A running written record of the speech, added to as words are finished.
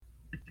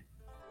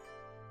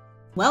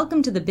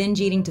Welcome to the Binge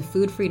Eating to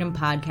Food Freedom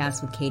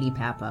podcast with Katie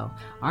Papo.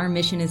 Our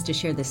mission is to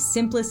share the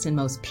simplest and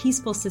most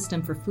peaceful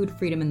system for food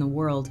freedom in the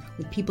world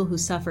with people who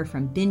suffer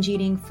from binge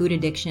eating, food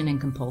addiction,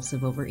 and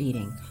compulsive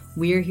overeating.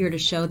 We're here to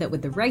show that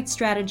with the right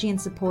strategy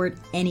and support,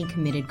 any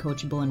committed,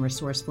 coachable, and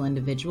resourceful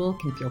individual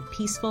can feel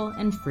peaceful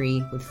and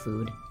free with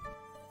food.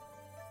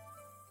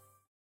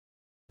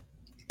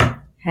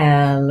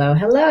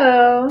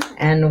 Hello,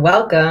 and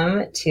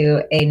welcome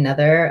to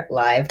another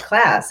live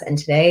class. And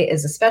today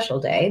is a special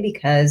day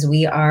because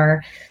we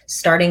are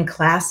starting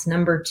class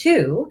number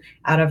 2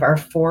 out of our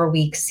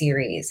 4-week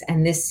series.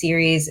 And this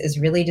series is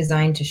really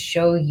designed to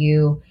show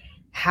you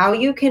how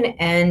you can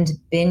end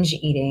binge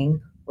eating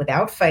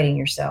without fighting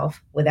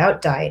yourself,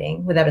 without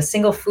dieting, without a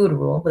single food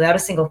rule, without a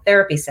single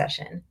therapy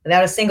session,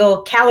 without a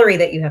single calorie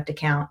that you have to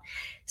count.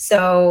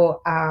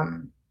 So,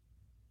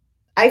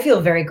 I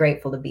feel very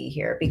grateful to be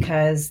here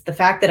because the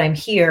fact that I'm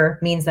here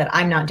means that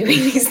I'm not doing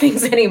these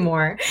things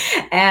anymore.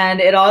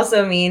 And it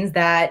also means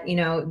that,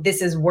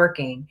 this is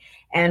working.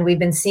 And we've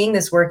been seeing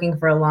this working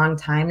for a long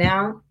time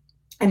now.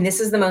 And this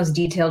is the most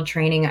detailed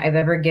training I've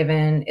ever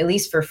given, at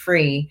least for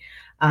free,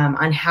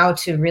 on how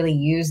to really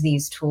use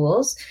these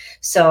tools.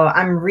 So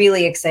I'm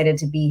really excited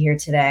to be here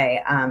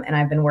today. And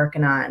I've been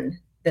working on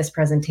this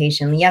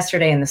presentation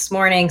yesterday and this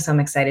morning. So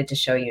I'm excited to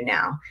show you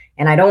now.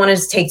 And I don't want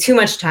to take too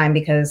much time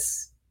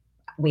because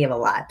we have a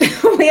lot.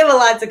 We have a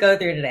lot to go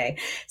through today.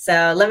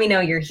 So let me know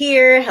you're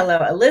here.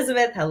 Hello,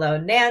 Elizabeth. Hello,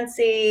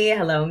 Nancy.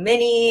 Hello,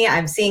 Minnie.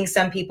 I'm seeing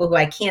some people who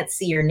I can't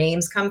see your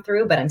names come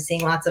through, but I'm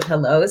seeing lots of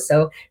hellos.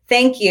 So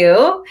thank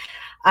you.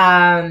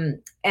 And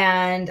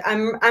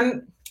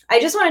I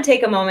just want to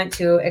take a moment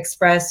to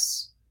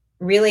express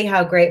really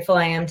how grateful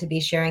I am to be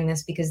sharing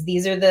this, because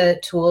these are the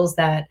tools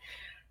that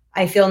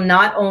I feel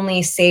not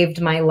only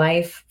saved my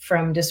life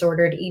from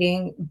disordered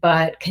eating,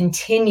 but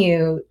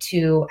continue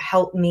to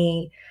help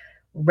me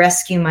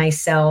rescue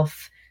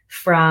myself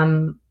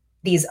from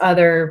these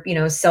other,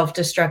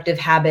 self-destructive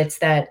habits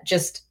that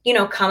just,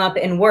 come up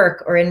in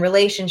work or in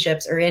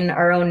relationships or in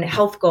our own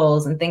health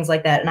goals and things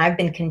like that. And I've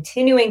been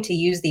continuing to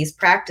use these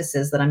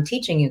practices that I'm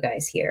teaching you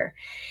guys here.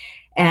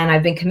 And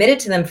I've been committed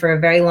to them for a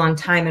very long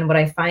time. And what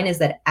I find is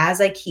that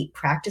as I keep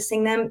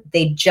practicing them,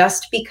 they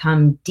just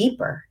become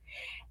deeper.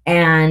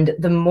 And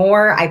the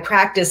more I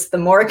practice, the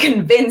more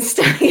convinced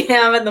I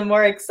am and the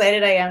more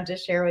excited I am to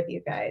share with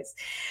you guys.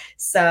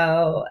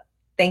 So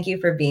thank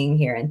you for being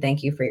here and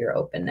thank you for your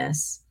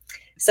openness.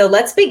 So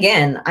let's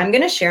begin. I'm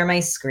going to share my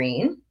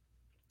screen.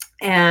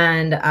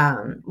 And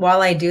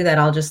while I do that,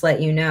 I'll just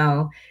let you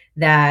know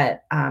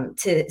that,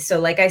 so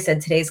like I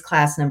said, today's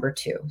class number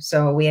 2.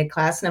 So we had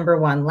class number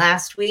 1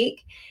 last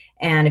week.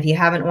 And if you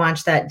haven't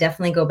watched that,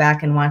 definitely go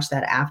back and watch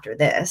that after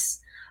this.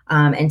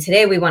 And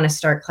today we want to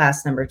start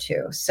class number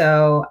 2.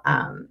 So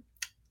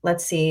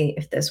let's see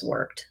if this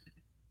worked.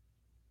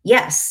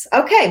 Yes.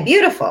 Okay,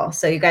 beautiful.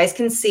 So you guys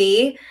can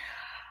see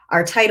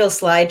our title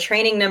slide,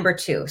 training number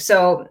 2.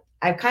 So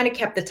I've kind of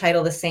kept the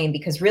title the same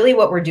because really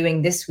what we're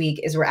doing this week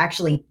is we're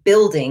actually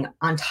building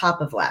on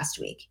top of last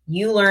week.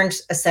 You learned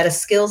a set of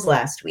skills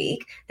last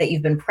week that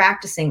you've been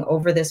practicing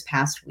over this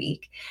past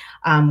week.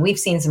 We've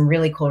seen some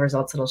really cool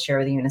results that I'll share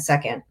with you in a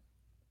second.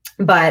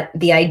 But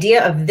the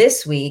idea of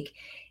this week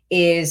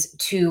is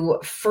to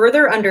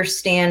further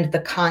understand the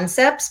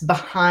concepts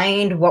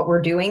behind what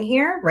we're doing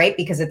here, right?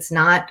 Because it's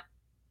not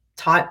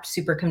taught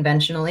super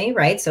conventionally,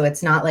 right? So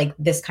it's not like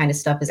this kind of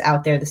stuff is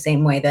out there the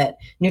same way that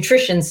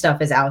nutrition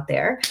stuff is out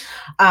there.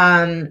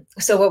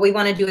 So what we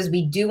want to do is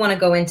we do want to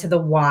go into the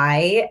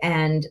why,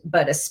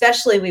 but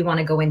especially we want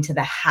to go into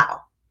the how.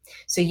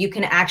 So you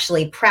can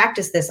actually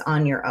practice this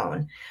on your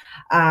own.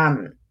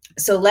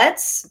 So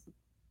let's,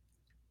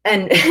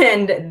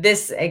 and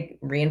this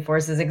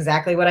reinforces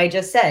exactly what I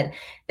just said,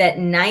 that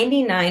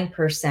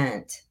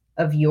 99%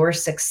 of your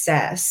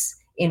success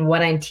in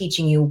what I'm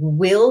teaching you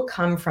will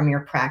come from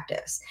your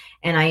practice.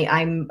 And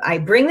I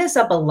bring this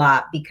up a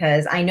lot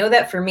because I know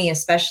that for me,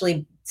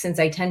 especially since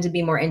I tend to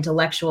be more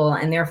intellectual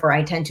and therefore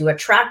I tend to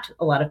attract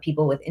a lot of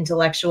people with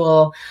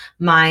intellectual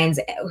minds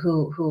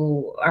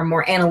who are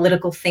more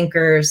analytical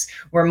thinkers.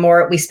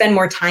 We spend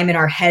more time in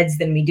our heads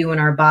than we do in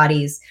our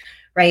bodies.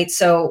 Right.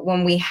 So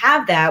when we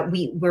have that,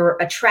 we're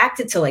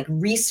attracted to like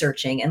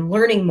researching and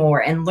learning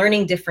more and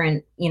learning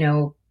different,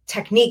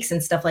 techniques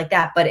and stuff like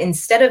that. But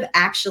instead of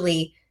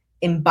actually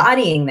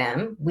embodying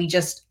them, we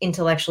just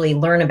intellectually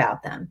learn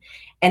about them.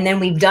 And then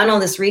we've done all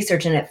this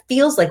research and it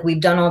feels like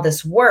we've done all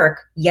this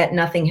work, yet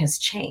nothing has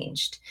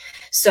changed.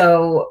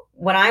 So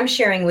what I'm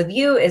sharing with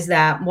you is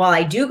that while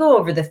I do go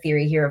over the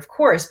theory here, of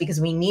course,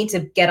 because we need to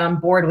get on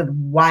board with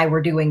why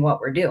we're doing what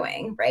we're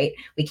doing, right?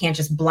 We can't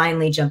just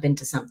blindly jump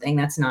into something.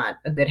 That's not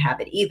a good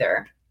habit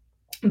either.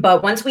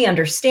 But once we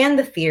understand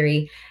the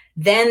theory,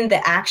 then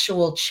the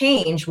actual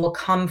change will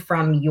come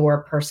from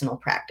your personal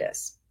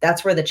practice.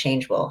 That's where the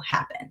change will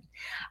happen.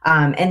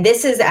 And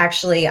this is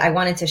actually, I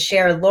wanted to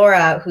share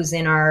Laura, who's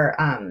in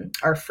our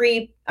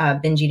free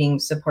binge eating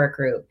support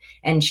group.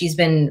 And she's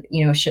been,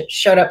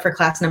 showed up for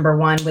class number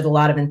 1 with a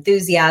lot of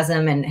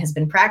enthusiasm and has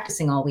been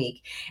practicing all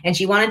week. And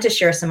she wanted to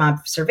share some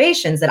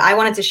observations that I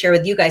wanted to share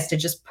with you guys to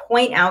just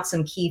point out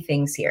some key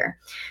things here.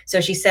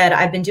 So she said,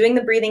 I've been doing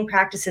the breathing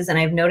practices and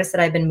I've noticed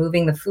that I've been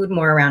moving the food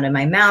more around in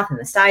my mouth and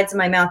the sides of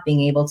my mouth,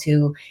 being able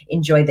to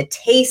enjoy the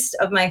taste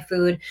of my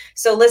food.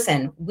 So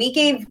listen, we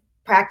gave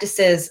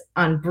practices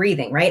on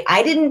breathing, right?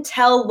 I didn't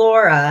tell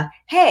Laura,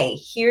 hey,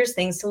 here's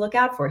things to look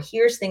out for.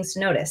 Here's things to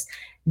notice.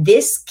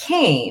 This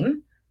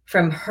came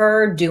from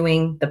her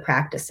doing the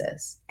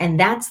practices. And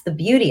that's the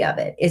beauty of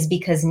it, is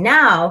because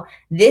now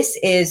this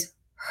is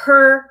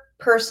her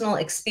personal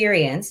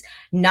experience,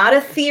 not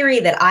a theory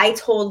that I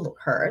told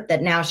her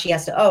that now she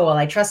has to, oh, well,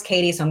 I trust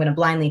Katie, so I'm going to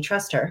blindly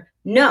trust her.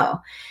 No.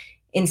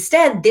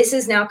 Instead, this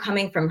is now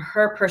coming from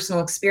her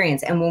personal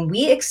experience. And when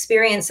we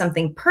experience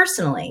something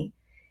personally,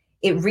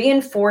 it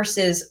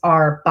reinforces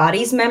our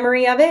body's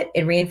memory of it.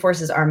 It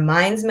reinforces our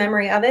mind's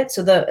memory of it.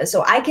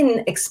 So I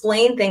can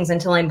explain things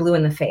until I'm blue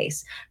in the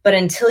face, but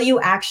until you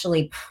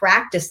actually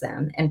practice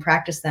them and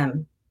practice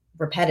them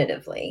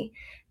repetitively,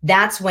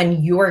 that's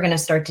when you're going to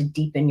start to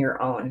deepen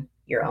your own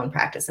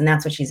practice. And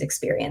that's what she's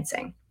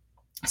experiencing.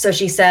 So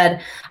she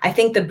said, I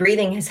think the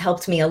breathing has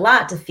helped me a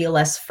lot to feel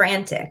less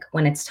frantic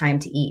when it's time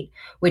to eat,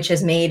 which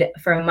has made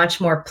for a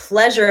much more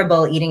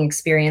pleasurable eating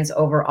experience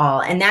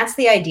overall. And that's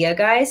the idea,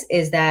 guys,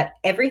 is that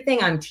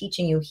everything I'm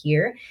teaching you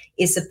here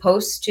is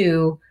supposed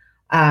to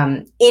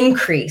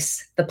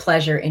increase the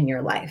pleasure in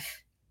your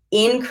life,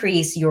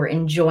 increase your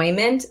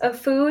enjoyment of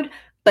food,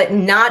 but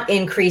not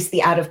increase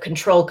the out of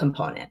control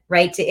component,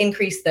 right? To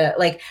increase the,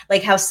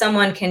 like how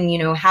someone can,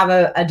 have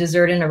a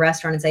dessert in a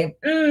restaurant and say,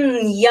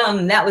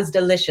 yum, that was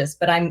delicious,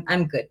 but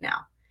I'm good now,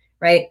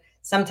 right?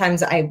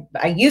 Sometimes I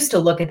used to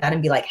look at that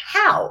and be like,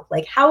 how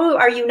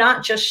are you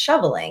not just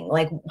shoveling?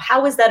 Like,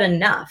 how is that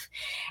enough?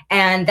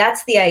 And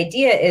that's the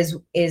idea, is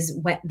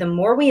when the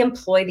more we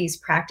employ these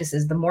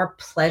practices, the more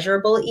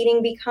pleasurable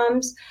eating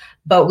becomes,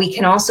 but we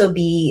can also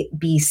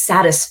be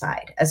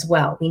satisfied as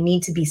well. We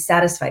need to be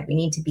satisfied. We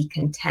need to be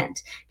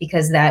content,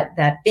 because that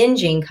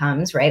binging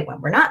comes right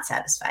when we're not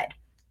satisfied.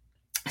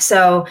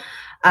 So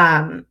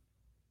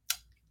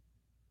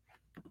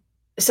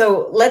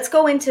let's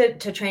go into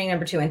training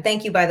number 2. And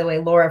thank you, by the way,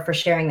 Laura, for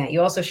sharing that.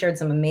 You also shared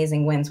some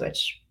amazing wins,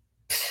 which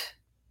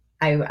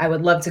I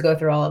would love to go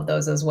through all of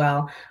those as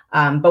well.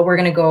 But we're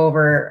going to go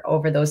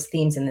over those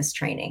themes in this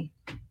training.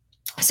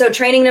 So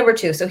training number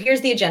 2. So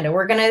here's the agenda.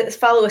 We're going to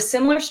follow a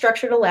similar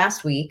structure to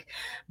last week,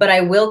 but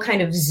I will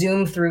kind of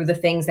zoom through the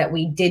things that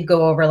we did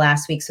go over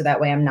last week, so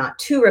that way I'm not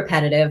too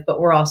repetitive, but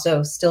we're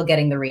also still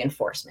getting the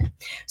reinforcement.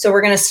 So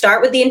we're going to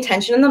start with the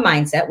intention and the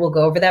mindset. We'll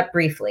go over that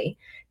briefly.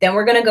 Then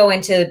we're going to go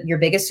into your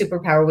biggest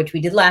superpower, which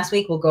we did last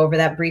week. We'll go over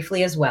that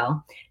briefly as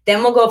well.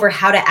 Then we'll go over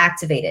how to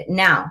activate it.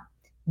 Now,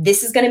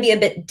 this is going to be a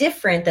bit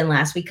different than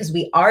last week, because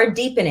we are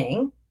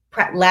deepening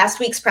last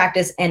week's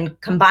practice and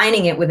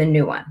combining it with a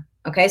new one.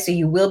 Okay, so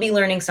you will be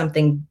learning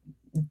something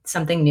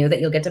new that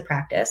you'll get to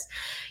practice.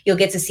 You'll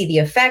get to see the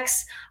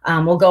effects.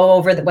 We'll go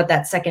over what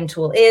that second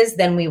tool is.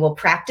 Then we will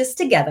practice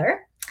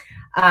together.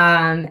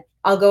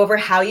 I'll go over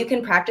how you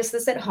can practice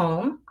this at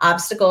home,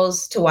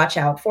 obstacles to watch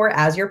out for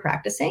as you're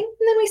practicing,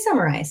 and then we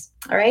summarize.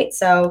 All right,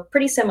 so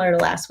pretty similar to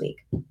last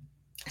week.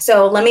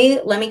 So let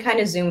me kind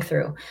of zoom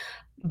through,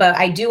 but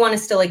I do want to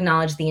still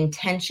acknowledge the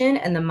intention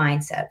and the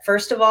mindset.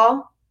 First of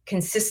all,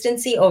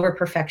 consistency over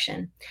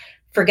perfection.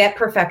 Forget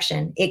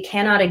perfection. It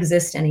cannot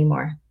exist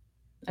anymore.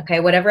 Okay,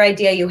 whatever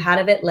idea you had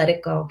of it, let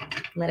it go.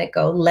 Let it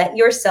go. Let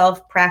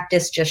yourself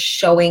practice just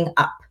showing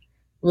up.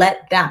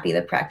 Let that be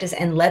the practice,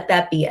 and let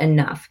that be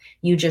enough.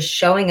 You just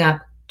showing up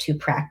to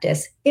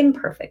practice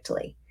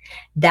imperfectly.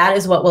 That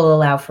is what will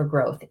allow for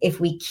growth. If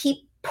we keep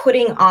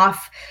putting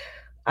off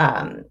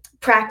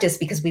practice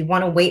because we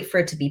want to wait for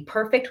it to be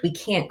perfect, we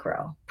can't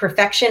grow.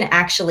 Perfection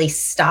actually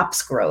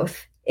stops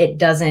growth. It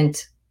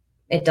doesn't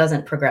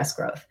progress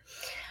growth.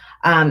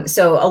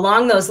 So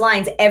along those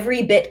lines,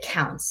 every bit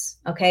counts,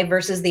 okay,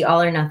 versus the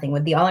all or nothing.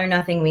 With the all or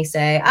nothing, we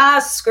say,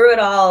 screw it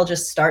all, I'll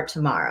just start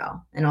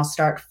tomorrow and I'll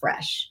start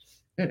fresh.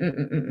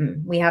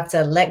 We have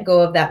to let go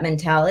of that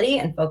mentality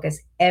and focus.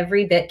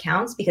 Every bit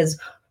counts, because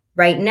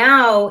right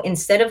now,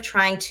 instead of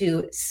trying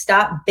to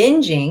stop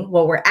binging,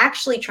 what we're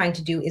actually trying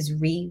to do is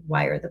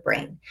rewire the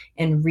brain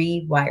and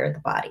rewire the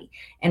body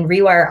and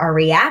rewire our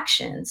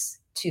reactions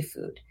to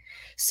food.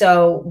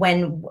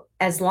 So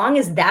as long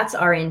as that's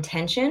our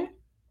intention,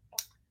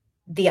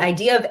 the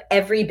idea of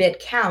every bit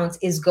counts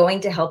is going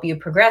to help you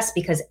progress,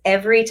 because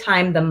every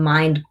time the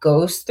mind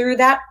goes through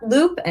that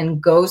loop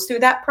and goes through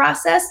that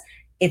process,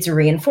 it's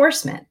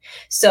reinforcement.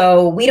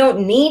 So we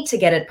don't need to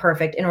get it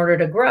perfect in order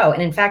to grow.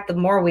 And in fact, the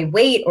more we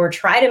wait or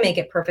try to make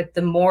it perfect,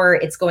 the more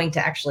it's going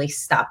to actually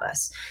stop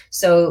us.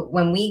 So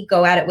when we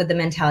go at it with the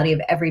mentality of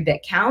every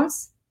bit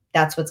counts,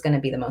 that's what's going to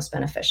be the most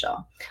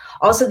beneficial.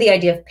 Also, the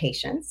idea of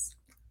patience.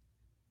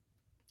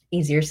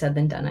 Easier said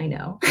than done, I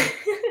know.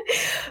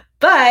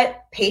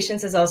 But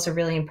patience is also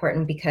really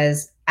important,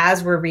 because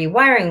as we're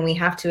rewiring, we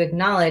have to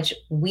acknowledge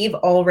we've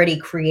already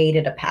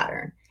created a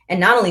pattern. And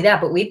not only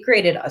that, but we've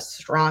created a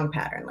strong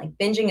pattern. Like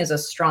binging is a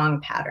strong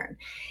pattern.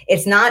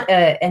 It's not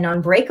an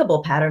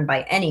unbreakable pattern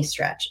by any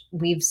stretch.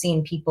 We've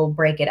seen people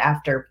break it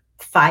after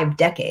 5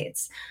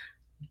 decades.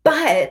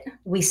 But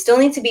we still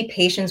need to be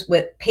patient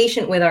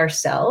with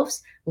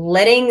ourselves,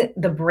 letting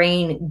the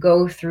brain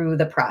go through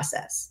the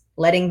process,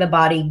 letting the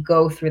body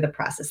go through the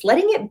process,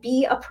 letting it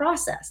be a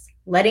process,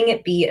 letting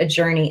it be a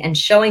journey, and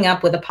showing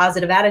up with a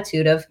positive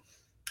attitude of,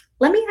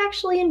 let me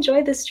actually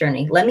enjoy this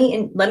journey. Let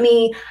me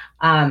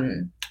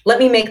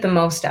make the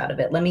most out of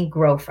it. Let me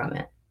grow from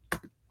it.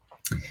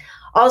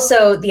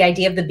 Also, the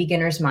idea of the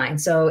beginner's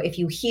mind. So if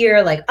you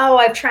hear like, oh,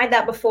 I've tried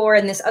that before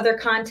in this other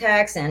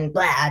context and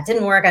blah, it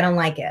didn't work, I don't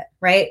like it,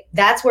 right?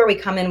 That's where we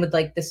come in with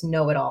like this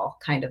know-it-all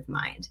kind of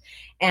mind.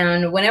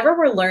 And whenever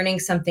we're learning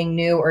something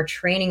new or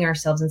training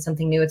ourselves in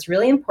something new, it's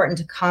really important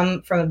to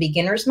come from a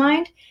beginner's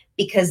mind,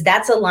 because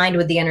that's aligned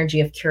with the energy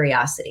of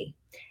curiosity.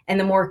 And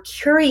the more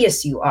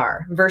curious you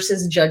are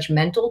versus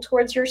judgmental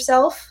towards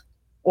yourself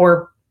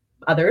or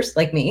others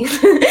like me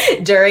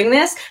during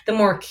this, the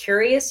more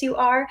curious you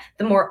are,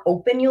 the more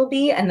open you'll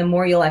be, and the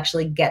more you'll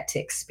actually get to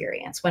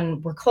experience.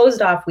 When we're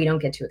closed off, we don't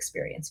get to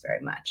experience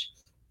very much.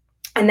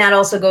 And that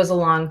also goes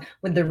along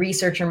with the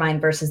researcher mind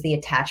versus the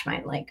attached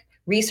mind. Like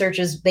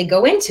researchers, they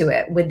go into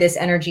it with this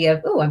energy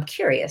of, oh, I'm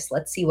curious,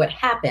 let's see what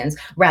happens,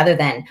 rather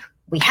than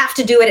we have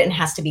to do it and it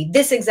has to be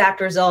this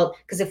exact result.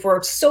 Because if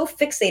we're so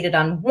fixated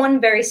on one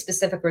very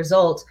specific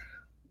result,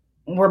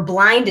 we're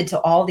blinded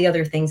to all the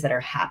other things that are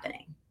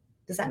happening.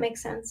 Does that make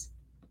sense?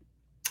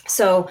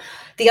 So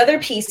the other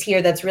piece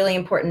here that's really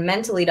important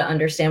mentally to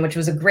understand, which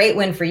was a great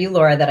win for you,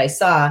 Laura, that I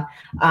saw,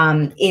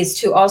 is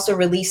to also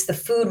release the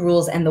food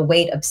rules and the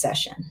weight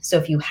obsession. So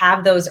if you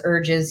have those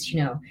urges,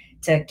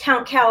 to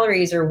count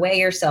calories or weigh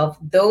yourself,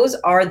 those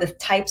are the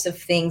types of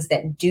things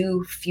that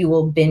do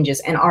fuel binges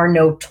and are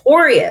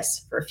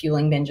notorious for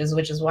fueling binges,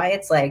 which is why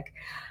it's like,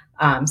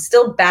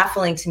 still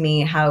baffling to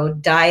me how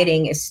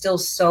dieting is still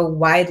so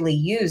widely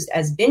used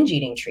as binge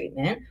eating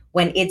treatment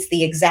when it's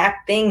the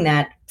exact thing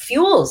that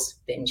fuels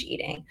binge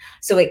eating.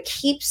 So it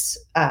keeps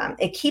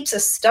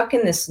us stuck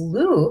in this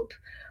loop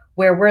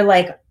where we're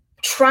like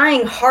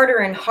trying harder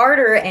and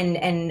harder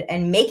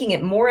and making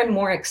it more and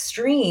more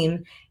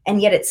extreme,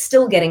 and yet it's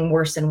still getting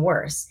worse and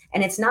worse.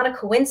 And it's not a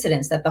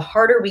coincidence that the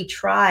harder we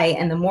try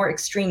and the more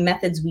extreme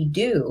methods we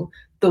do,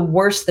 the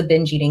worse the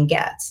binge eating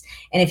gets.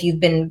 And if you've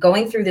been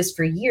going through this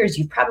for years,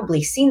 you've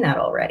probably seen that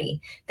already,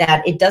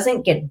 that it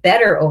doesn't get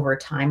better over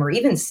time or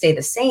even stay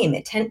the same.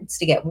 It tends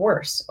to get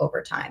worse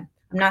over time.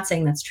 I'm not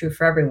saying that's true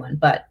for everyone,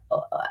 but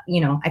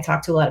I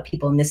talk to a lot of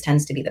people and this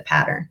tends to be the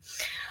pattern.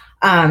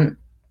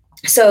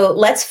 So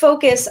let's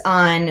focus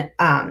on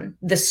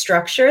the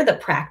structure, the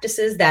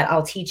practices that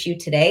I'll teach you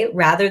today,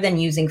 rather than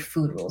using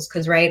food rules.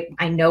 Because, right,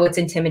 I know it's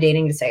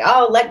intimidating to say,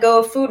 oh, let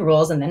go of food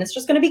rules, and then it's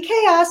just going to be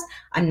chaos.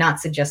 I'm not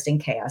suggesting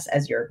chaos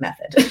as your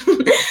method.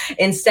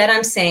 Instead,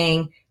 I'm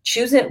saying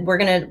choose it. We're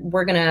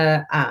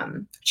gonna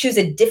choose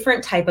a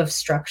different type of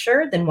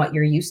structure than what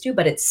you're used to,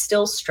 but it's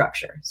still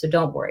structure. So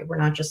don't worry. We're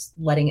not just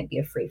letting it be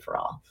a free for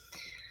all.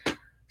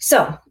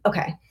 So,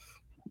 okay.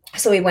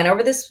 So we went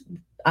over this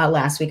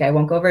last week. I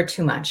won't go over it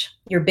too much.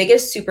 Your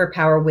biggest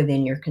superpower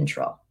within your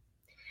control,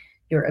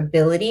 your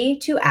ability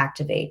to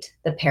activate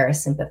the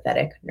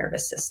parasympathetic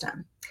nervous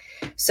system.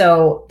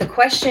 So the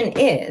question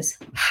is,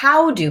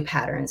 how do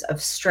patterns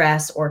of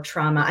stress or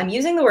trauma, I'm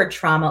using the word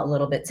trauma a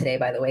little bit today,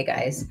 by the way,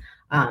 guys,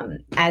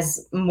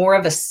 as more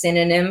of a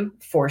synonym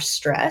for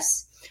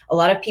stress. A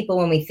lot of people,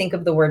 when we think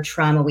of the word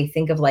trauma, we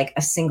think of like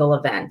a single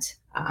event,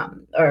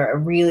 or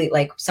really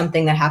like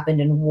something that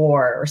happened in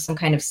war or some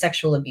kind of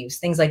sexual abuse,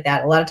 things like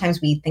that. A lot of times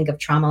we think of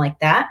trauma like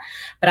that,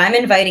 but I'm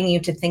inviting you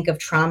to think of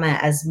trauma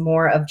as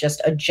more of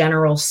just a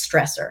general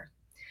stressor.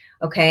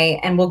 Okay.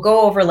 And we'll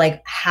go over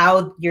like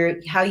how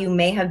you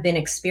may have been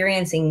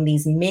experiencing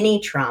these mini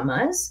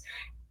traumas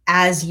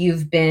as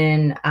you've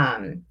been,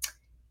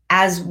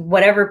 as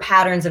whatever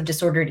patterns of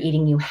disordered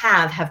eating you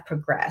have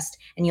progressed.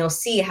 And you'll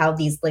see how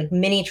these like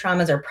mini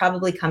traumas are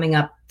probably coming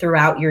up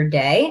throughout your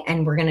day.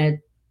 And we're going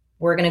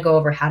to go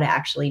over how to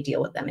actually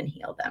deal with them and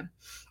heal them.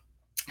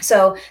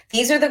 So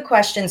these are the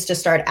questions to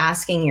start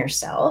asking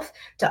yourself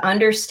to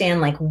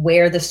understand like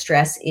where the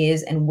stress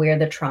is and where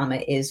the trauma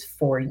is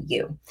for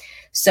you.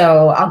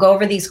 So I'll go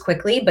over these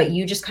quickly, but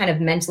you just kind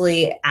of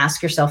mentally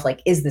ask yourself,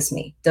 like, is this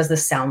me? Does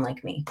this sound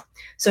like me?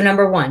 So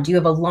number one, do you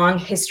have a long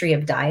history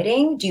of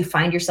dieting? Do you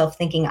find yourself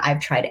thinking,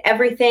 I've tried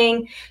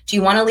everything? Do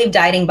you want to leave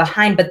dieting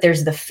behind? But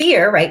there's the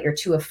fear, right? You're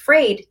too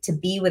afraid to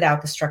be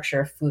without the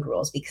structure of food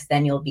rules because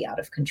then you'll be out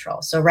of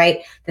control. So, right,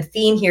 the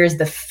theme here is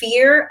the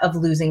fear of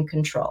losing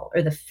control,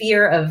 or the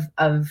fear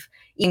of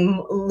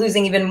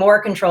losing even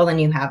more control than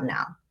you have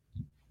now.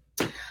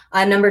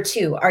 Number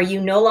two, are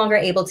you no longer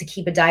able to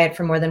keep a diet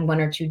for more than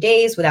 1 or 2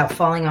 days without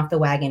falling off the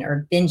wagon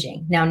or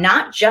binging? Now,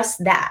 not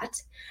just that,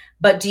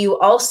 but do you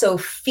also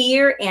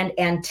fear and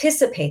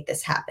anticipate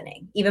this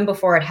happening even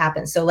before it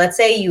happens? So let's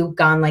say you've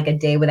gone like a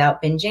day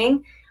without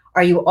binging.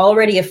 Are you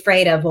already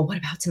afraid of, well, what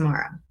about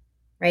tomorrow?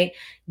 right?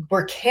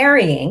 We're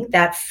carrying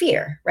that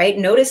fear, right?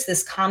 Notice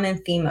this common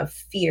theme of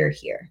fear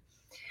here.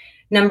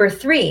 Number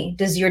 3,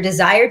 does your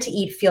desire to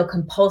eat feel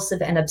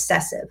compulsive and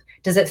obsessive?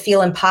 Does it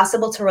feel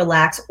impossible to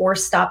relax or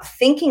stop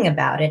thinking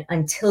about it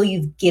until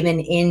you've given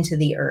in to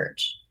the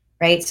urge,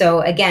 right?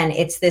 So again,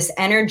 it's this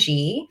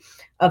energy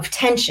of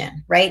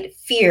tension, right?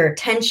 Fear,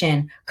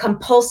 tension,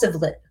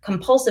 compulsiveness,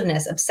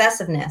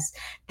 obsessiveness,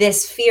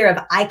 this fear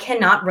of I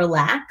cannot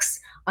relax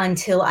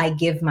until I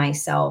give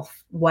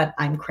myself what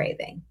I'm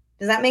craving.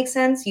 Does that make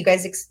sense? You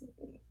guys,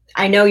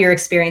 I know you're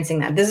experiencing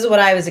that. This is what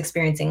I was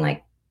experiencing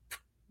like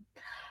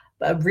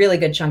a really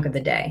good chunk of the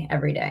day,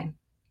 every day.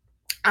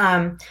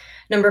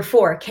 Number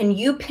 4, can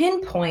you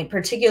pinpoint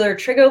particular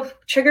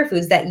trigger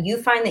foods that you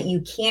find that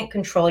you can't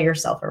control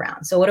yourself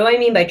around? So what do I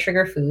mean by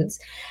trigger foods?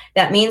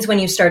 That means when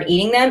you start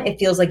eating them, it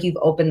feels like you've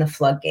opened the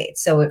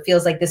floodgates. So it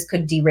feels like this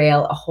could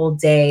derail a whole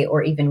day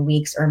or even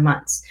weeks or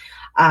months.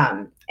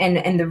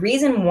 And the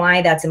reason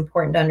why that's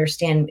important to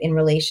understand in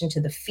relation to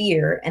the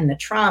fear and the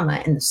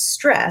trauma and the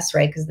stress,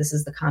 right? Because this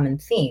is the common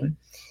theme,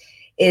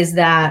 is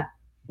that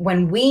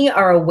when we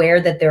are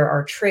aware that there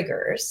are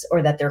triggers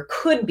or that there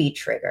could be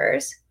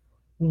triggers,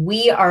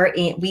 we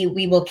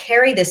will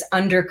carry this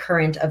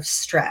undercurrent of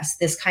stress,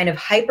 this kind of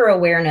hyper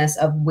awareness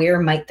of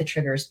where might the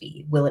triggers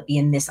be. Will it be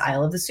in this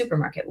aisle of the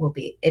supermarket? Will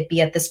it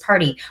be at this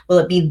party? Will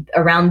it be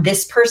around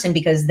this person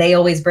because they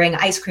always bring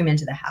ice cream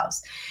into the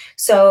house?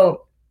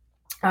 So,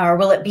 or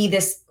will it be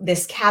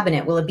this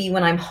cabinet? Will it be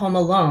when I'm home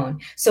alone?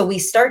 So we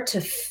start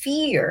to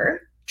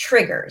fear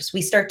triggers.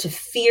 We start to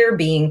fear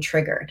being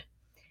triggered,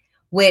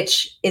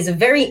 which is a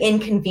very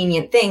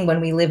inconvenient thing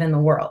when we live in the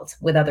world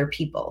with other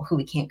people who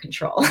we can't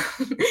control.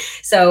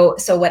 So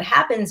what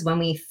happens when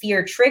we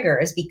fear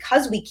triggers,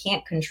 because we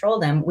can't control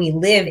them, we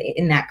live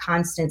in that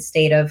constant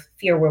state of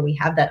fear where we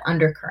have that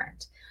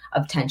undercurrent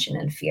of tension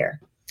and fear.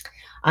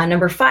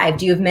 Number 5,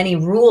 do you have many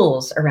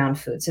rules around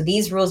food? So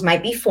these rules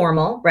might be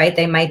formal, right?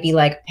 They might be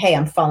like, hey,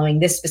 I'm following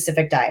this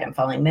specific diet. I'm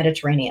following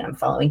Mediterranean. I'm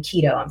following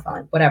keto. I'm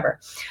following whatever.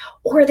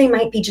 Or they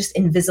might be just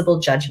invisible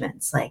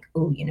judgments like,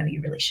 oh,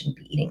 you really shouldn't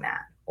be eating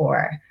that.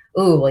 Or,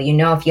 oh,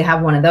 well, if you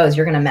have one of those,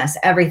 you're going to mess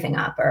everything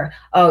up. Or,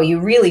 oh,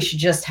 you really should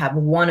just have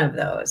one of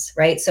those,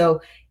 right?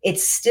 So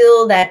it's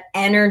still that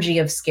energy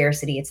of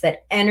scarcity. It's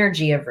that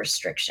energy of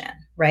restriction,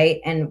 right?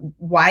 And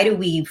why do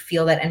we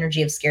feel that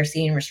energy of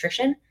scarcity and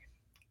restriction?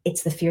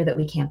 It's the fear that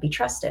we can't be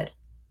trusted.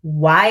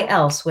 Why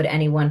else would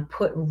anyone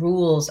put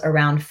rules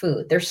around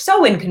food? They're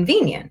so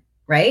inconvenient,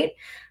 right?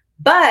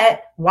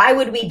 But why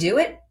would we do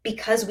it?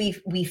 Because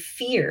we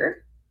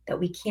fear that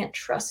we can't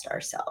trust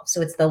ourselves.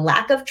 So it's the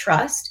lack of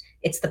trust.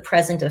 It's the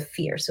present of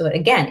fear. So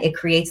again, it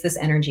creates this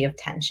energy of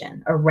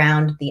tension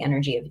around the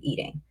energy of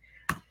eating.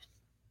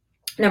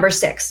 Number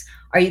 6,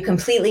 are you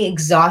completely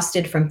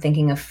exhausted from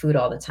thinking of food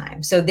all the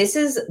time? So this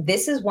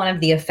is one of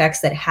the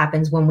effects that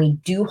happens when we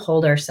do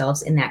hold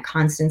ourselves in that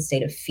constant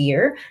state of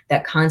fear,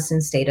 that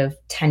constant state of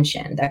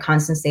tension, that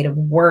constant state of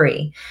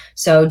worry.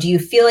 So do you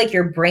feel like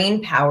your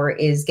brain power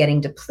is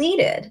getting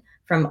depleted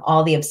from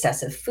all the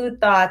obsessive food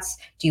thoughts?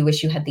 Do you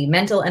wish you had the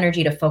mental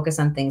energy to focus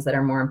on things that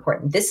are more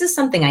important? This is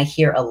something I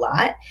hear a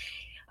lot.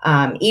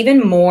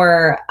 Even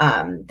more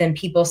than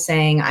people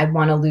saying, I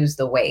want to lose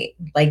the weight.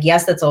 Like,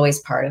 yes, that's always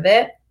part of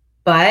it.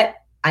 But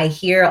I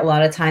hear a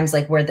lot of times,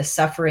 like, where the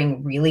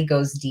suffering really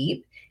goes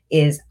deep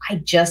is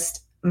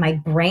my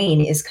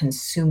brain is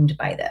consumed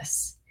by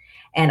this.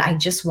 And I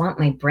just want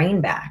my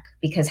brain back,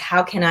 because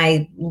how can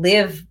I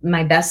live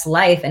my best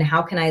life and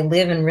how can I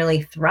live and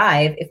really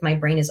thrive if my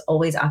brain is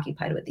always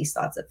occupied with these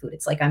thoughts of food?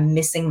 It's like I'm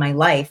missing my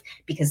life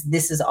because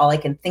this is all I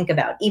can think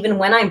about. Even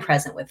when I'm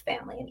present with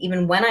family and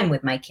even when I'm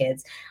with my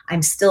kids,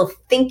 I'm still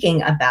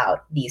thinking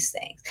about these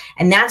things.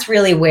 And that's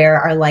really where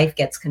our life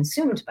gets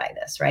consumed by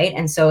this, right?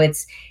 And so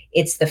it's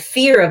the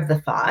fear of the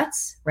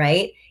thoughts,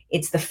 right?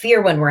 It's the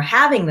fear when we're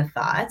having the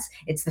thoughts.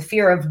 It's the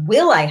fear of,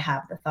 will I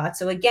have the thoughts?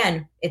 So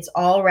again, it's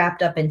all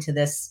wrapped up into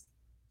this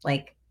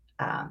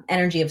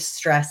energy of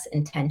stress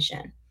and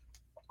tension.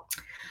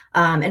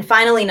 And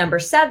finally, number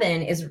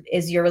 7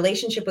 is your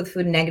relationship with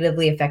food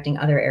negatively affecting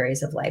other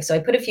areas of life. So I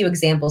put a few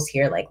examples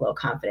here, like low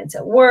confidence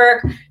at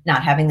work,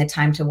 not having the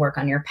time to work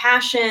on your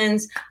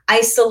passions,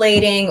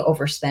 isolating,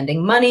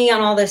 overspending money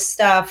on all this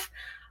stuff,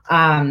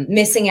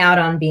 missing out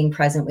on being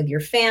present with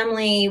your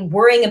family,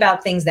 worrying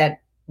about things that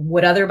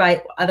would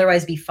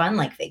otherwise be fun,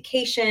 like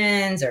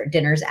vacations or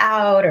dinners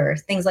out or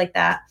things like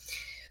that.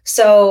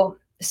 So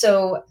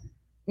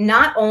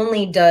not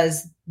only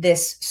does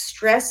this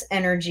stress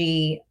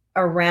energy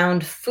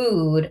around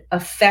food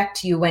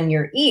affect you when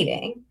you're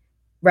eating,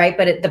 right?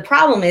 But the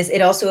problem is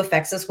it also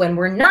affects us when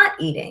we're not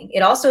eating.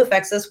 It also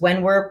affects us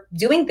when we're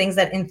doing things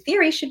that in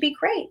theory should be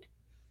great,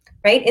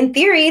 right? In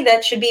theory,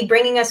 that should be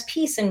bringing us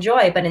peace and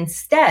joy, but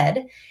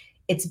instead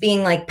it's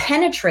being like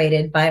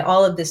penetrated by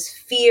all of this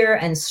fear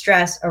and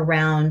stress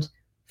around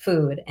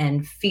food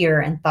and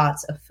fear and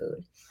thoughts of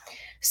food.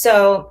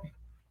 So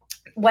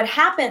what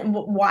happened,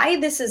 why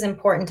this is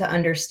important to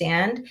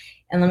understand,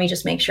 and let me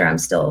just make sure I'm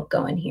still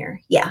going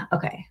here. Yeah,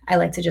 okay. I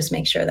like to just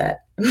make sure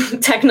that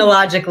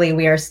technologically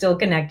we are still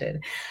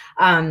connected.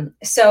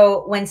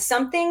 So when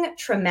something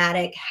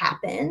traumatic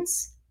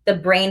happens, the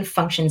brain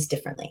functions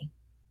differently.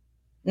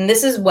 And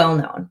this is well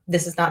known.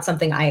 This is not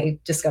something I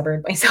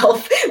discovered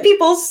myself.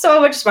 People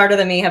so much smarter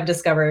than me have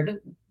discovered,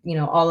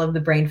 all of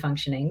the brain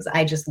functionings.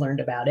 I just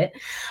learned about it.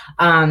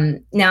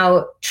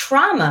 Now,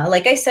 trauma,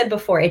 like I said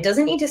before, it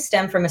doesn't need to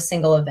stem from a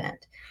single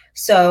event.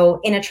 So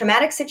in a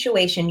traumatic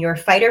situation, your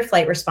fight or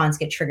flight response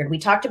gets triggered. We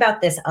talked about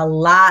this a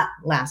lot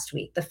last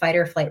week, the fight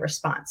or flight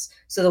response.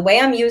 So the way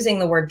I'm using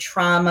the word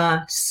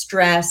trauma,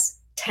 stress,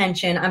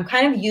 tension, I'm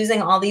kind of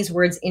using all these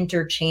words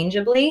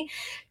interchangeably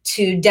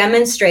to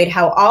demonstrate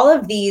how all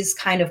of these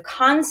kind of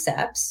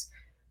concepts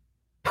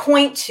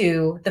point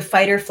to the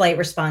fight or flight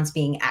response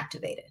being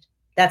activated.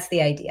 That's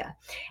the idea.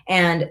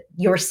 And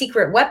your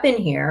secret weapon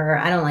here, or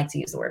I don't like to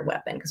use the word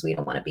weapon because we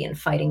don't want to be in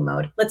fighting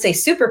mode. Let's say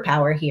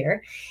superpower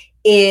here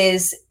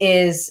is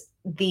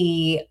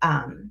the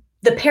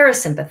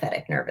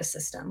parasympathetic nervous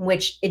system,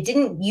 which it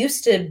didn't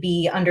used to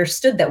be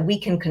understood that we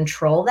can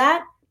control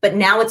that, but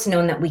now it's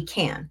known that we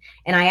can.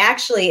 And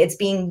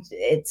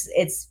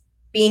it's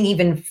being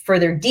even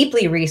further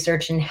deeply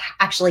researched and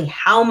actually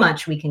how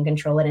much we can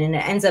control it. And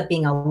it ends up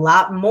being a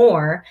lot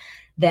more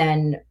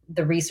than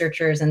the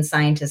researchers and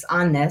scientists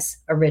on this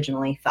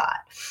originally thought.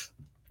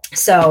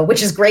 So,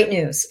 which is great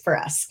news for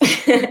us.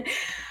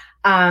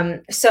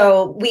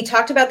 So we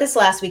talked about this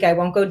last week. I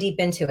won't go deep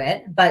into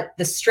it, but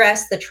the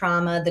stress, the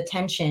trauma, the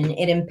tension,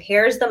 it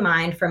impairs the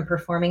mind from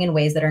performing in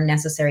ways that are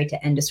necessary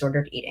to end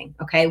disordered eating.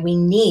 Okay.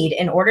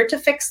 In order to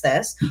fix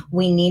this,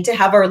 we need to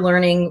have our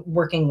learning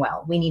working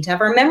well. We need to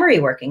have our memory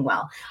working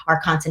well, our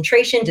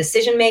concentration,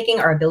 decision-making,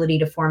 our ability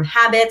to form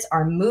habits,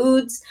 our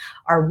moods,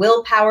 our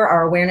willpower,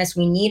 our awareness.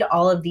 We need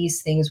all of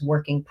these things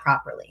working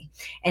properly.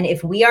 And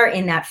if we are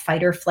in that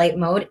fight or flight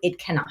mode, it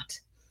cannot.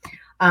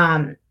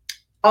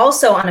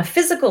 Also, on a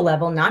physical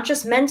level, not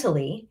just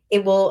mentally,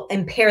 it will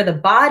impair the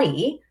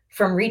body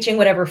from reaching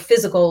whatever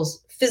physical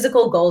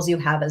goals you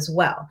have as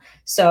well.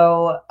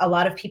 So a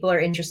lot of people are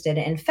interested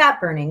in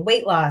fat burning,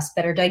 weight loss,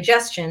 better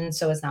digestion,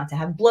 so as not to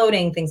have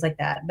bloating, things like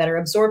that, better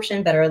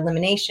absorption, better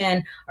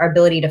elimination, our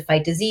ability to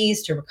fight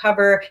disease, to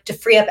recover, to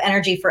free up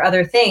energy for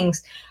other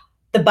things.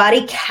 The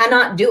body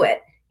cannot do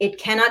it. It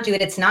cannot do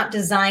it. It's not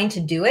designed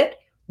to do it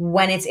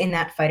when it's in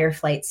that fight or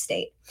flight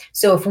state.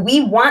 So if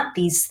we want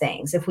these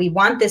things, if we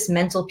want this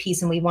mental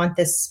piece and we want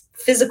this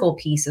physical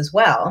piece as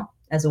well,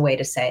 as a way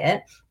to say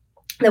it,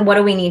 then what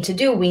do we need to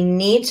do? We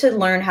need to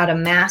learn how to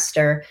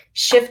master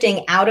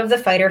shifting out of the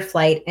fight or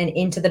flight and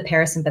into the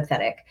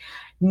parasympathetic.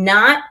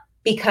 Not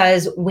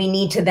because we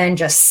need to then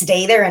just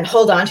stay there and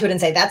hold on to it and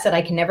say, that's it,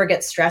 I can never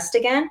get stressed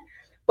again.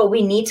 But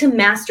we need to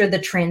master the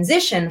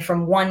transition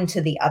from one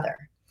to the other.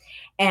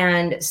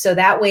 And so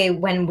that way,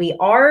 when we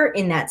are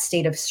in that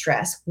state of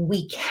stress,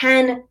 we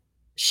can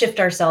shift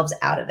ourselves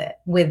out of it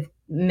with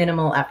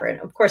minimal effort.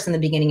 Of course, in the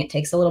beginning, it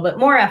takes a little bit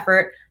more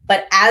effort,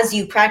 but as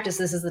you practice,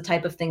 this is the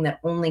type of thing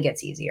that only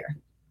gets easier.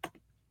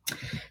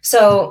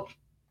 So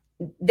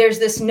there's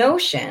this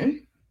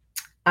notion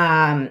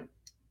to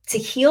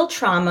heal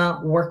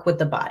trauma, work with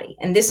the body.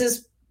 And this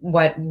is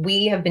what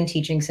we have been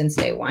teaching since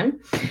day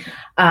one.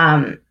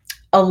 A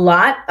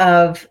lot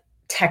of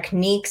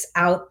techniques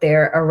out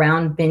there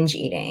around binge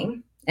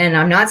eating. And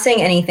I'm not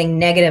saying anything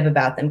negative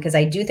about them because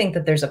I do think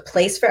that there's a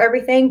place for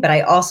everything, but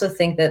I also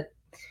think that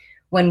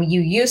when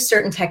you use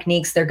certain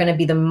techniques, they're going to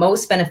be the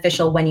most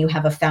beneficial when you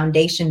have a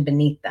foundation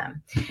beneath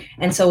them.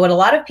 And so what a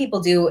lot of people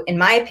do, in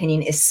my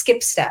opinion, is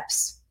skip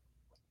steps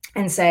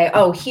and say,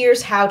 oh,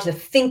 here's how to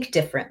think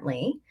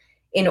differently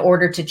in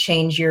order to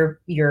change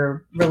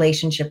your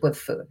relationship with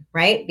food,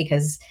 right?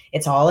 Because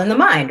it's all in the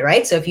mind,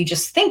 right? So if you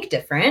just think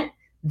different,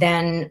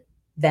 then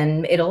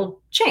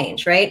it'll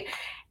change, right?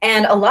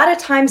 And a lot of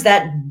times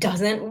that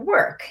doesn't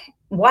work.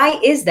 Why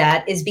is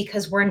that? Is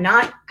because we're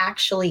not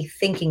actually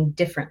thinking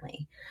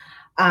differently.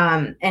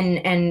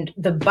 And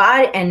the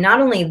body, and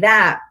not only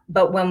that,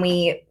 but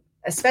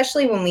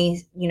especially when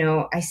we,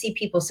 I see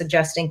people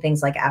suggesting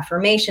things like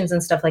affirmations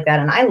and stuff like that.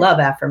 And I love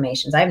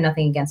affirmations. I have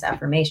nothing against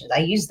affirmations. I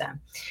use them.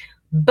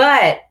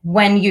 But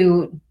when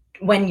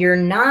you're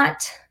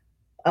not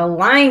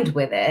aligned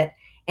with it,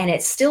 and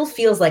it still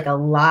feels like a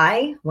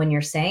lie when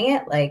you're saying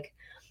it, like,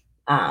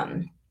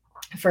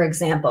 for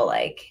example,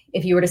 like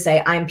if you were to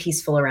say, I'm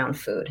peaceful around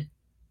food,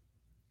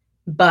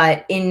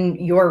 but in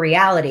your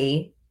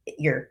reality,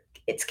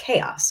 it's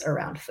chaos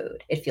around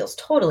food. It feels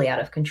totally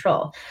out of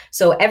control.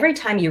 So every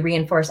time you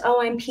reinforce,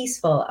 oh, I'm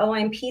peaceful. Oh,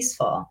 I'm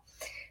peaceful.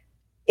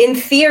 In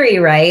theory,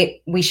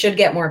 right, we should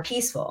get more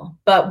peaceful.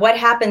 But what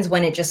happens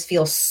when it just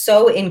feels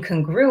so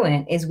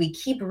incongruent is we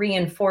keep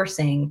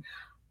reinforcing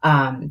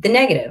the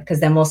negative, because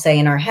then we'll say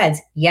in our heads,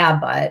 yeah,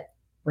 but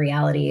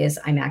reality is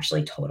I'm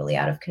actually totally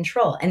out of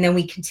control. And then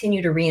we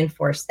continue to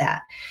reinforce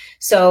that.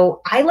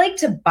 So I like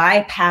to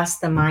bypass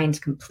the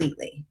mind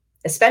completely,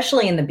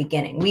 especially in the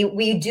beginning.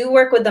 We do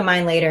work with the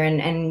mind later.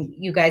 And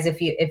you guys,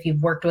 if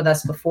you've worked with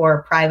us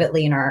before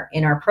privately in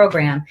our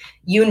program,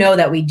 you know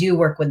that we do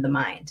work with the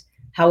mind.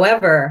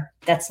 However,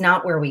 that's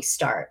not where we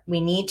start.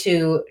 We need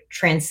to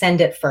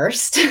transcend it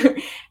first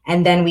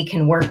And then we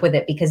can work with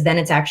it, because then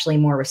it's actually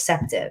more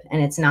receptive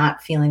and it's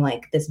not feeling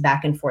like this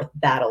back and forth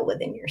battle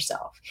within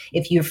yourself.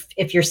 If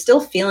you're still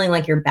feeling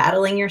like you're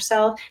battling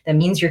yourself, that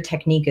means your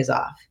technique is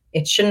off.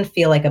 It shouldn't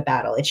feel like a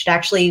battle. It should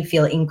actually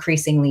feel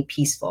increasingly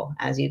peaceful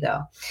as you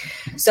go.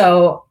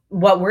 So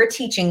what we're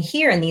teaching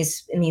here in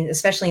these,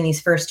 especially in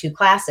these first two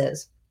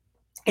classes,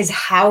 is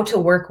how to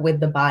work with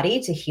the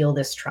body to heal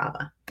this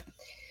trauma.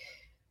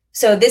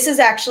 So this is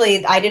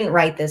actually, I didn't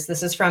write this.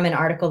 This is from an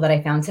article that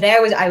I found today.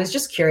 I was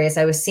just curious.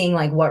 I was seeing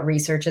like what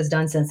research has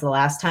done since the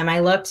last time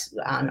I looked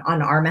on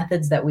our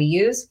methods that we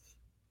use.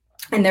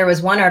 And there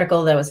was one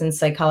article that was in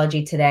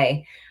Psychology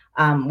Today,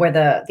 where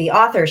the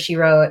author, she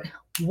wrote,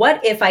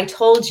 "What if I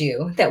told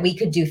you that we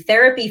could do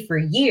therapy for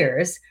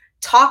years,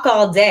 talk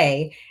all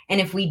day, and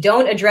if we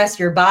don't address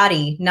your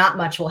body, not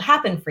much will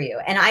happen for you?"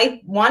 And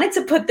I wanted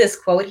to put this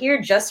quote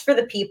here just for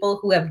the people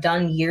who have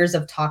done years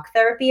of talk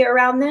therapy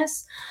around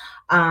this.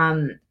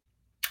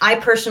 I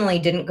personally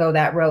didn't go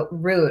that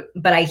route,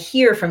 but I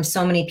hear from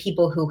so many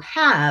people who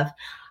have.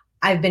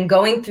 I've been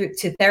going through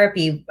to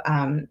therapy,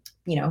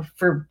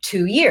 for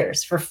 2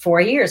 years, for 4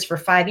 years, for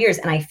 5 years,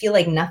 and I feel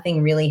like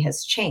nothing really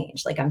has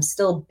changed. Like I'm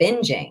still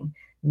binging,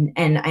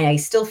 and I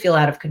still feel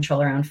out of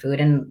control around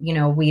food. And,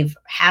 we've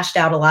hashed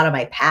out a lot of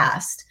my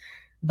past,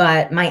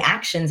 but my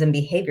actions and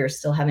behaviors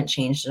still haven't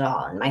changed at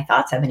all. And my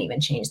thoughts haven't even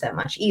changed that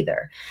much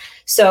either.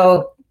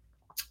 So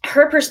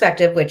her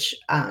perspective, which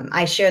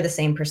I share the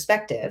same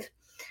perspective,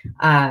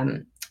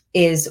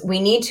 is we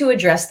need to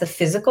address the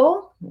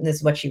physical. This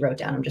is what she wrote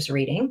down. I'm just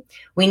reading.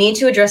 We need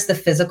to address the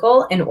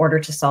physical in order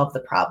to solve the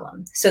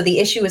problem. So the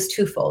issue is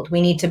twofold.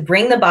 We need to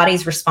bring the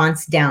body's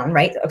response down,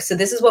 right? So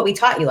this is what we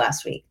taught you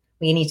last week.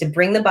 We need to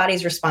bring the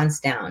body's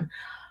response down,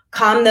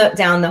 calm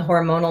down the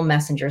hormonal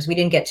messengers. We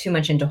didn't get too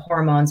much into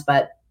hormones,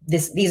 but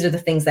these are the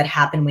things that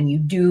happen when you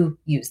do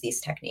use these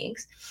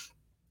techniques.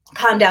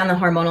 Calm down the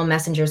hormonal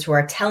messengers who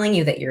are telling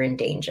you that you're in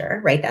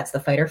danger, right? That's the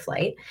fight or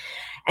flight.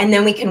 And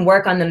then we can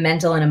work on the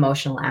mental and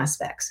emotional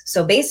aspects.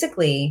 So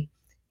basically,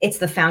 it's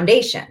the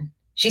foundation.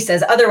 She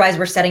says, otherwise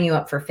we're setting you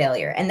up for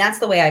failure. And that's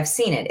the way I've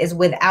seen it, is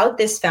without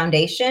this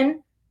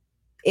foundation,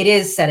 it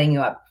is setting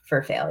you up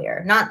for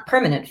failure. Not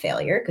permanent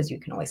failure, because you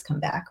can always come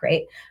back,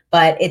 right?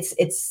 But it's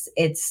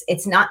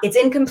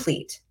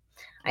incomplete,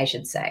 I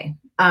should say.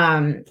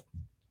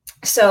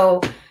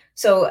 So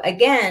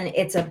again,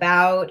 it's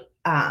about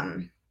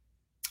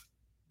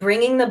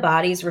bringing the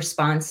body's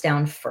response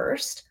down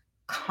first,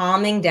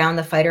 calming down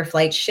the fight or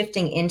flight,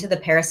 shifting into the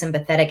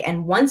parasympathetic.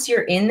 And once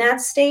you're in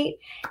that state,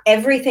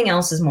 everything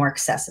else is more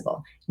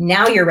accessible.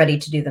 Now you're ready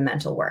to do the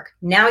mental work.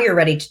 Now you're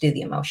ready to do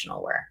the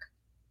emotional work.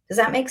 Does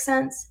that make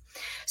sense?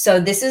 So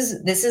this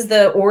is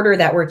the order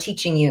that we're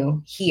teaching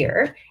you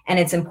here. And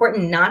it's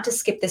important not to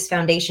skip this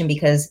foundation,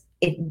 because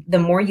the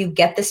more you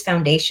get this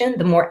foundation,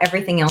 the more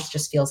everything else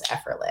just feels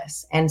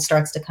effortless and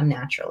starts to come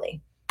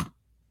naturally.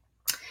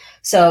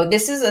 So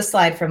this is a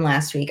slide from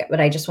last week,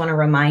 but I just want to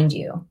remind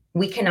you,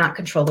 we cannot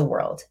control the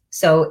world.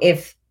 So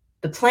if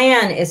the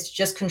plan is to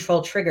just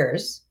control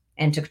triggers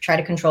and to try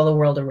to control the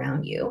world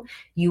around you,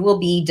 you will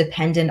be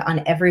dependent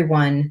on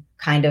everyone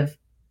kind of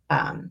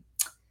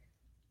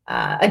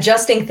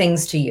adjusting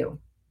things to you,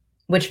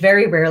 which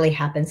very rarely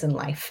happens in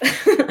life,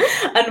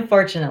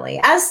 unfortunately.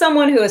 As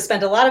someone who has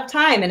spent a lot of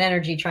time and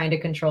energy trying to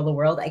control the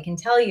world, I can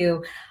tell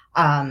you,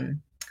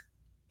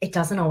 it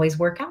doesn't always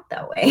work out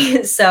that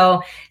way.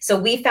 So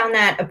we found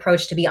that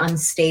approach to be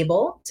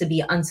unstable, to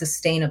be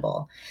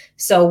unsustainable.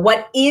 So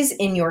what is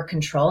in your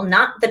control,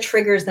 not the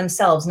triggers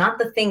themselves, not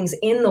the things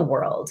in the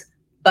world,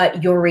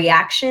 but your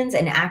reactions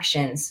and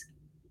actions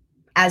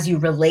as you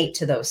relate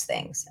to those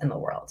things in the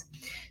world.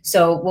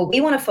 So what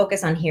we want to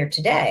focus on here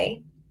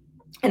today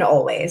and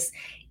always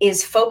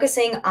is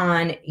focusing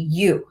on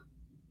you.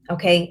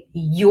 Okay,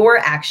 your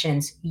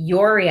actions,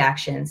 your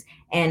reactions,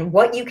 and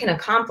what you can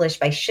accomplish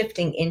by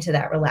shifting into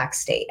that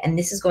relaxed state. And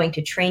this is going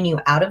to train you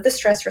out of the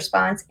stress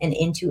response and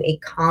into a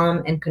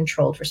calm and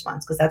controlled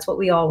response, because that's what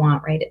we all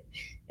want, right?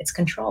 It's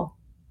control.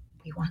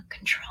 We want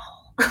control.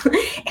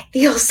 It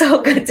feels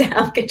so good to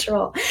have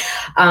control.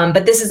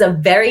 But this is a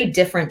very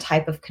different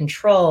type of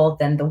control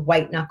than the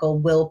white knuckle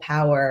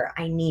willpower.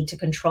 I need to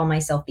control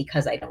myself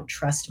because I don't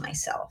trust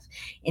myself.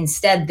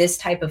 Instead, this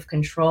type of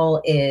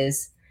control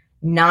is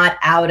not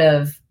out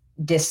of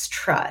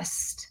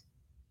distrust.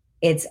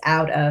 It's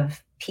out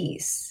of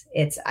peace.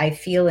 It's I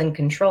feel in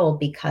control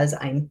because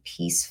I'm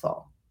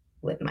peaceful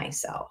with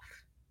myself.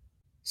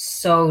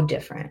 So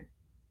different,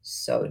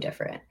 so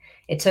different.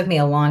 It took me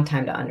a long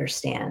time to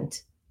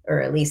understand,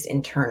 or at least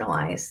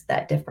internalize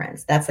that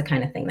difference. That's the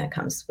kind of thing that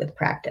comes with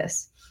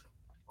practice.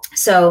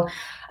 So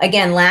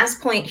again,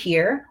 last point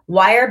here,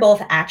 why are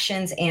both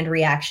actions and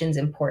reactions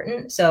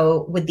important?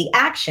 So with the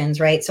actions,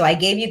 right? So I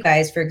gave you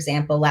guys, for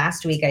example,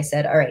 last week I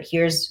said, all right,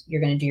 you're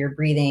going to do your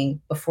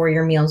breathing before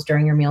your meals,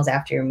 during your meals,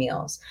 after your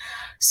meals.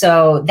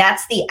 So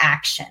that's the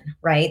action,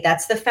 right?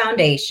 That's the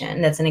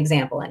foundation. That's an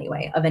example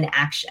anyway of an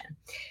action.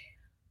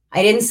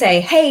 I didn't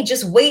say, hey,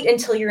 just wait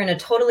until you're in a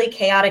totally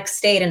chaotic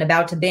state and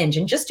about to binge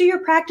and just do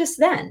your practice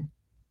then.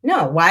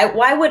 No,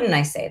 why wouldn't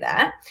I say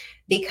that?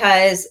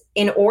 because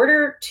in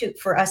order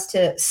for us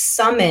to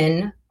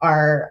summon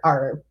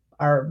our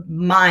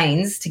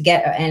minds to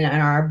get and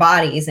our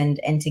bodies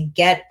and to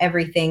get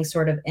everything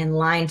sort of in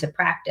line to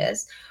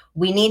practice,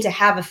 we need to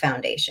have a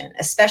foundation,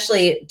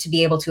 especially to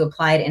be able to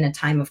apply it in a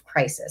time of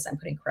crisis. I'm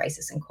putting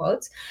crisis in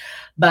quotes.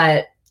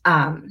 But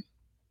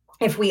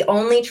if we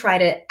only try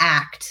to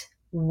act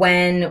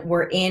when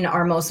we're in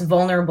our most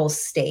vulnerable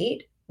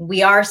state,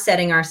 we are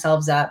setting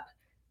ourselves up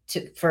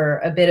for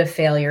a bit of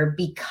failure,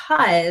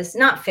 because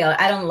not fail.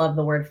 I don't love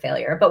the word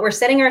failure, but we're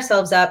setting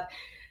ourselves up.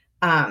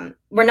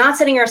 We're not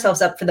setting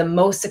ourselves up for the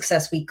most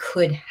success we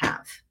could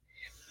have.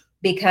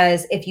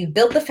 Because if you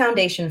built the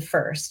foundation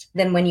first,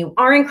 then when you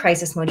are in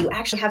crisis mode, you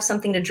actually have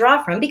something to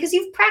draw from because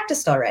you've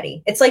practiced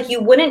already. It's like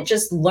you wouldn't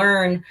just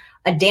learn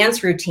a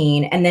dance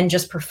routine and then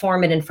just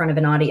perform it in front of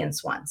an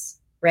audience once,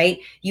 right?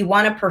 You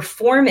want to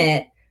perform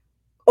it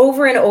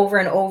over and over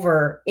and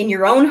over in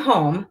your own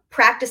home,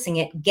 practicing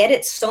it, get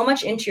it so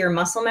much into your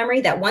muscle memory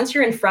that once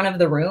you're in front of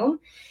the room,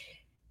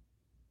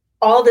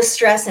 all the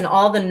stress and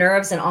all the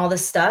nerves and all the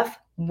stuff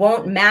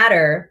won't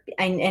matter.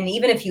 And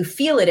even if you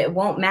feel it, it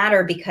won't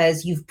matter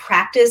because you've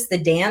practiced the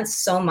dance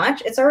so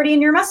much, it's already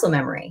in your muscle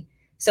memory.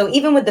 So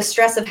even with the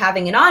stress of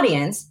having an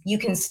audience, you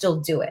can still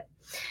do it.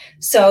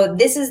 So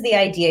this is the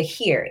idea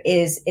here,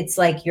 is it's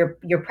like you're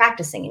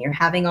practicing and you're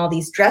having all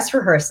these dress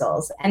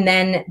rehearsals, and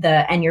then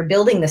you're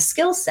building the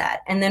skill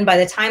set. And then by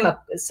the time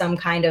some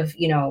kind of,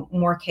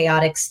 more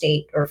chaotic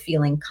state or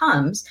feeling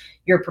comes,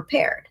 you're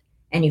prepared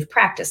and you've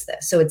practiced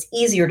this. So it's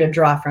easier to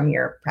draw from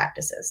your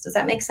practices. Does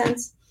that make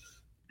sense?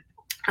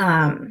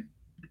 All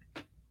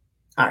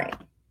right.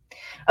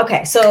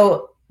 Okay.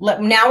 So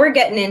now we're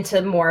getting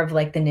into more of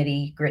like the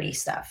nitty gritty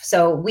stuff.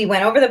 So we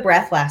went over the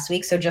breath last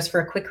week. So just for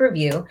a quick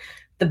review,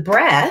 the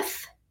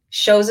breath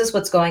shows us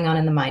what's going on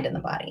in the mind and the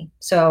body.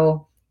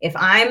 So if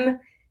I'm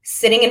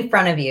sitting in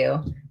front of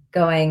you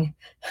going,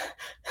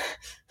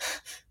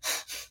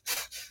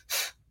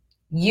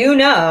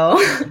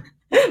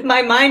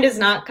 my mind is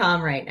not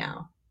calm right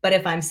now. But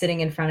if I'm sitting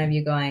in front of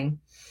you going,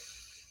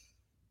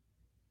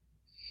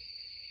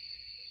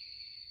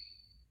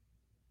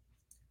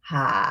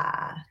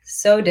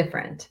 so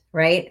different,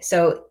 right?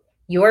 So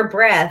your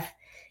breath,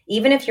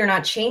 even if you're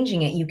not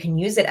changing it, you can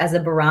use it as a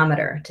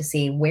barometer to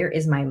see, where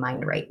is my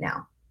mind right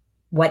now?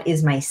 What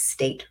is my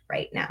state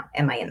right now?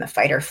 Am I in the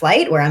fight or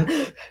flight where I'm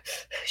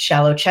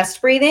shallow chest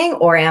breathing,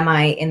 or am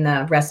I in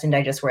the rest and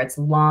digest where it's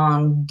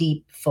long,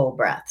 deep, full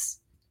breaths?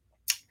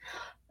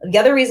 The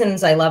other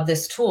reasons I love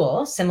this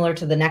tool, similar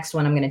to the next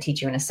one I'm going to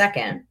teach you in a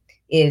second,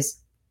 is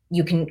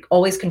you can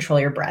always control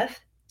your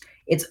breath.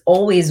 It's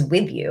always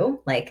with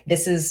you. Like,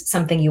 this is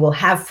something you will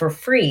have for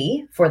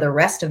free for the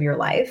rest of your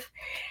life.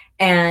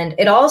 And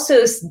it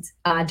also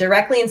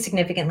directly and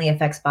significantly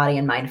affects body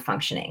and mind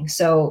functioning.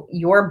 So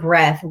your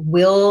breath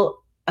will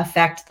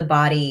affect the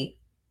body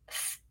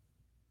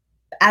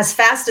as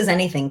fast as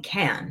anything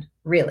can,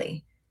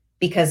 really,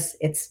 because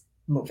it's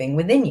moving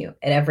within you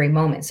at every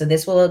moment. So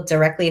this will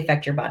directly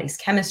affect your body's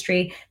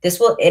chemistry.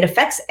 It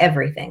affects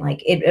everything.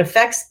 Like, it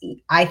affects,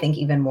 I think,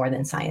 even more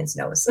than science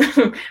knows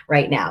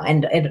right now.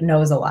 And it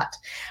knows a lot.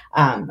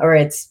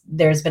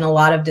 There's been a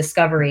lot of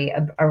discovery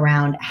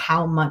around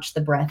how much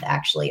the breath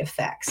actually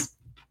affects.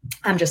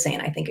 I'm just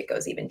saying, I think it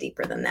goes even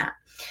deeper than that.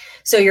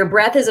 So your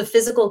breath is a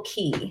physical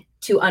key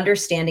to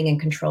understanding and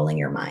controlling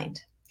your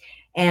mind.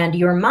 And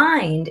your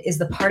mind is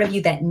the part of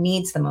you that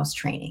needs the most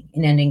training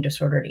in ending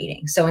disordered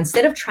eating. So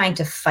instead of trying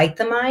to fight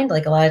the mind,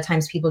 like a lot of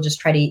times people just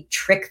try to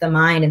trick the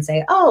mind and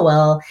say, oh,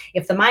 well,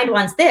 if the mind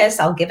wants this,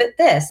 I'll give it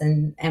this.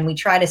 And we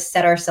try to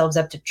set ourselves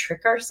up to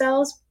trick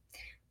ourselves.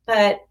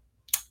 But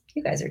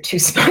you guys are too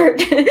smart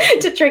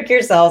to trick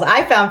yourselves.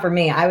 I found for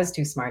me, I was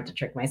too smart to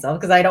trick myself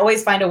because I'd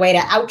always find a way to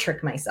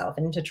out-trick myself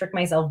and to trick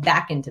myself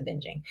back into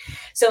binging.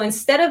 So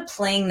instead of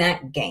playing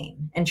that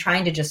game and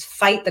trying to just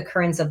fight the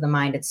currents of the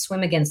mind and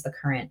swim against the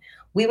current,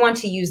 we want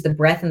to use the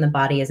breath and the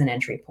body as an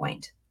entry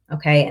point.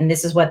 Okay. And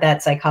this is what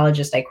that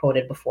psychologist I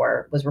quoted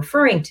before was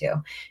referring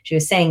to. She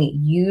was saying,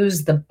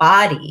 use the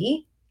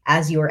body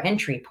as your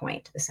entry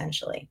point,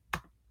 essentially.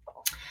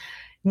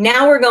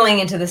 Now we're going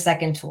into the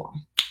second tool.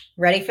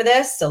 Ready for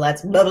this? So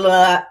let's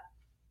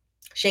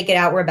shake it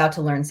out. We're about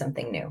to learn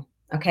something new.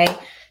 Okay.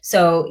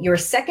 So your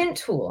second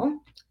tool,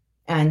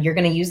 and you're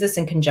going to use this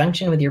in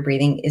conjunction with your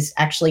breathing, is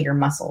actually your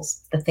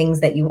muscles, the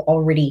things that you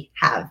already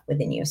have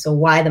within you. So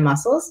why the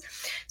muscles?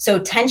 So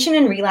tension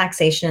and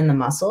relaxation in the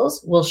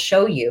muscles will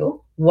show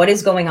you what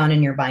is going on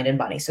in your mind and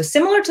body. So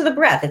similar to the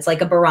breath, it's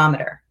like a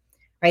barometer,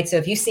 right? So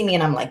if you see me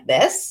and I'm like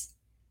this,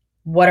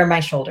 what are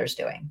my shoulders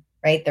doing?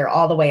 Right? They're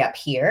all the way up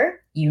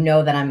here. You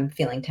know that I'm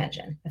feeling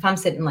tension. If I'm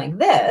sitting like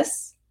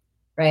this,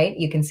 right,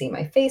 you can see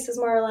my face is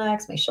more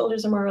relaxed, my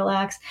shoulders are more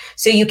relaxed.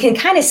 So you can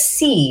kind of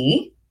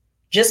see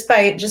just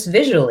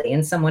visually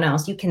in someone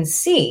else, you can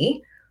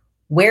see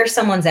where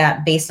someone's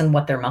at based on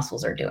what their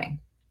muscles are doing.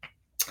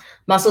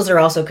 Muscles are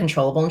also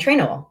controllable and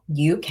trainable.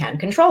 You can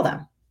control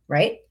them,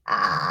 right?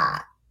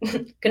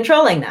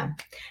 Controlling them.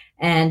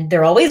 And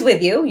they're always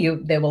with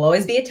you. They will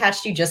always be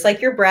attached to you, just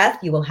like your breath.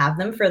 You will have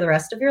them for the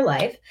rest of your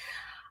life.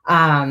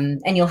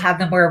 And you'll have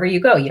them wherever you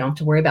go. You don't have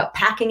to worry about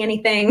packing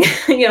anything.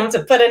 You don't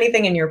have to put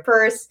anything in your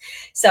purse.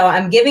 So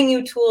I'm giving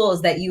you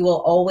tools that you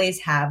will always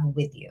have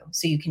with you,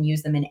 so you can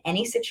use them in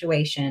any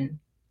situation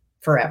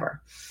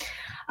forever.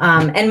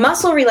 And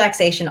muscle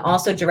relaxation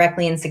also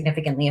directly and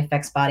significantly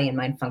affects body and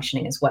mind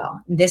functioning as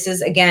well. This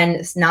is, again,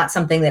 it's not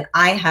something that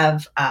I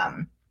have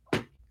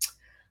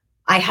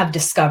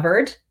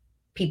discovered.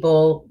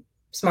 People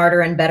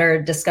smarter and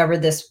better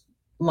discovered this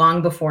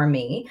long before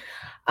me.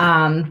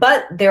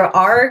 But there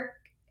are,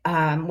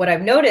 what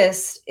I've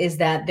noticed is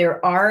that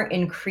there are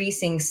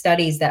increasing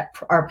studies that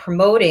are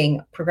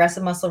promoting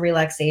progressive muscle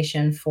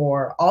relaxation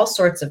for all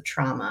sorts of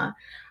trauma,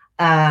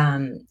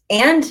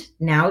 and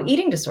now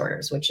eating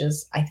disorders, which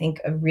is, I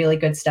think, a really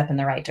good step in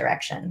the right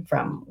direction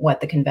from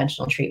what the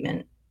conventional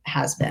treatment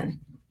has been.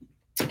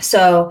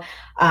 So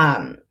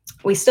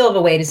we still have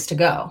a ways to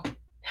go.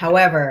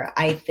 However,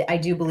 I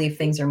do believe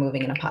things are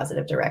moving in a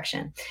positive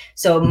direction.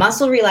 So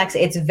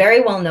it's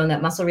very well known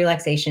that muscle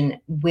relaxation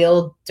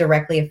will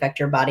directly affect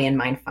your body and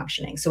mind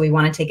functioning. So we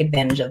want to take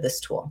advantage of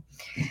this tool.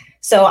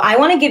 So I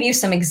want to give you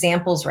some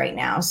examples right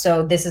now.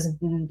 So this is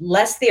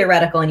less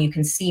theoretical and you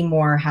can see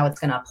more how it's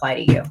going to apply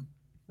to you.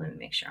 Let me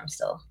make sure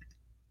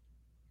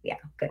yeah,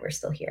 good. We're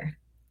still here.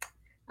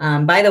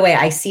 By the way,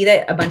 I see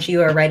that a bunch of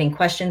you are writing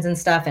questions and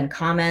stuff and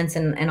comments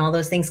and all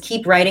those things.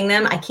 Keep writing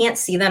them. I can't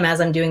see them as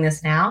I'm doing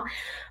this now,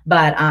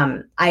 but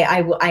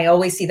I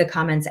always see the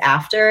comments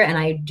after, and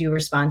I do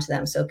respond to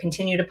them. So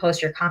continue to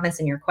post your comments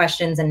and your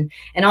questions, and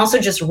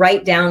also just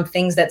write down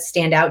things that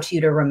stand out to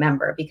you to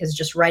remember, because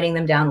just writing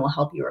them down will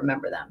help you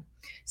remember them.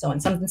 So when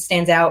something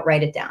stands out,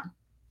 write it down.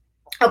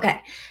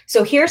 Okay,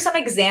 so here are some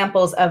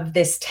examples of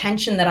this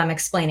tension that I'm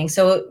explaining.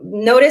 So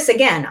notice,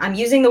 again, I'm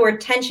using the word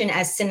tension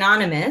as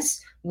synonymous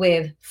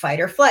with fight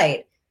or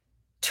flight,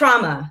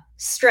 trauma,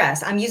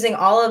 stress. I'm using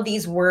all of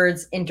these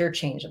words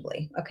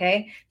interchangeably,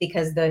 okay?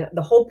 Because the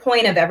whole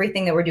point of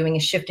everything that we're doing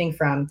is shifting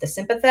from the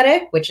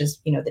sympathetic, which is,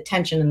 the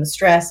tension and the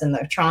stress and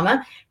the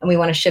trauma, and we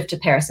want to shift to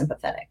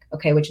parasympathetic,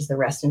 okay, which is the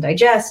rest and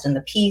digest and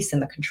the peace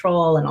and the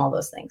control and all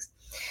those things.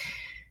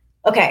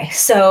 Okay,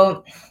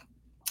 so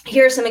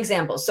here are some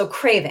examples. So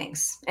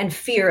cravings and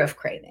fear of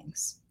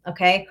cravings.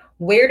 Okay,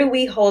 where do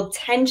we hold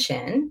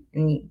tension?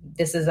 And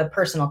this is a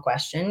personal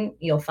question.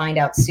 You'll find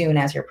out soon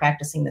as you're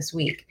practicing this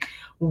week.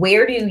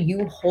 Where do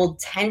you hold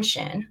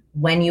tension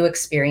when you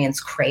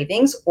experience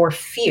cravings or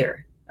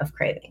fear of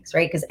cravings,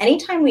 right? Because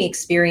anytime we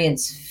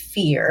experience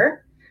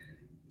fear,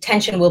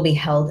 tension will be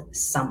held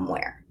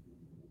somewhere,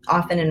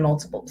 often in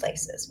multiple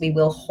places. We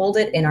will hold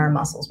it in our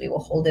muscles. We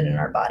will hold it in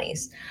our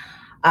bodies.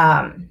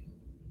 Anger.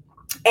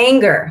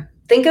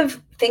 Think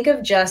of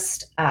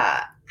just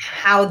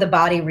how the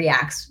body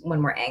reacts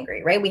when we're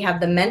angry, right? We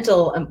have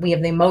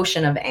the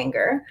emotion of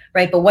anger,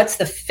 right? But what's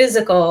the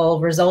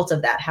physical result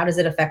of that? How does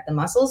it affect the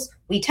muscles?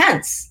 We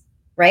tense,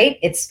 right?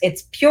 It's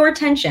pure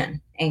tension,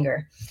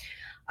 anger.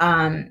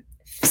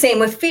 Same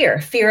with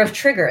fear of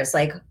triggers.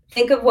 Like,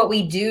 think of what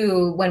we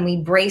do when we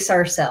brace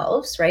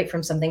ourselves, right,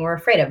 from something we're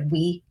afraid of.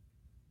 We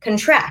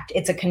contract.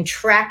 It's a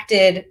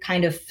contracted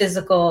kind of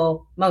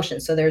physical motion.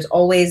 So there's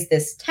always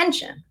this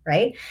tension,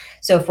 right?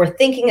 So if we're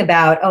thinking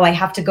about, I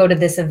have to go to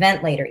this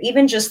event later,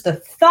 even just the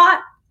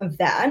thought of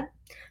that,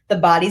 the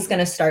body's going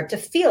to start to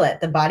feel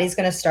it. The body's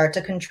going to start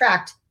to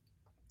contract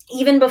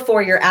even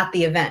before you're at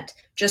the event.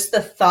 Just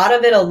the thought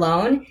of it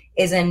alone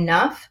is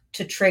enough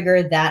to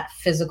trigger that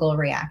physical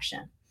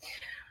reaction.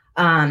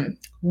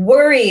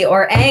 Worry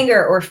or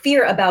anger or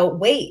fear about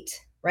weight,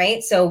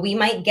 right? So we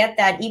might get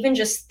that even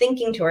just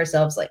thinking to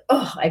ourselves like,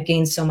 I've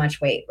gained so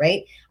much weight,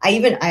 right?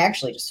 I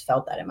actually just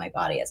felt that in my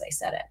body as I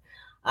said it.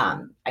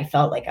 I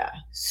felt like a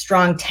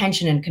strong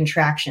tension and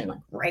contraction like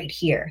right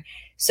here.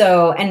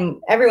 So,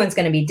 and everyone's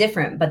going to be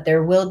different, but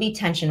there will be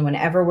tension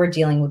whenever we're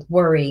dealing with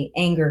worry,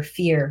 anger,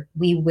 fear.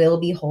 We will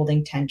be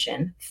holding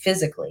tension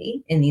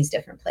physically in these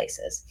different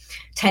places.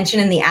 Tension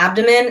in the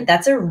abdomen,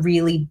 that's a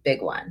really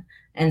big one.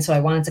 And so I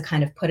wanted to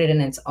kind of put it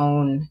in its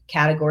own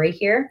category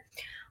here.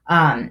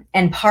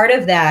 And part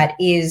of that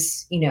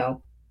is,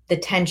 the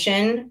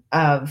tension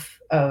of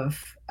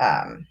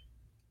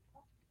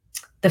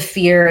the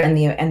fear and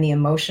the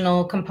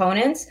emotional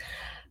components.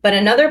 But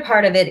another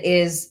part of it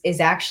is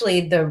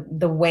actually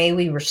the way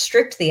we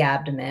restrict the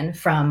abdomen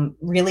from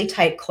really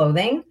tight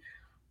clothing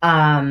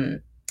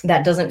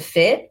that doesn't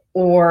fit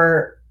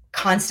or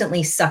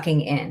constantly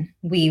sucking in.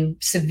 We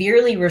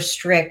severely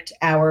restrict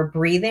our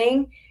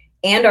breathing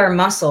and our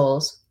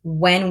muscles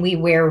when we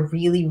wear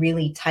really,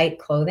 really tight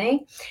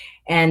clothing.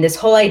 And this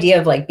whole idea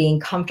of like being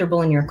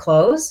comfortable in your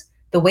clothes,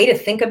 the way to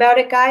think about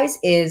it, guys,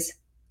 is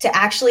to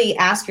actually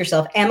ask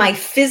yourself, am I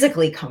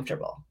physically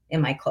comfortable in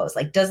my clothes?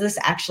 Like, does this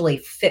actually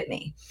fit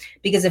me?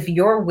 Because if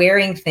you're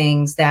wearing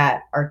things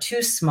that are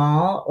too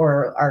small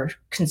or are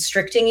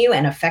constricting you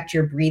and affect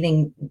your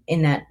breathing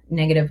in that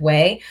negative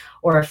way,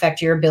 or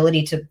affect your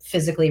ability to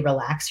physically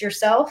relax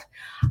yourself,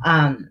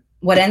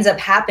 what ends up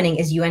happening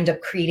is you end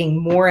up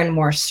creating more and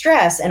more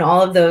stress, and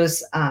all of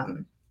those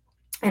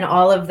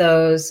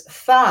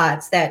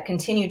thoughts that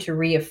continue to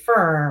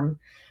reaffirm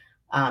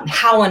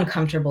how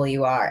uncomfortable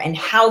you are and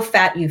how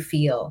fat you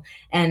feel.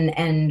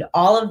 And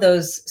all of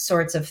those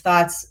sorts of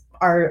thoughts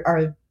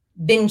are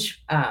binge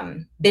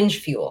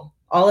fuel.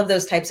 All of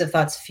those types of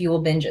thoughts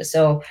fuel binges.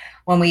 So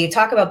when we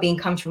talk about being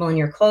comfortable in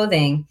your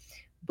clothing,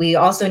 we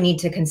also need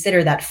to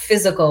consider that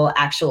physical,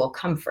 actual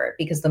comfort,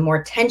 because the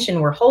more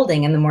tension we're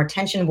holding and the more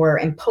tension we're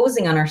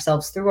imposing on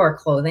ourselves through our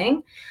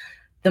clothing,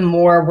 the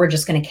more we're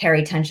just going to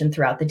carry tension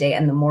throughout the day,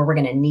 and the more we're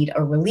going to need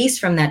a release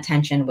from that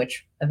tension,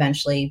 which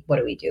eventually, what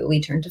do?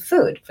 We turn to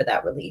food for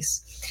that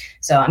release.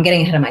 So I'm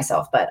getting ahead of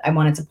myself, but I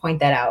wanted to point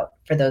that out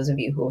for those of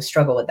you who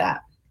struggle with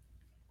that.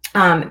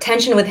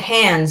 Tension with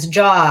hands,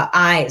 jaw,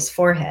 eyes,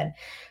 forehead.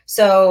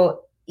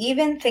 So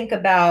even think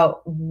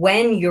about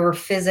when you're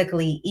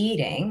physically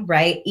eating,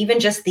 right? Even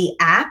just the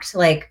act,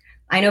 like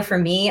I know for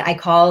me, I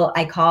call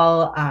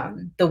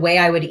the way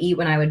I would eat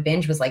when I would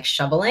binge was like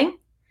shoveling.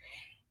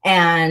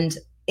 And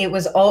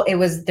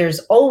there's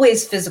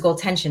always physical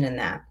tension in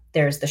that.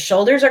 There's the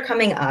shoulders are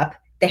coming up,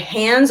 the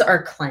hands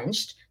are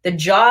clenched, the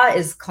jaw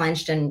is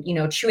clenched and,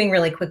 chewing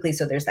really quickly.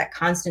 So there's that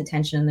constant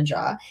tension in the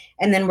jaw.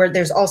 And then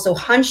there's also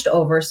hunched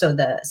over. So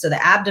the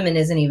abdomen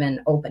isn't even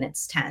open,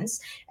 it's tense.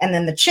 And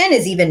then the chin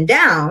is even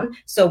down.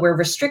 So we're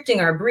restricting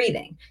our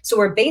breathing. So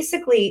we're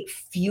basically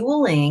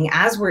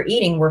as we're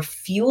eating, we're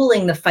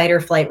fueling the fight or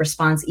flight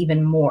response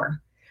even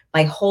more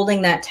by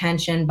holding that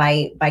tension,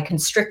 by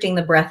constricting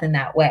the breath in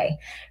that way.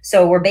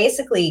 So we're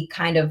basically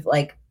kind of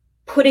like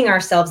putting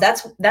ourselves,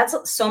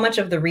 that's so much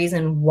of the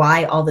reason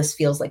why all this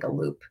feels like a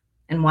loop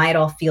and why it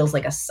all feels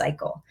like a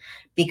cycle,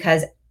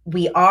 because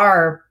we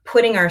are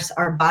putting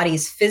our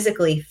bodies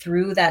physically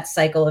through that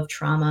cycle of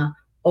trauma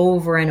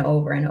over and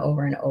over and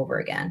over and over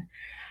again.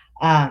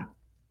 And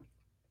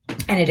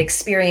it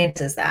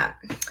experiences that.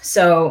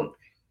 So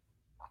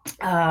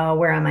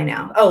where am I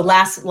now? Oh,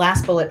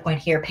 last bullet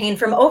point here, pain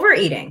from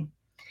overeating,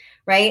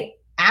 right?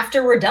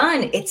 After we're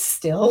done, it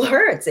still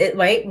hurts,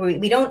 right?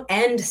 We don't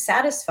end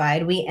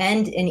satisfied. We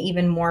end in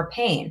even more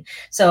pain.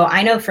 So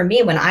I know for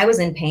me, when I was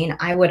in pain,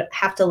 I would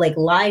have to like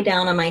lie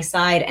down on my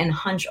side and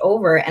hunch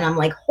over, and I'm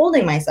like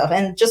holding myself,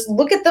 and just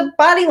look at the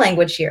body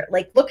language here.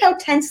 Like, look how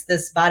tense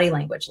this body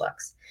language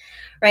looks,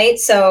 right?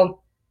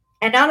 So,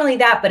 and not only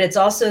that, but it's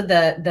also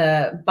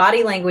the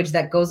body language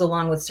that goes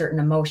along with certain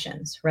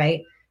emotions,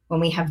 right? When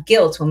we have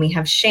guilt, when we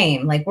have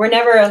shame, like we're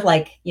never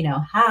like,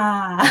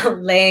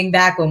 laying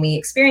back when we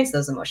experience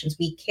those emotions.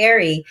 We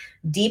carry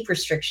deep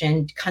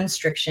restriction,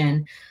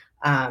 constriction,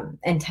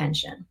 and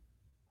tension.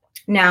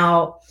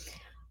 Now,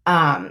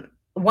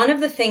 one of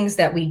the things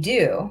that we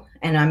do,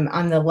 and I'm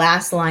on the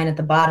last line at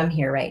the bottom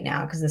here right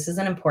now, because this is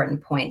an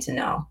important point to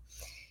know,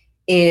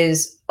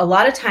 is a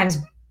lot of times,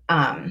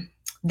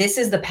 this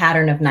is the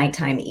pattern of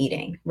nighttime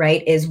eating,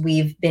 right? Is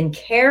we've been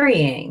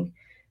carrying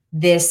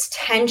this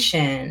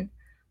tension.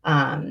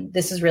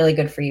 This is really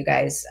good for you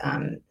guys.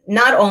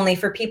 Not only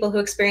for people who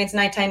experience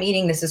nighttime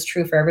eating, this is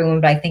true for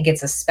everyone, but I think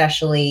it's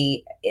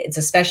especially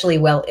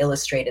well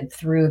illustrated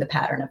through the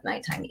pattern of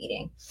nighttime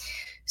eating.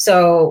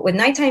 So with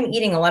nighttime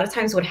eating, a lot of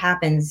times what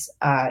happens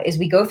is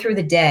we go through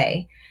the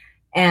day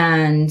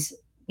and,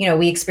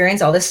 we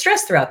experience all this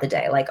stress throughout the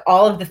day, like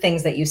all of the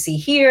things that you see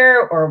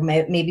here, or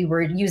maybe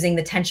we're using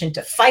the tension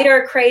to fight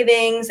our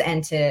cravings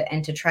and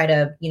to try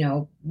to,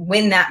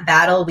 win that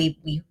battle.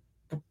 We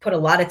put a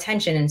lot of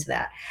tension into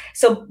that.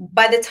 So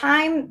by the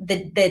time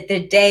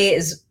the day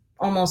is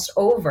almost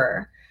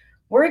over,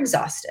 we're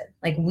exhausted.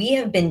 Like we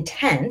have been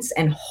tense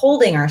and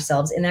holding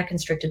ourselves in that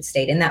constricted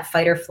state, in that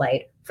fight or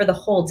flight for the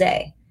whole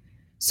day.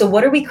 So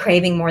what are we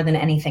craving more than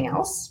anything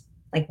else?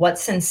 Like what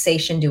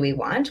sensation do we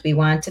want? We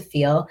want to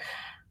feel,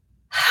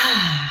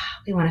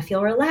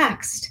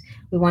 relaxed.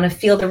 We want to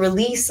feel the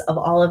release of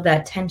all of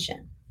that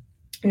tension.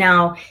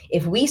 Now,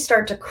 if we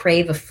start to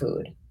crave a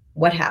food,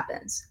 what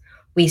happens?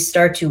 We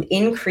start to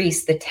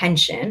increase the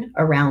tension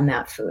around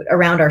that food,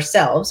 around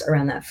ourselves,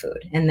 around that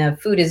food. And the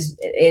food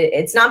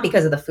it's not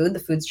because of the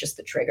food's just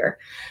the trigger.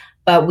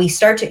 But we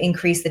start to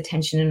increase the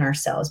tension in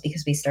ourselves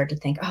because we start to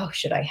think, oh,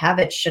 should I have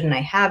it? Shouldn't I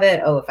have it?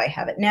 Oh, if I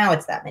have it now,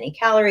 it's that many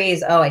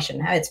calories. Oh, I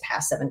shouldn't have it. It's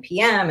past 7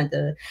 p.m.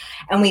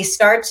 And we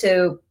start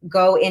to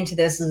go into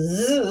this,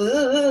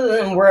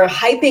 and we're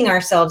hyping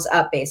ourselves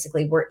up,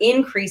 basically. We're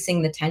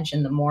increasing the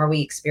tension the more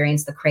we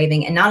experience the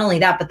craving. And not only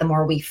that, but the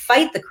more we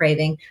fight the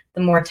craving,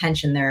 the more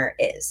tension there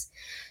is.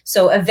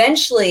 So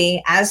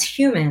eventually, as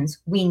humans,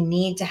 we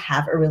need to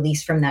have a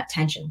release from that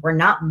tension. We're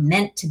not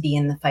meant to be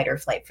in the fight or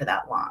flight for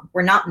that long.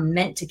 We're not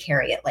meant to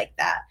carry it like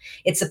that.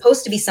 It's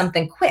supposed to be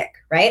something quick,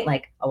 right?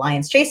 Like a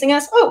lion's chasing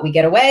us. Oh, we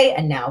get away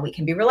and now we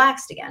can be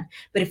relaxed again.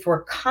 But if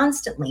we're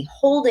constantly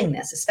holding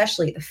this,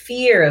 especially the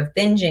fear of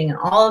binging and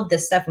all of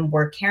this stuff, and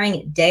we're carrying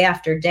it day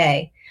after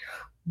day,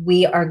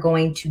 we are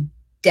going to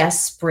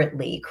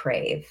desperately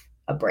crave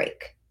a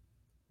break,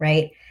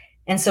 right?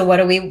 And so what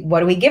do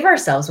we give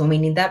ourselves when we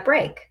need that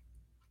break?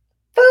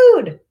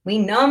 Food. We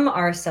numb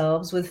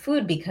ourselves with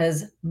food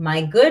because,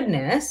 my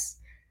goodness,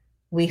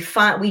 we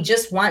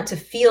just want to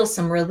feel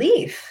some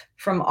relief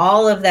from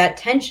all of that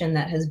tension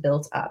that has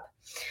built up.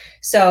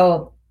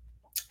 So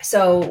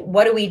So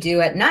what do we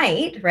do at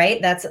night,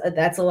 right? That's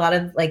a lot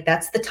of like,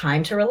 that's the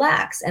time to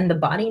relax, and the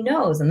body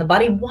knows, and the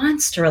body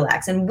wants to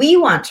relax, and we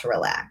want to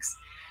relax.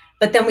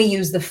 But then we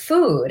use the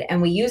food,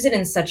 and we use it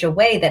in such a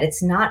way that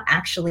it's not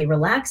actually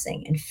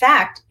relaxing. In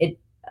fact, it,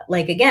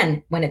 like,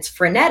 again, when it's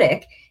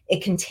frenetic,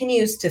 it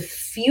continues to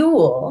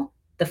fuel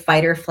the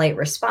fight or flight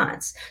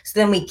response. So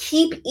then we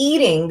keep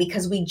eating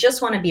because we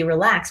just want to be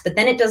relaxed, but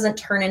then it doesn't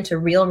turn into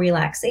real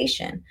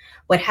relaxation.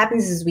 What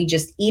happens is we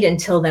just eat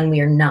until then we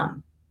are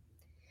numb.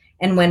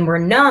 And when we're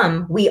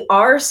numb, we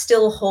are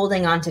still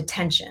holding on to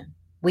tension.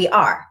 We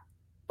are,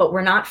 but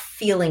we're not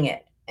feeling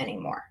it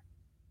anymore.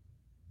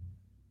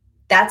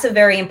 That's a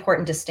very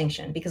important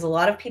distinction, because a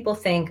lot of people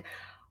think,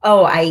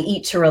 oh, I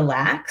eat to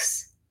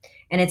relax.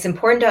 And it's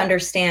important to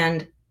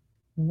understand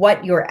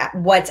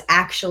what's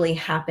actually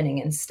happening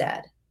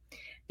instead,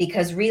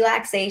 because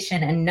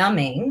relaxation and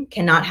numbing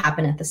cannot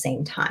happen at the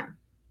same time.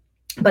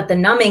 But the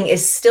numbing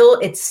is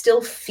it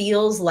still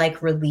feels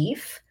like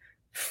relief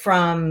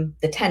from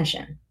the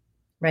tension,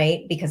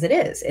 right? Because it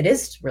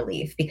is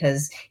relief,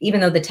 because even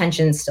though the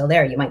tension is still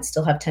there, you might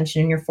still have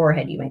tension in your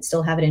forehead, you might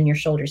still have it in your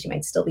shoulders, you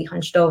might still be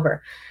hunched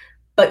over,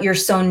 but you're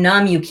so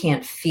numb you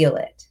can't feel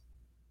it.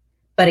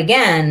 But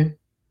again,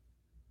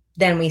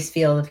 then we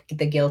feel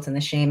the guilt and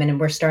the shame, and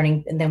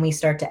then we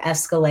start to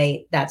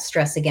escalate that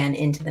stress again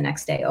into the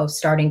next day. Oh,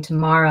 starting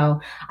tomorrow,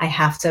 I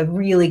have to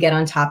really get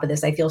on top of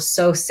this. I feel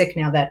so sick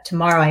now that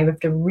tomorrow I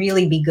have to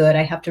really be good.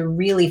 I have to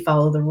really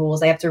follow the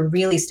rules. I have to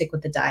really stick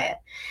with the diet.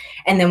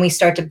 And then we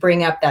start to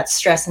bring up that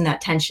stress and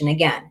that tension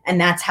again. And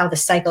that's how the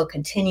cycle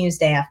continues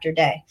day after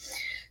day.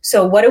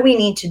 So what do we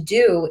need to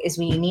do is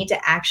we need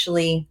to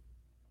actually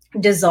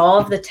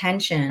dissolve the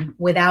tension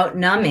without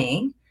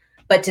numbing,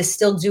 but to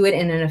still do it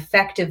in an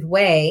effective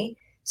way.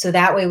 So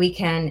that way we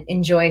can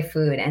enjoy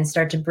food and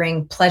start to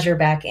bring pleasure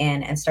back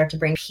in and start to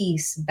bring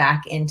peace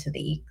back into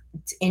the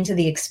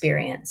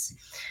experience.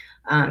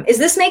 Is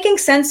this making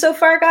sense so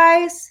far,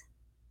 guys?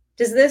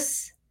 Does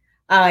this,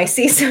 I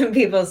see some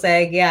people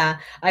saying, yeah,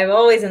 I'm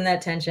always in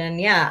that tension.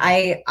 Yeah,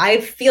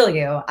 I feel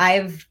you.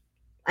 I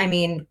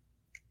mean,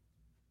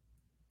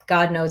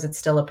 God knows it's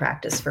still a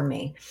practice for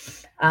me.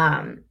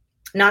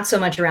 Not so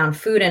much around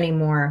food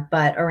anymore,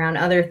 but around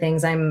other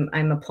things. I'm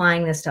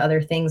applying this to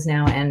other things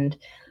now. And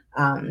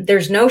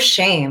there's no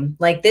shame.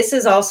 Like, this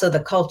is also the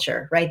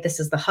culture, right? This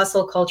is the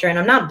hustle culture. And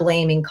I'm not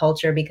blaming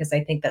culture, because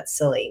I think that's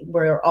silly.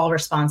 We're all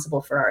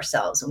responsible for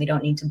ourselves, and we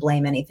don't need to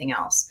blame anything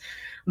else.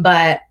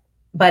 But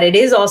it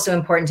is also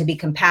important to be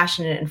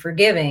compassionate and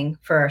forgiving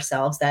for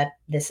ourselves, that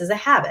this is a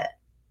habit.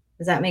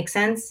 Does that make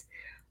sense?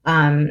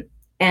 And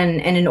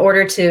in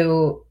order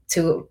to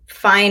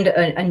find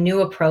a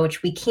new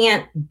approach, we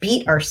can't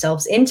beat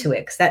ourselves into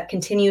it, because that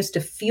continues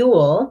to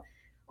fuel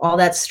all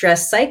that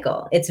stress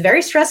cycle. It's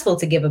very stressful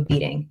to give a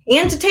beating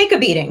and to take a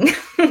beating.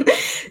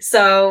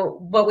 So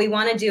what we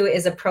want to do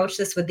is approach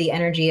this with the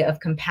energy of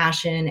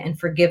compassion and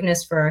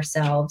forgiveness for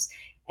ourselves,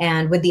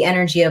 and with the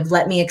energy of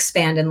let me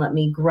expand and let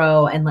me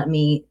grow and let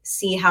me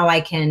see how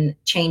I can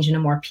change in a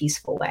more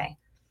peaceful way.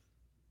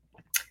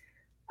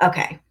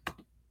 Okay.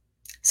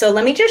 So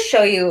let me just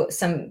show you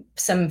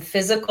some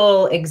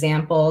physical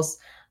examples.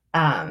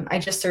 I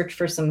just searched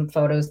for some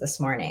photos this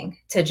morning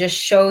to just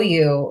show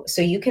you,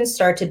 so you can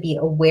start to be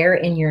aware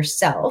in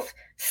yourself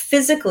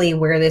physically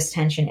where this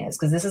tension is,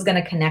 because this is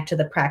going to connect to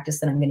the practice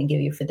that I'm going to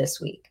give you for this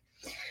week.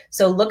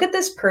 So look at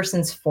this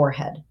person's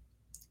forehead.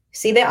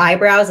 See the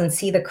eyebrows and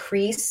see the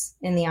crease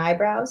in the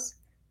eyebrows?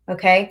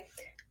 Okay.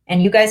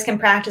 And you guys can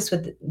practice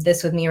with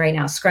this with me right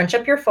now. Scrunch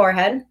up your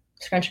forehead.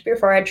 Scrunch up your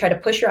forehead. Try to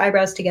push your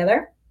eyebrows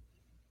together.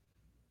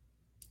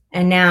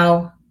 And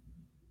now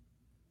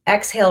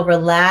exhale,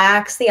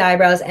 relax the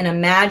eyebrows, and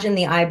imagine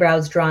the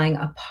eyebrows drawing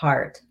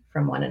apart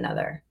from one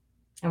another.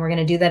 And we're going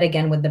to do that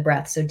again with the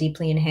breath. So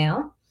deeply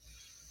inhale.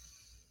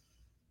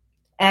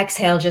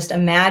 Exhale, just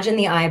imagine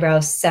the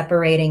eyebrows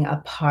separating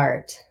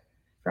apart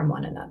from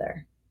one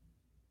another.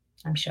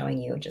 I'm showing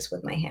you just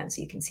with my hand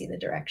so you can see the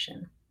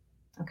direction.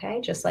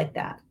 Okay, just like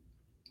that.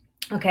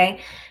 Okay,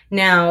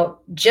 now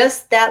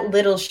just that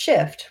little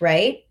shift,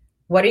 right?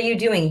 What are you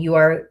doing? You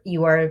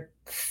are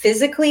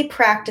physically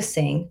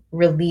practicing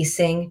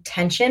releasing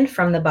tension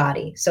from the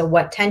body. So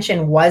what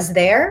tension was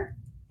there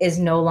is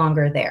no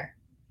longer there.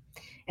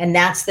 And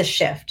that's the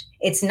shift.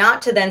 It's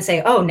not to then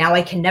say, oh, now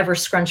I can never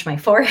scrunch my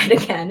forehead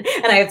again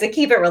and I have to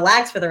keep it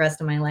relaxed for the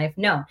rest of my life.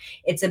 No,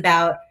 it's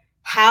about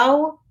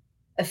how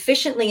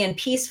efficiently and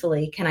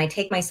peacefully can I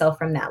take myself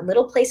from that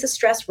little place of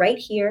stress right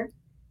here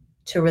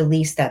to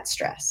release that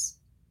stress.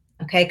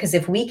 Okay, because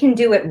if we can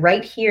do it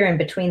right here in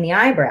between the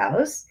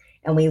eyebrows,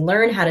 and we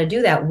learn how to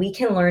do that, we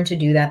can learn to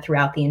do that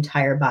throughout the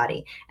entire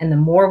body. And the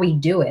more we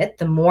do it,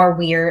 the more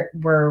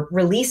we're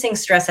releasing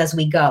stress as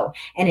we go.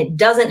 And it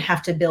doesn't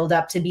have to build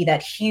up to be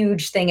that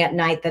huge thing at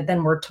night that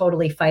then we're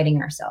totally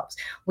fighting ourselves.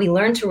 We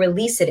learn to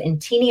release it in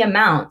teeny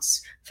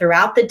amounts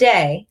throughout the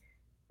day,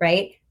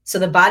 right? So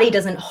the body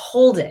doesn't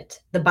hold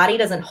it. The body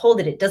doesn't hold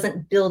it. It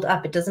doesn't build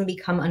up. It doesn't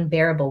become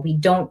unbearable. We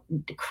don't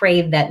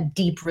crave that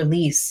deep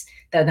release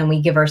that then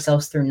we give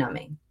ourselves through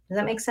numbing. Does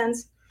that make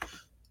sense?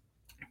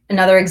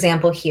 Another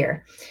example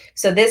here.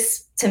 So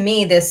this, to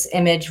me, this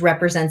image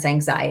represents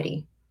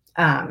anxiety.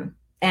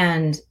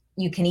 And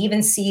you can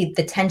even see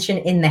the tension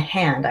in the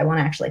hand. I want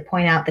to actually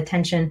point out the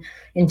tension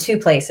in two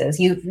places.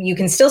 You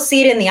can still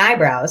see it in the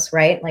eyebrows,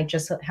 right? Like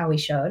just how we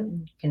showed.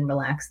 You can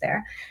relax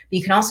there. But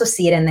you can also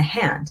see it in the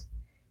hand.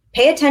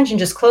 Pay attention.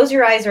 Just close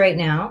your eyes right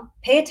now.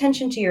 Pay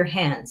attention to your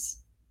hands.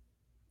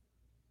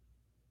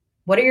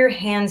 What are your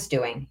hands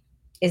doing?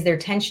 Is there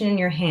tension in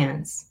your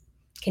hands?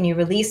 Can you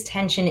release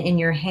tension in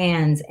your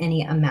hands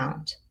any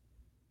amount,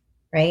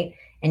 right?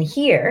 And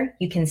here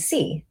you can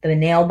see the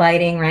nail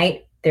biting,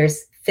 right?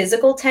 There's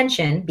physical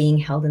tension being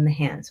held in the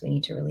hands. We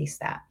need to release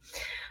that.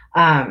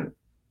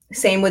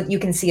 Same with, you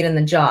can see it in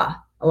the jaw.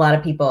 A lot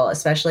of people,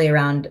 especially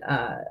around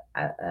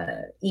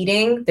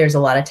eating, there's a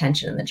lot of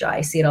tension in the jaw.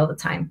 I see it all the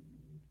time.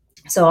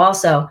 So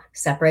also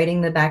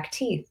separating the back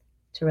teeth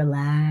to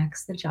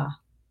relax the jaw,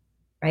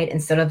 right?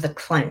 Instead of the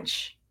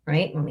clench,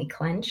 right? When we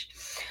clench,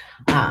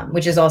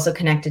 which is also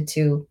connected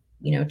to,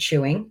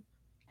 chewing.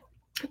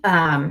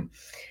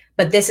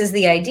 But this is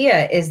the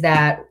idea, is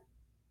that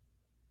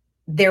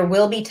there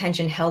will be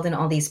tension held in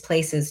all these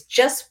places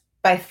just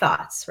by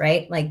thoughts,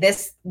 right? Like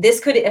this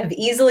could have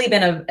easily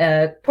been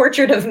a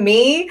portrait of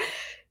me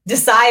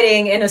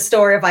deciding in a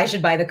store if I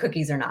should buy the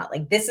cookies or not.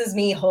 Like this is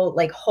me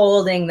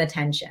holding the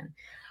tension.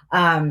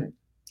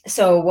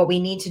 So what we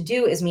need to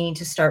do is we need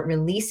to start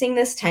releasing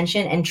this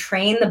tension and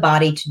train the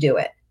body to do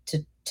it,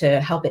 to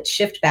help it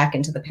shift back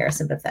into the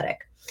parasympathetic.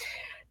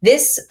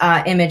 This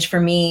image for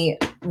me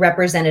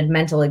represented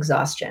mental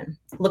exhaustion.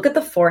 Look at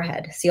the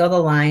forehead. See all the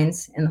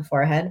lines in the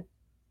forehead?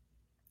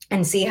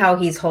 And see how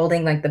he's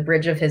holding like the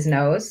bridge of his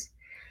nose?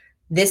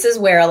 This is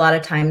where a lot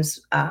of times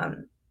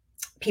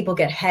people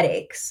get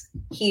headaches.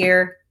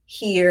 Here.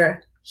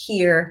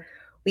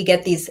 We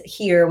get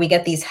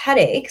these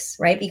headaches,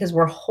 right? Because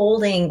we're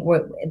holding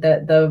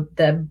the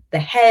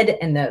head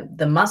and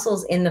the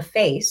muscles in the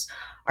face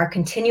are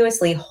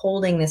continuously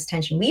holding this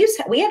tension.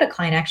 We had a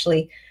client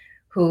actually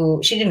who,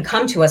 she didn't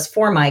come to us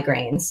for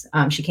migraines.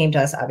 She came to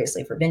us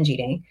obviously for binge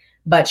eating,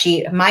 but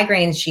she had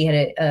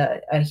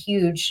a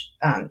huge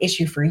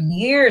issue for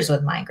years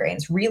with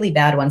migraines, really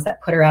bad ones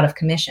that put her out of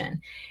commission.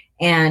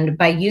 And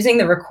by using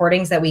the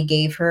recordings that we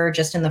gave her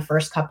just in the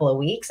first couple of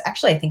weeks,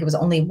 actually, I think it was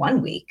only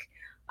 1 week,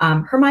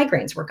 her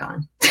migraines were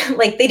gone.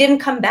 Like they didn't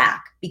come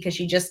back because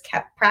she just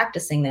kept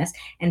practicing this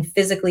and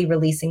physically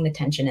releasing the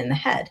tension in the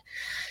head.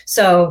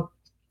 So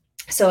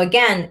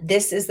again,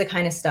 this is the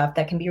kind of stuff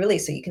that can be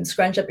released. So you can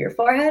scrunch up your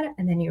forehead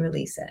and then you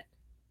release it.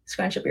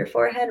 Scrunch up your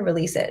forehead,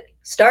 release it.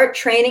 Start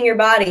training your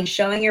body,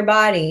 showing your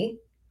body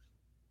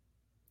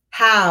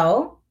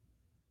how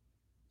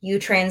you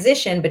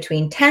transition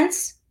between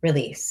tense,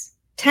 release,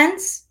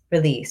 tense,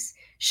 release.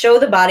 Show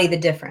the body the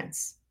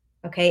difference.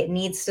 Okay, it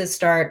needs to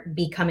start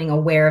becoming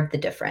aware of the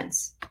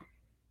difference.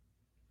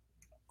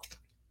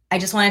 I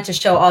just wanted to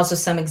show also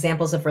some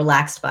examples of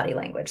relaxed body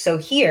language. So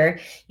here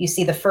you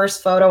see the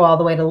first photo all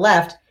the way to the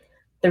left.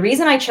 The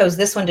reason I chose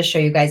this one to show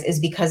you guys is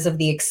because of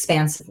the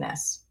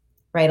expansiveness,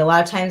 right? A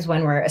lot of times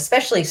when we're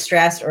especially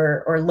stressed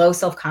or low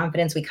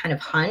self-confidence, we kind of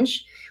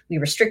hunch. We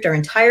restrict our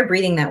entire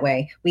breathing that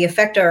way. We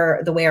affect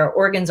the way our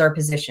organs are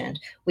positioned.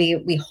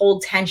 We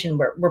hold tension.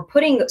 We're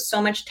putting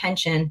so much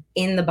tension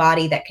in the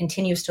body that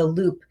continues to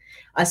loop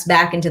us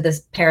back into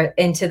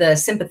the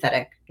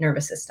sympathetic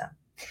nervous system.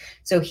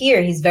 So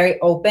here he's very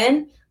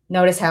open.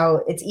 Notice how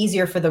it's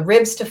easier for the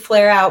ribs to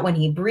flare out when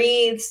he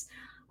breathes.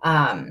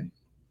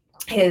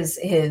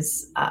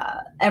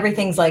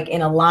 Everything's like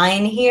in a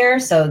line here.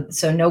 So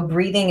no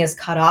breathing is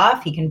cut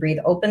off. He can breathe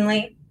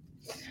openly.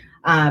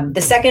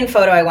 The second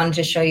photo I wanted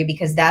to show you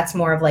because that's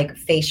more of like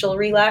facial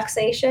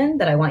relaxation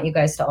that I want you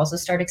guys to also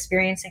start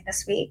experiencing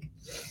this week.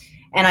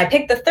 And I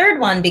picked the third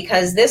one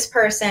because this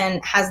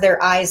person has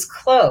their eyes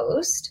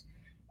closed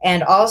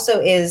and also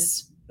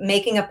is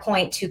making a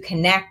point to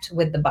connect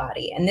with the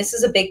body. And this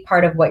is a big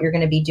part of what you're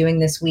going to be doing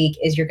this week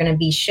is you're going to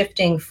be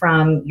shifting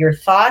from your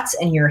thoughts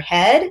and your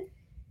head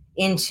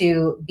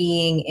into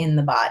being in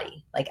the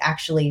body. Like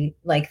actually,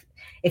 like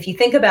if you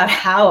think about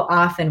how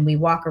often we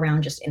walk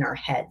around just in our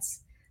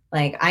heads,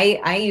 like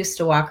I used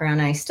to walk around,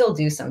 and I still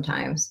do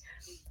sometimes,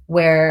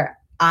 where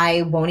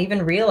I won't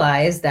even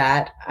realize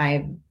that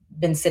I've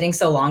been sitting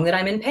so long that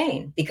I'm in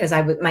pain because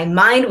my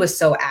mind was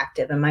so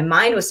active and my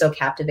mind was so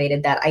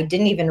captivated that I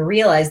didn't even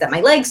realize that my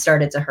leg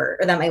started to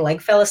hurt or that my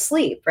leg fell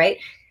asleep, right?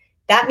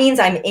 That means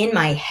I'm in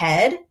my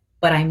head,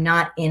 but I'm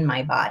not in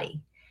my body.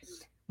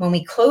 When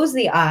we close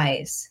the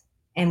eyes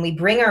and we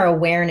bring our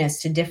awareness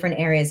to different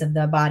areas of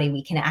the body,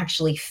 we can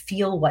actually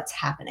feel what's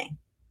happening.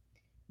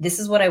 This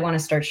is what I want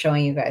to start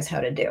showing you guys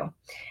how to do.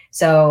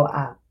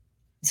 So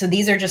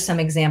these are just some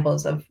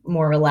examples of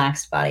more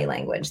relaxed body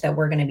language that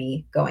we're going to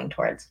be going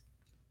towards.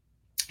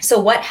 So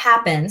what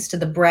happens to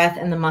the breath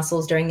and the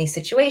muscles during these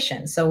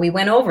situations? So we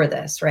went over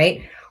this,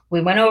 right?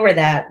 We went over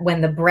that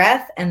when the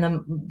breath and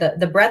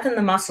the breath and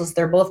the muscles,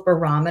 they're both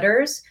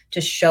barometers to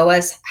show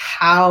us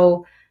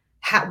how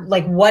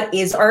like what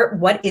is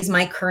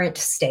my current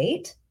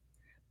state,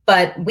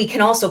 but we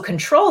can also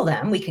control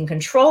them. We can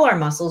control our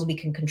muscles. We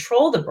can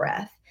control the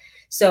breath.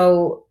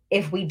 So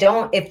if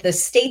the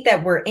state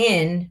that we're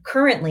in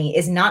currently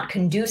is not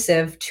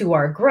conducive to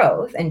our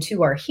growth and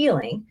to our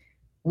healing,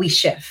 we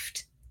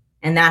shift.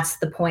 And that's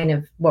the point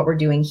of what we're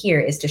doing here,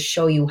 is to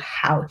show you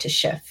how to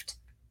shift.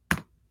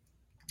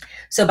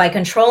 So by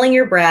controlling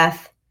your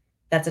breath,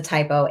 that's a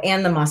typo,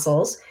 and the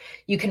muscles,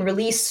 you can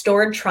release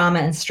stored trauma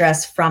and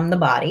stress from the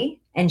body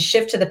and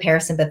shift to the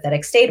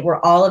parasympathetic state,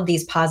 where all of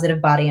these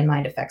positive body and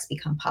mind effects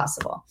become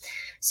possible.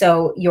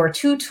 So your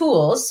two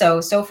tools,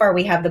 so far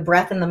we have the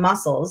breath and the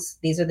muscles.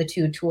 These are the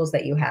two tools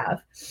that you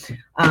have.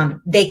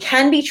 They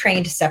can be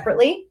trained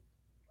separately.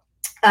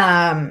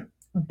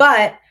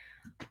 But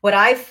what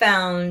I've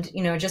found,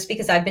 just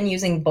because I've been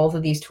using both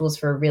of these tools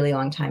for a really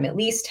long time, at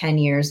least 10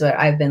 years, that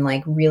I've been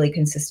like really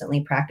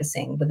consistently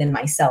practicing within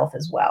myself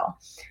as well.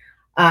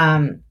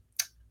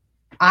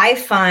 I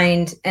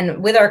find,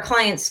 and with our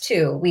clients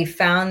too, we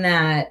found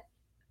that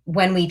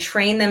when we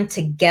train them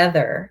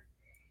together,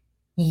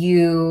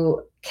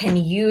 you can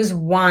use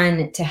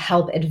one to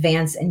help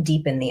advance and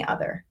deepen the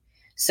other.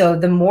 So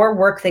the more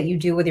work that you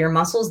do with your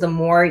muscles, the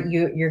more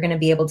you're going to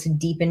be able to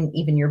deepen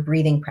even your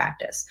breathing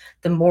practice.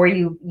 The more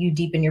you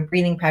deepen your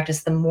breathing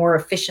practice, the more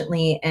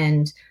efficiently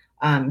and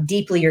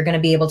deeply you're going to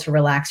be able to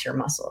relax your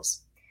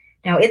muscles.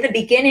 Now, in the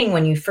beginning,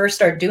 when you first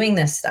start doing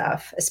this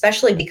stuff,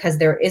 especially because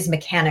there is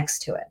mechanics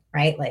to it,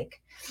 right?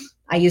 Like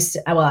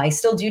I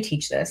still do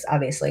teach this,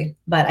 obviously,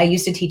 but I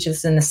used to teach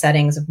this in the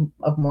settings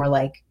of more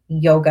like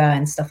yoga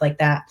and stuff like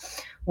that,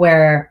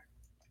 where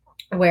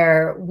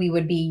we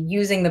would be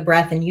using the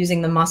breath and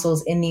using the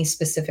muscles in these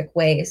specific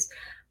ways.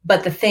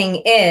 But the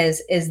thing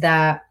is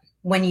that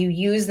when you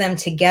use them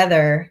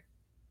together,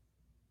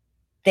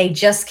 they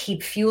just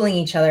keep fueling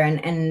each other.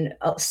 And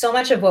so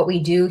much of what we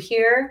do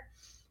here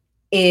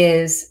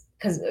is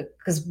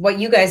because what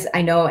you guys,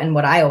 I know, and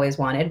what I always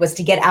wanted was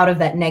to get out of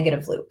that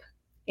negative loop.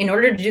 In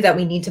order to do that,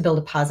 we need to build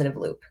a positive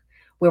loop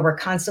where we're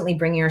constantly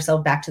bringing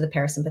ourselves back to the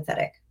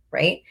parasympathetic,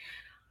 right?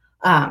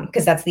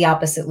 Because that's the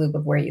opposite loop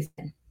of where you've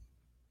been.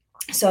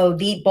 So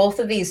both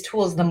of these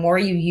tools, the more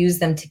you use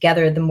them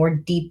together, the more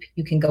deep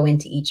you can go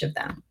into each of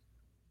them.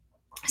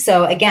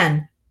 So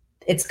again,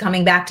 it's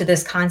coming back to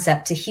this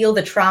concept: to heal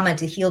the trauma,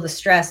 to heal the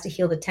stress, to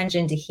heal the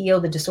tension, to heal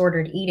the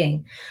disordered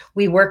eating.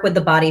 We work with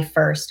the body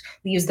first.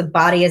 We use the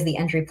body as the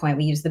entry point.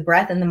 We use the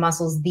breath and the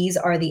muscles. These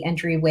are the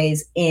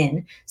entryways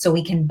in. So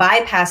we can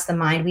bypass the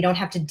mind. We don't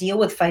have to deal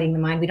with fighting the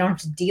mind. We don't have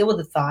to deal with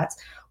the thoughts.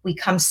 We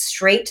come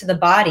straight to the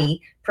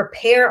body,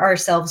 prepare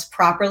ourselves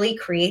properly,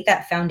 create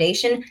that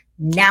foundation.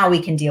 Now we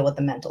can deal with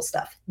the mental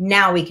stuff.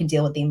 Now we can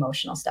deal with the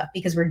emotional stuff,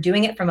 because we're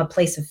doing it from a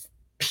place of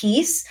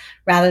peace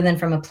rather than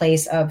from a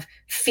place of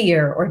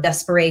fear or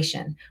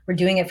desperation. We're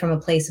doing it from a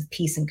place of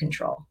peace and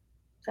control.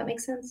 Does that make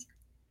sense?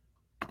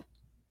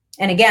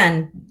 And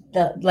again,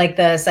 like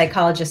the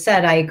psychologist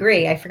said, I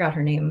agree. I forgot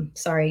her name.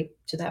 Sorry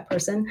to that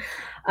person.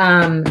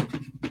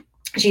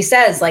 She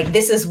says, like,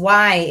 this is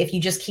why if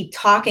you just keep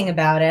talking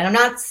about it, and I'm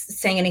not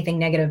saying anything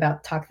negative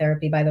about talk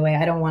therapy, by the way,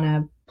 I don't want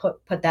to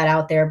put that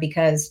out there,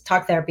 because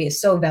talk therapy is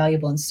so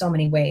valuable in so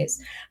many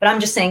ways. But I'm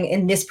just saying,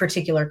 in this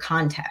particular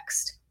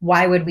context,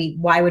 why would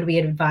we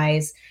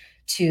advise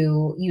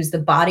to use the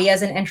body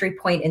as an entry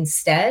point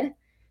instead?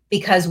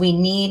 Because we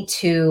need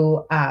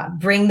to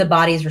bring the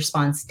body's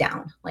response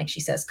down. Like she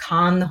says,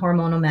 calm the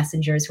hormonal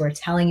messengers who are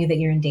telling you that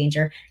you're in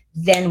danger.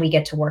 Then we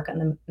get to work on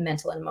the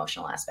mental and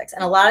emotional aspects.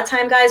 And a lot of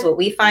time, guys, what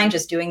we find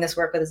just doing this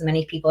work with as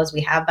many people as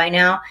we have by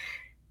now,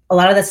 a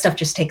lot of that stuff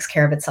just takes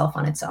care of itself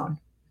on its own.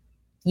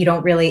 You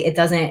don't really,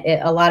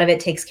 a lot of it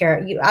takes care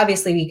of you.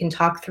 Obviously, we can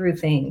talk through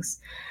things,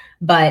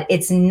 but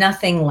it's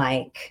nothing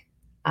like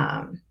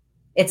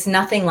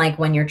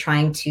when you're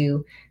trying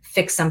to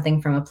fix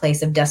something from a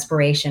place of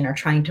desperation, or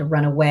trying to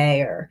run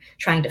away, or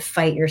trying to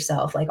fight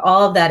yourself. Like,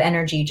 all of that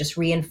energy just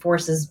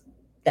reinforces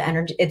the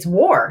energy. It's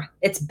war,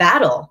 it's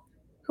battle.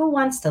 Who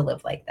wants to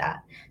live like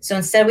that? So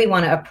instead, we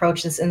want to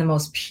approach this in the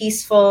most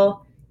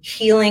peaceful,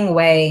 healing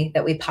way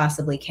that we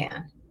possibly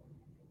can.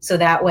 So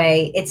that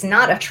way, it's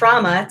not a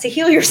trauma to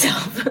heal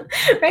yourself,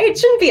 right? It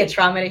shouldn't be a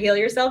trauma to heal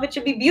yourself. It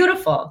should be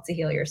beautiful to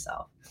heal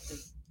yourself.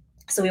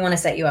 So we want to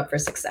set you up for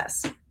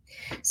success.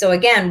 So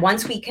again,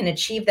 once we can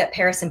achieve that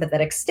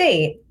parasympathetic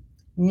state,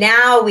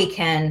 now we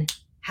can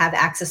have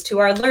access to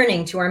our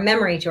learning, to our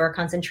memory, to our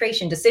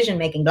concentration,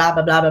 decision-making, blah,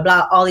 blah, blah, blah,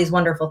 blah, all these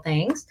wonderful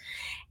things.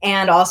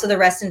 And also the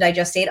rest and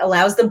digest state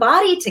allows the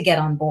body to get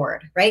on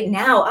board, right?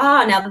 Now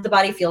that the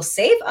body feels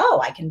safe,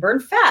 I can burn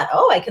fat.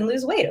 I can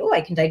lose weight. I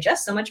can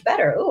digest so much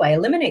better. I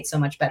eliminate so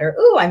much better.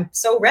 I'm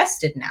so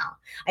rested now.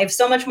 I have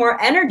so much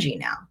more energy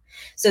now.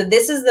 So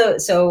this is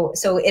so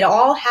it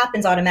all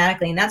happens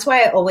automatically. And that's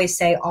why I always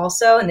say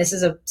also, and this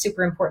is a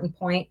super important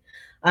point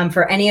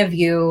for any of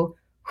you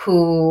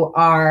who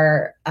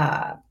are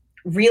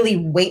really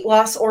weight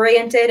loss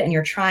oriented and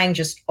you're trying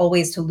just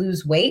always to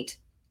lose weight.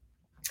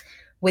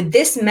 With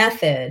this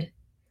method,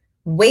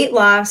 weight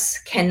loss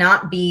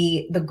cannot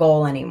be the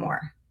goal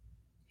anymore.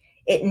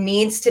 It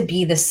needs to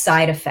be the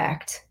side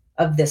effect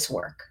of this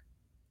work,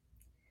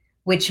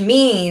 which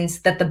means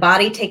that the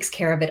body takes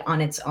care of it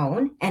on its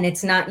own, and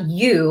it's not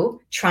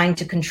you trying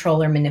to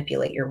control or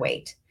manipulate your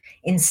weight.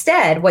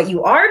 Instead, what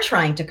you are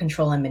trying to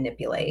control and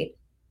manipulate,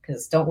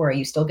 because don't worry,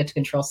 you still get to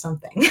control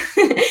something.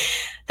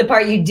 The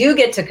part you do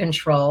get to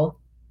control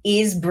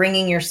is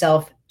bringing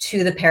yourself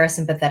to the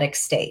parasympathetic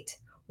state.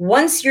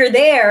 Once you're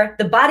there,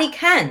 the body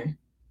can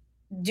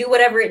do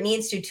whatever it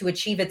needs to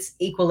achieve its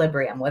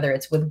equilibrium, whether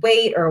it's with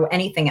weight or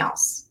anything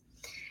else.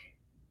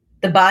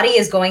 The body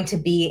is going to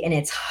be in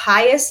its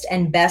highest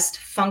and best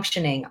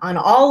functioning on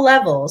all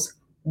levels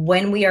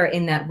when we are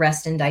in that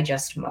rest and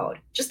digest mode.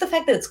 Just the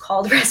fact that it's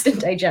called rest and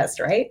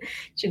digest, right?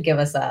 Should give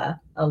us a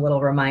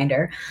little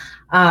reminder.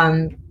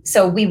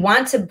 So we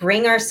want to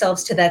bring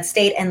ourselves to that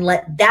state and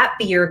let that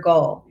be your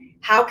goal.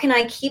 How can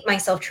I keep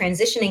myself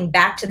transitioning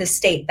back to the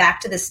state, back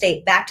to the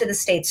state, back to the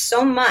state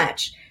so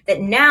much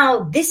that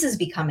now this is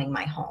becoming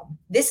my home.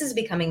 This is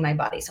becoming my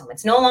body's home.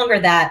 It's no longer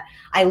that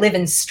I live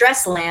in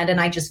stress land and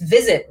I just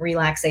visit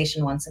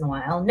relaxation once in a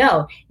while.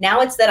 No, now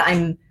it's that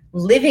I'm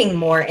living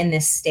more in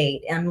this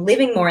state. I'm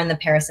living more in the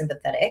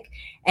parasympathetic.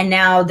 And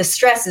now the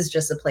stress is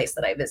just a place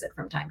that I visit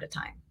from time to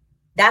time.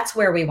 That's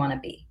where we want to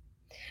be.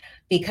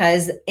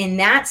 Because in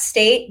that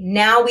state,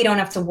 now we don't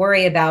have to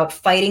worry about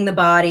fighting the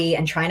body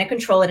and trying to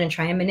control it and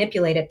trying to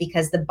manipulate it,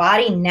 because the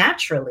body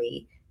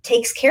naturally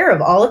takes care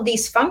of all of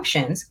these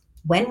functions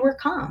when we're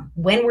calm,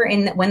 when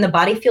the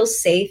body feels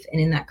safe and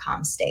in that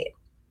calm state.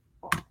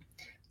 Does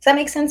that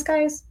make sense,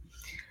 guys?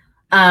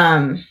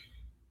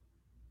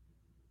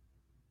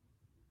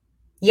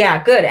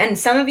 Yeah, good. And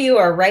some of you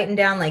are writing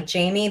down, like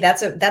Jamie,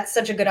 that's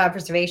such a good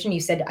observation.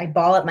 You said, I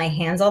ball up my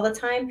hands all the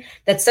time.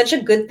 That's such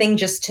a good thing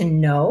just to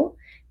know,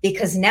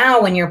 because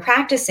now when you're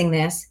practicing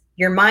this,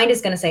 your mind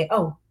is going to say,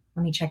 oh,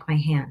 let me check my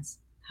hands.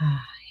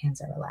 Hands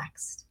are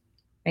relaxed,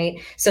 right?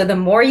 So the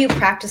more you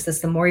practice this,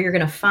 the more you're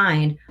going to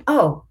find,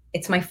 oh,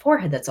 it's my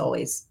forehead that's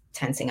always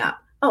tensing up.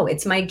 Oh,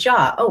 it's my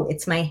jaw. Oh,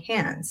 it's my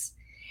hands.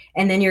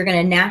 And then you're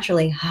going to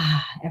naturally,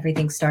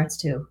 everything starts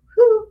to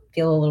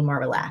feel a little more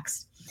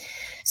relaxed.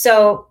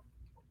 So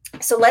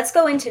let's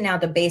go into now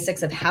the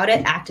basics of how to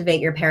activate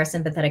your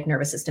parasympathetic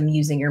nervous system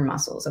using your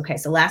muscles. Okay,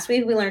 so last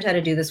week we learned how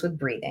to do this with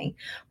breathing.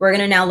 We're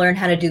going to now learn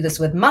how to do this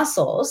with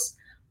muscles.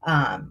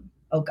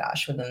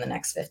 Within the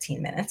next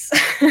 15 minutes.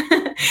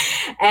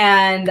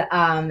 And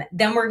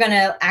then we're going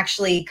to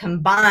actually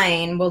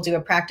combine, we'll do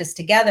a practice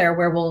together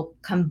where we'll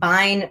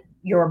combine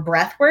your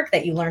breath work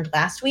that you learned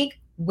last week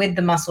with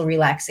the muscle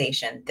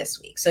relaxation this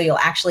week. So you'll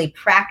actually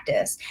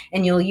practice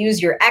and you'll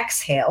use your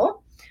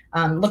exhale.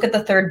 Look at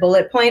the third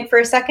bullet point for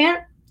a second.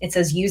 It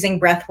says using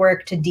breath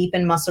work to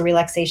deepen muscle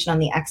relaxation on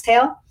the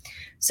exhale.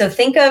 So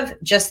think of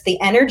just the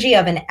energy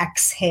of an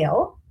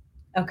exhale,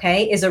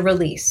 okay, is a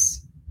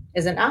release.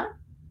 Is it not?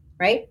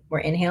 Right? We're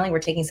inhaling, we're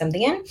taking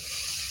something in.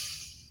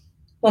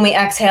 When we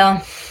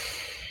exhale,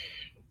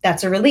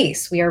 that's a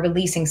release. We are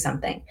releasing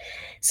something.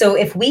 So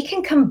if we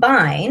can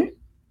combine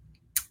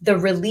the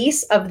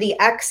release of the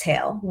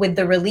exhale with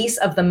the release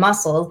of the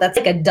muscles, that's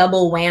like a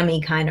double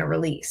whammy kind of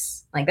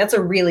release. Like that's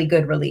a really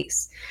good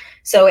release.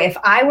 So if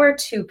I were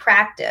to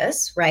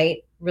practice, right,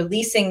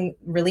 releasing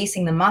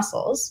the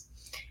muscles,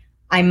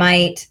 I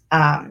might,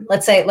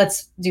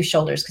 let's do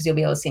shoulders because you'll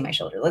be able to see my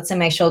shoulder. Let's say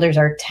my shoulders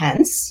are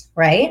tense,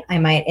 right? I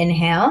might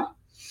inhale.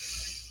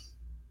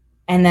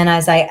 And then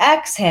as I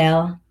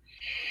exhale,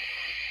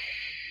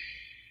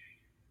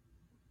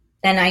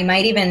 then I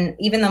might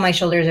even though my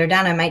shoulders are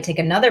down, I might take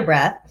another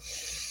breath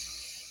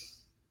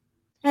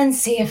and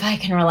see if I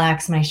can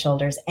relax my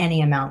shoulders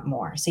any amount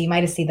more. So you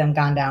might have seen them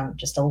gone down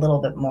just a little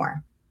bit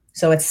more.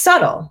 So it's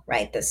subtle,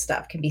 right? This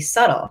stuff can be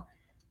subtle.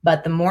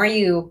 But the more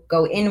you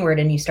go inward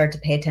and you start to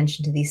pay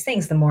attention to these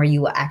things, the more you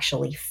will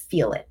actually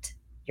feel it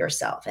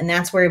yourself. And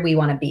that's where we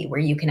want to be, where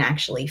you can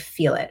actually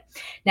feel it.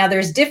 Now,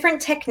 there's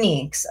different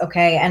techniques,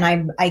 okay? And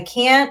I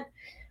can't,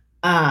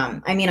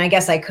 I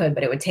guess I could,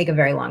 but it would take a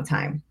very long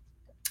time.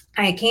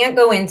 I can't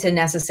go into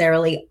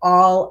necessarily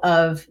all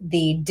of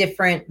the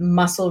different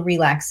muscle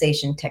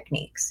relaxation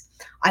techniques.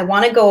 I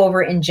want to go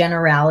over in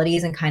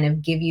generalities and kind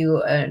of give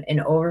you an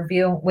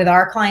overview. With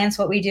our clients,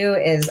 what we do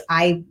is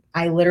I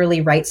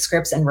literally write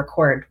scripts and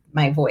record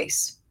my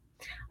voice.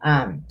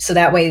 So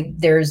that way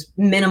there's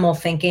minimal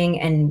thinking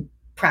and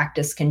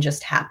practice can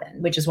just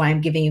happen, which is why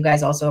I'm giving you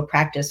guys also a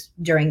practice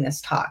during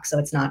this talk. So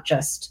it's not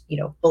just,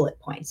 bullet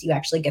points. You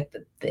actually get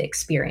the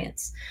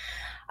experience.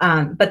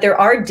 But there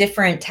are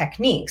different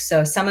techniques.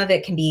 So some of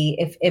it can be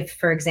if,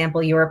 for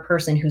example, you're a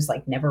person who's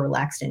like never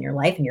relaxed in your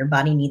life and your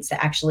body needs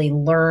to actually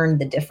learn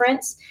the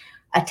difference,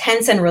 a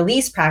tense and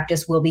release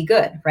practice will be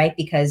good, right?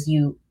 Because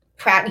you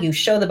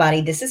show the body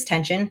this is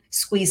tension,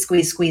 squeeze,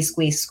 squeeze, squeeze,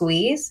 squeeze,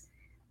 squeeze,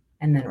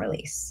 and then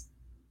release,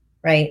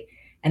 right?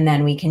 And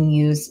then we can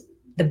use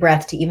the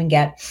breath to even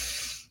get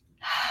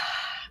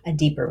a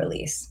deeper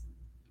release.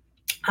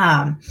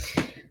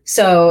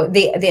 So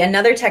the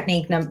another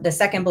technique, the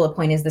second bullet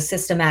point is the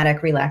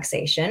systematic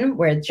relaxation,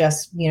 where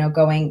just,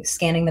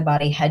 scanning the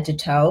body head to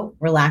toe,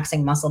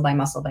 relaxing muscle by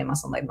muscle by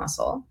muscle by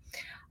muscle.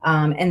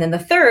 And then the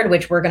third,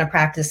 which we're going to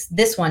practice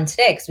this one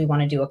today because we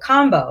want to do a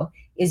combo,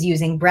 is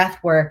using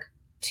breath work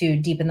to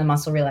deepen the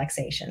muscle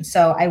relaxation.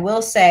 So I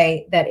will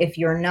say that if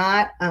you're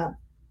not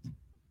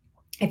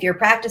if you're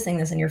practicing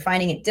this and you're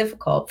finding it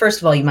difficult, first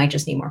of all, you might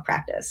just need more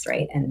practice,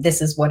 right? And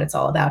this is what it's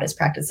all about, is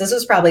practice. This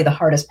was probably the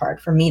hardest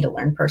part for me to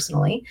learn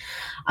personally,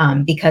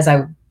 because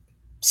I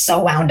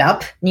so wound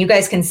up. And you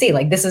guys can see,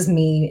 like, this is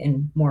me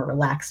in more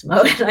relaxed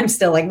mode. I'm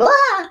still like, blah.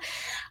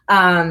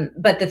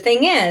 But the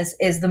thing is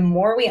the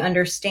more we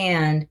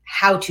understand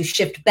how to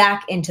shift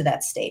back into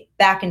that state,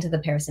 back into the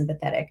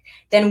parasympathetic,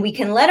 then we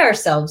can let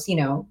ourselves,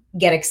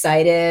 get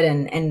excited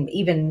and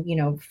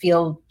even,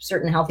 feel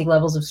certain healthy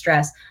levels of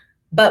stress.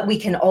 But we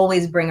can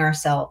always bring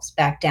ourselves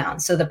back down.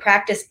 So the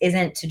practice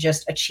isn't to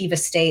just achieve a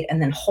state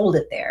and then hold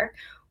it there.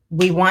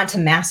 We want to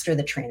master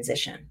the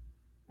transition.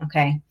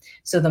 Okay.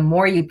 So the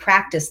more you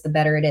practice, the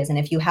better it is. And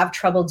if you have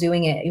trouble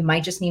doing it, you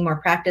might just need more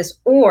practice,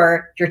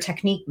 or your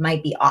technique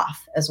might be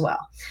off as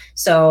well.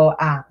 So,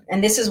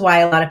 and this is why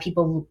a lot of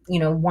people,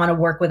 want to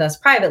work with us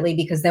privately,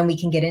 because then we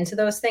can get into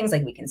those things.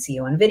 Like, we can see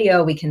you on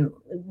video, we can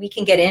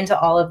get into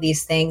all of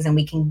these things, and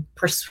we can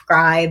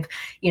prescribe,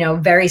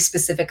 very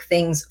specific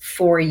things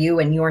for you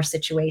and your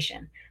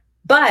situation.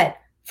 But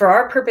for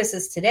our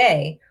purposes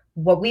today,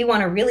 what we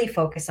want to really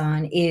focus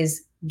on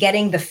is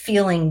getting the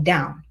feeling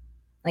down.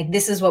 Like,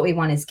 this is what we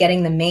want, is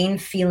getting the main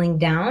feeling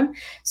down.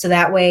 So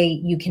that way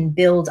you can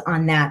build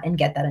on that and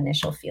get that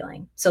initial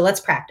feeling. So let's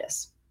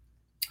practice.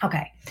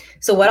 Okay.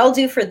 So what I'll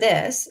do for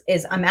this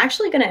is I'm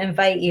actually going to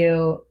invite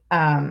you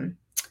to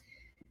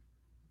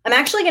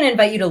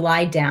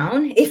lie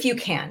down if you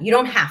can. You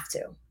don't have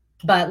to,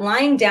 but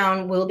lying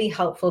down will be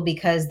helpful,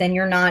 because then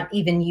you're not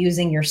even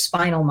using your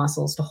spinal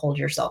muscles to hold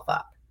yourself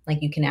up.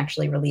 Like, you can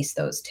actually release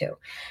those too.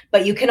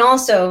 But you can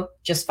also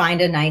just find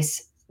a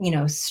nice,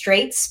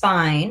 straight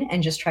spine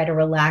and just try to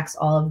relax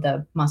all of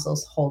the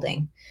muscles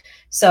holding.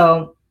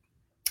 So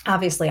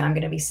obviously I'm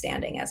going to be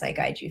standing as I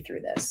guide you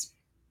through this.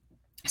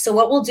 So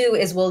what we'll do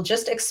is we'll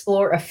just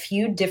explore a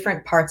few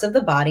different parts of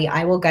the body.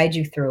 I will guide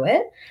you through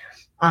it.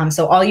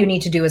 So all you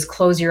need to do is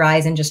close your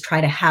eyes and just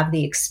try to have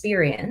the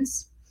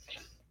experience.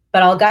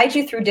 But I'll guide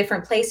you through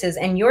different places.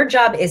 And your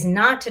job is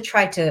not to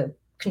try to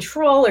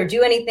control or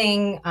do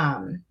anything,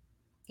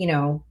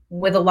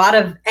 with a lot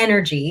of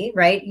energy,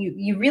 right?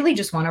 You really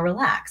just want to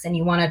relax, and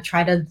you want to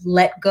try to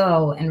let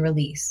go and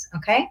release.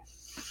 Okay.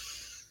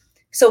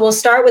 So we'll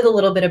start with a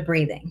little bit of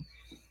breathing.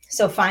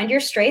 So find your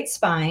straight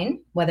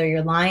spine, whether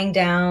you're lying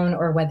down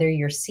or whether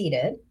you're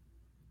seated.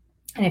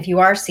 And if you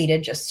are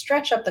seated, just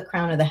stretch up the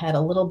crown of the head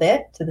a little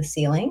bit to the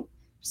ceiling,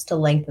 just to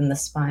lengthen the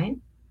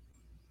spine.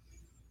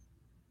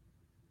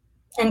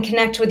 And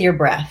connect with your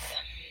breath.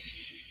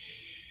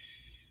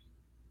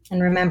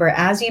 And remember,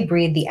 as you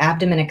breathe, the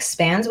abdomen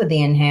expands with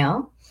the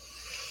inhale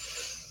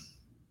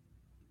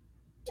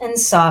and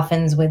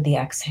softens with the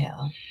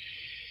exhale.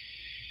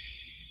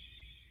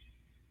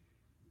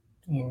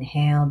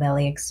 Inhale,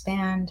 belly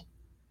expand.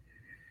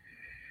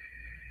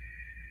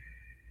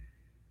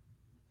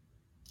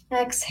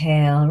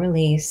 Exhale,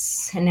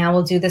 release. And now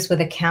we'll do this with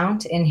a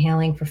count,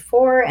 inhaling for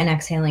 4 and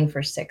exhaling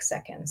for 6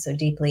 seconds. So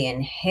deeply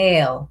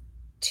inhale,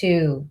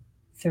 2,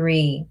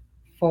 3,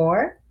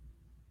 4.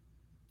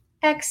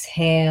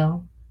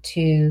 Exhale,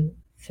 2,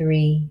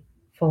 3,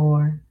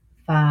 4,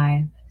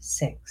 5,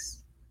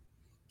 6.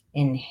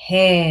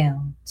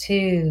 Inhale,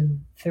 2,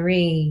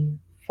 3,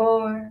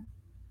 4.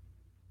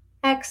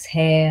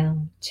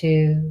 Exhale,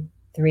 2,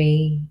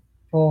 3,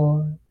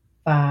 4,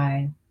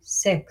 5,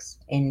 6.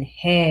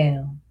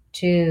 Inhale,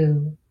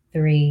 2,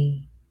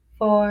 3,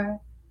 4.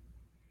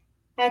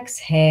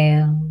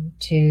 Exhale,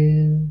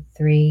 2,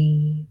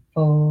 3,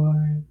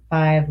 4,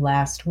 5.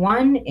 Last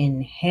one.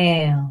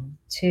 Inhale,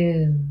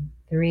 2,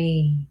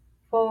 3,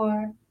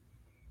 4.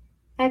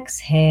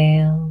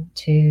 Exhale,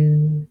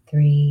 2,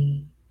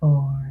 3,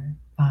 4,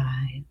 5,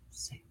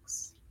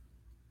 6.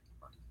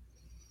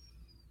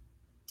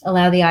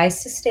 Allow the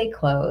eyes to stay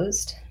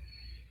closed.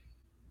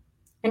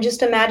 And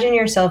just imagine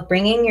yourself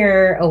bringing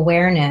your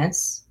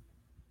awareness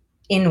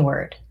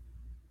inward.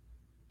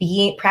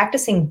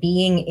 Practicing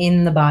being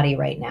in the body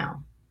right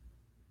now.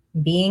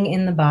 Being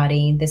in the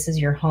body. This is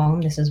your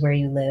home. This is where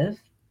you live.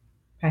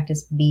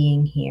 Practice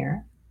being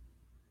here.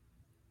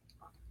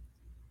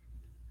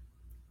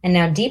 And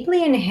now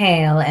deeply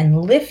inhale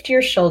and lift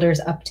your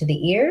shoulders up to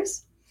the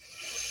ears.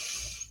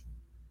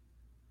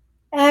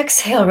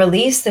 Exhale,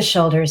 release the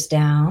shoulders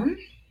down.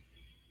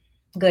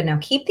 Good. Now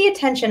keep the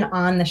attention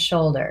on the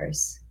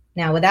shoulders.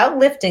 Now, without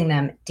lifting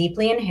them,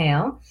 deeply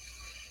inhale.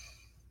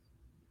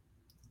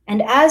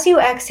 And as you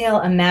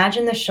exhale,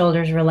 imagine the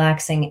shoulders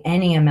relaxing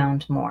any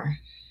amount more.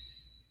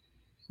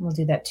 We'll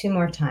do that 2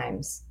 more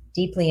times.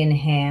 Deeply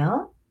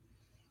inhale.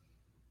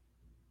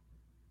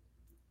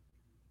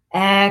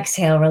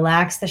 Exhale,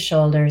 relax the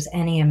shoulders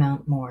any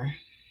amount more.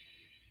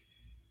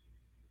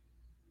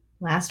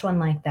 Last one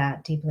like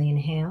that. Deeply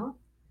inhale.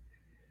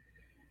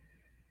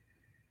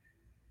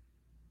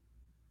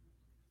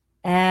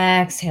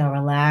 Exhale,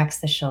 relax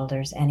the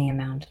shoulders any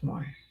amount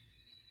more.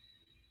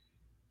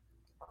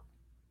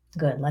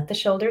 Good. Let the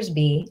shoulders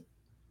be.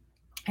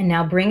 And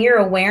now bring your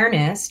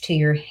awareness to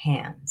your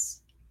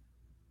hands.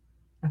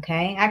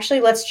 Okay.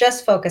 Actually, let's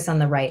just focus on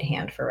the right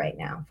hand for right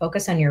now.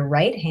 Focus on your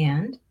right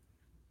hand.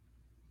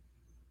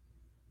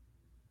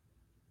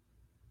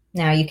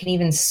 Now you can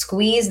even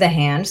squeeze the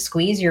hand,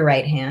 squeeze your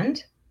right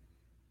hand.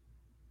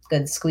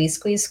 Good, squeeze,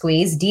 squeeze,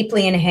 squeeze.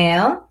 Deeply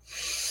inhale.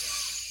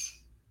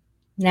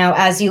 Now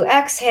as you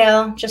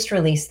exhale, just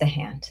release the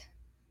hand.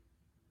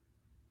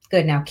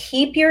 Good, now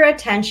keep your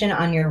attention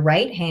on your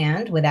right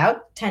hand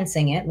without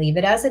tensing it. Leave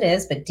it as it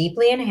is, but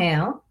deeply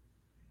inhale.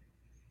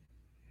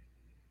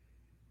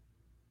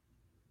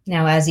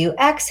 Now as you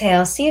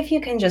exhale, see if you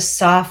can just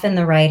soften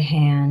the right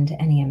hand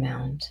any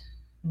amount,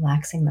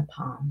 relaxing the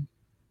palm.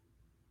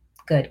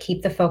 Good,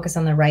 keep the focus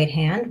on the right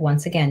hand.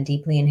 Once again,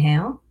 deeply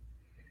inhale.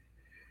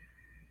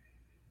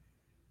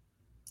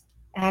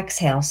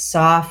 Exhale,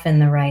 soften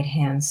the right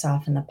hand,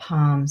 soften the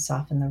palm,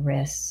 soften the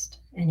wrist,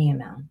 any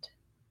amount.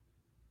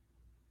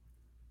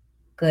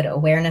 Good,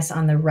 awareness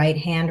on the right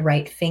hand,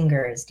 right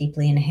fingers,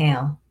 deeply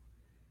inhale.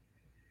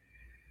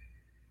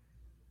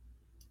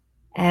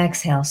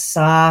 Exhale,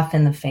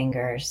 soften the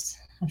fingers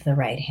of the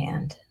right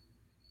hand.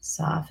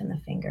 Soften the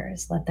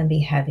fingers, let them be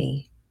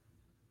heavy.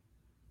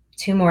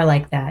 2 more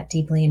like that,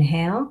 deeply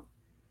inhale.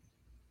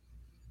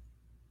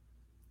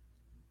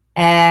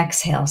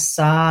 Exhale,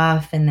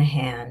 soften the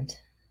hand,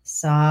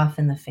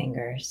 soften the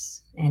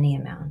fingers, any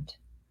amount.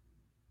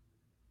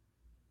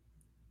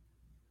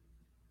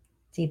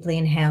 Deeply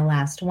inhale,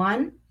 last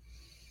one.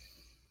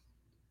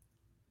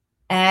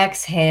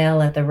 Exhale,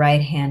 let the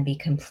right hand be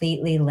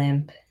completely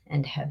limp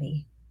and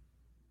heavy.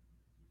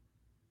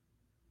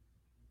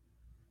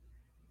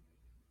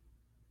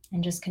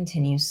 And just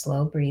continue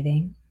slow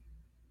breathing.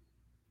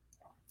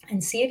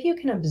 And see if you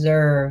can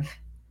observe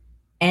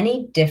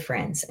any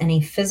difference,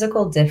 any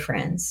physical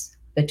difference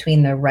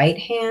between the right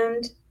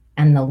hand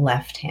and the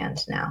left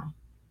hand now.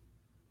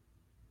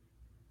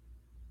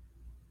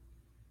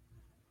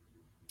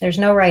 There's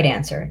no right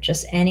answer,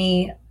 just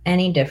any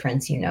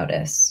difference you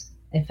notice,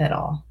 if at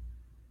all.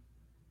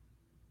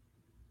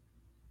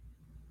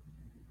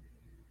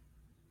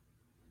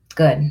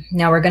 Good.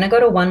 Now we're going to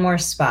go to one more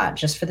spot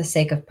just for the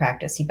sake of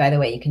practice. By the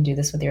way, you can do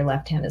this with your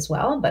left hand as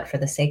well, but for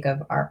the sake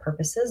of our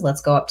purposes,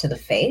 let's go up to the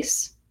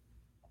face.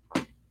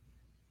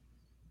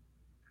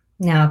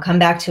 Now come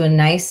back to a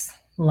nice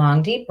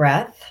long deep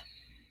breath,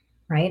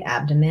 right?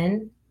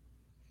 Abdomen,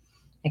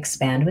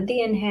 expand with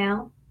the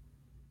inhale.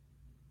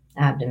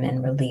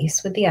 Abdomen,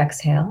 release with the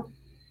exhale.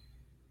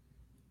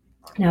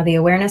 Now the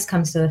awareness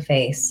comes to the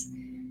face.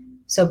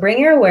 So bring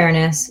your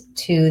awareness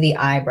to the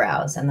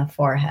eyebrows and the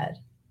forehead.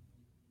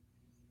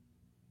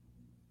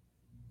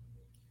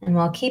 And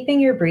while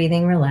keeping your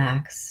breathing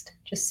relaxed,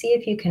 just see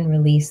if you can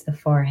release the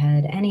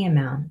forehead any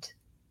amount,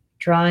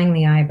 drawing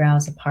the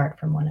eyebrows apart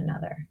from one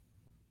another.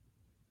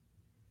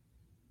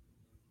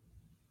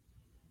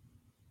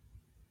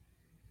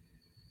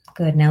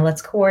 Good. Now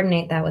let's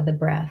coordinate that with the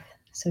breath.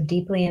 So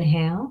deeply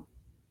inhale.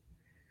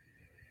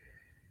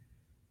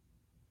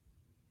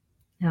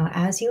 Now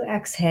as you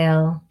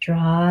exhale,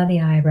 draw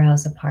the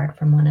eyebrows apart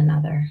from one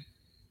another.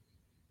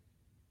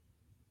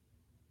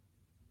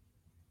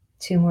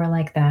 2 more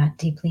like that.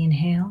 Deeply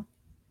inhale.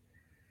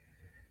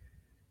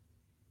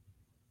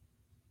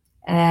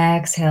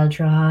 Exhale,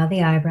 draw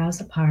the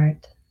eyebrows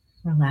apart.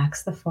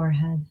 Relax the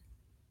forehead.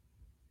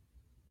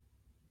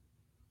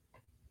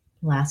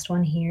 Last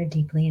one here.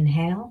 Deeply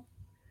inhale.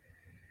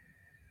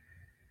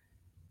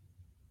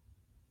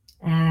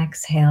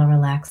 Exhale,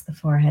 relax the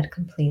forehead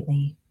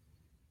completely.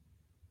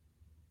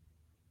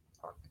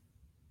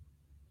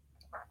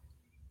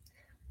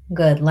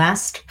 Good.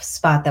 Last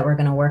spot that we're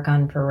going to work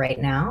on for right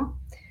now.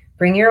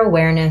 Bring your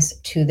awareness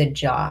to the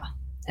jaw.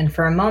 And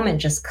for a moment,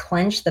 just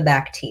clench the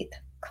back teeth.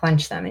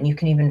 Clench them. And you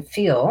can even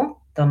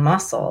feel the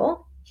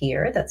muscle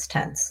here that's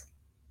tense.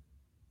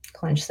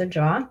 Clench the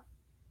jaw.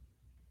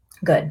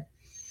 Good.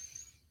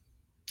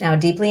 Now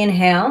deeply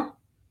inhale.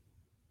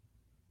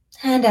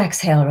 And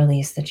exhale,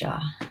 release the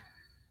jaw.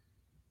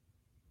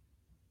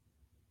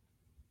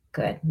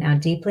 Good. Now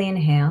deeply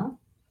inhale.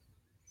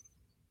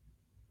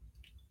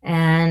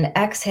 And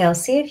exhale,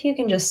 see if you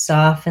can just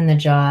soften the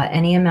jaw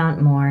any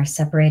amount more,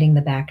 separating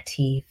the back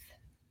teeth.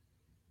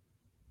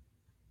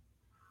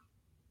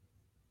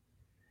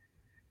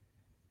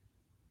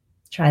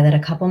 Try that a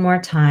couple more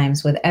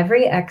times. With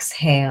every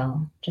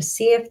exhale, just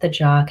see if the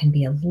jaw can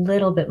be a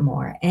little bit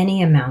more,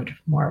 any amount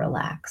more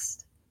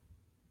relaxed.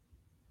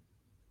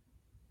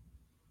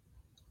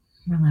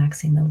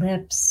 Relaxing the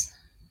lips,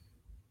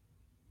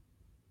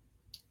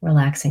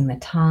 relaxing the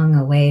tongue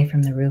away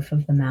from the roof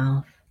of the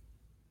mouth.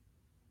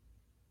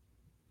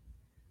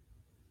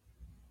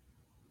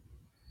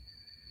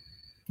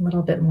 A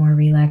little bit more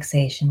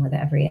relaxation with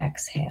every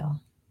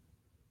exhale.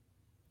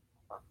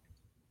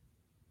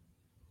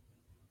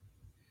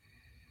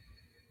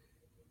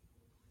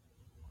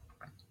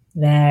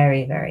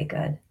 Very, very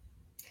good.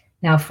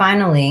 Now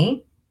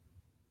finally,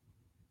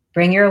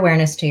 bring your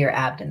awareness to your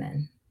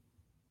abdomen.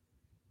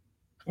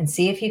 And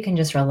see if you can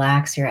just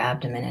relax your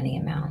abdomen any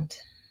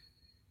amount.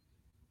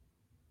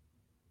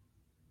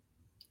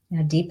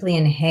 Now deeply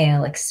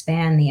inhale,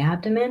 expand the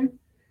abdomen.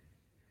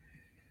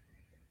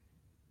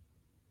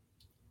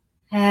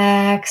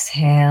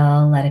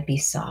 Exhale, let it be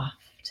soft.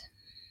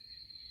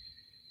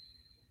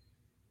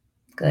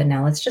 Good.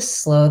 Now let's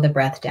just slow the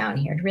breath down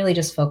here. Really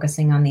just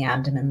focusing on the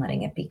abdomen,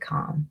 letting it be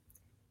calm.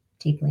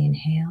 Deeply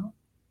inhale.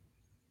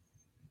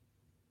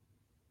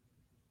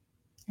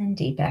 And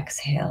deep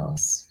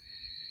exhales.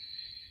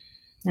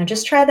 Now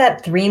just try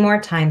that 3 more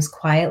times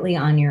quietly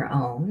on your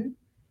own.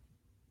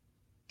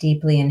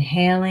 Deeply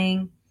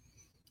inhaling.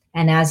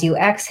 And as you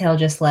exhale,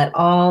 just let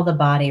all the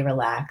body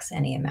relax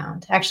any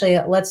amount. Actually,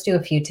 let's do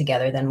a few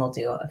together, then we'll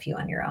do a few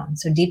on your own.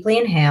 So deeply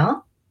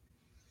inhale.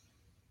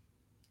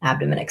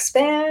 Abdomen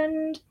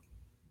expand.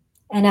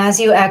 And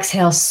as you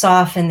exhale,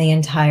 soften the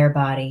entire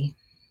body.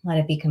 Let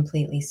it be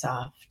completely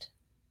soft.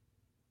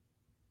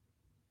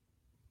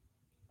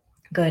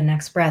 Good.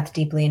 Next breath,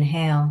 deeply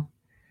inhale.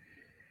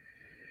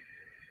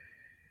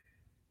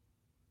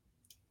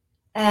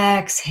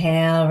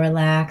 Exhale,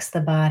 relax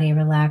the body,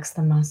 relax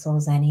the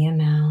muscles, any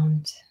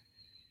amount.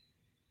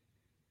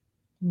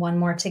 One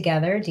more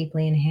together,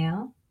 deeply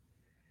inhale.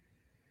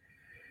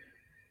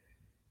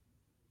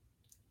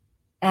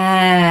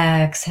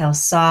 Exhale,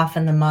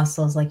 soften the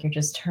muscles like you're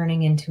just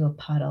turning into a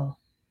puddle.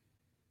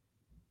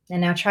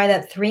 And now try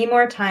that 3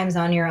 more times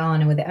on your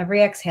own. And with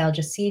every exhale,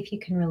 just see if you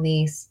can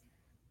release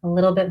a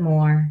little bit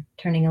more,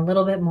 turning a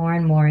little bit more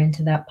and more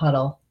into that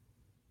puddle.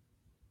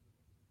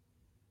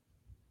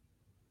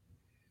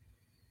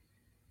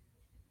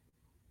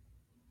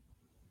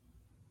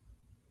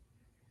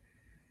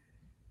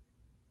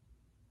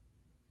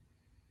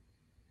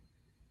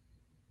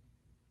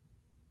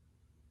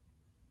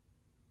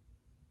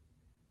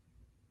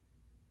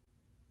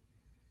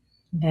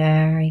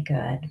 Very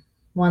good.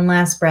 One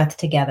last breath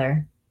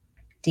together.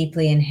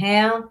 Deeply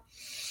inhale.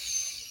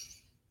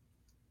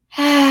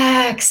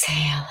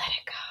 Exhale, let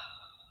it go.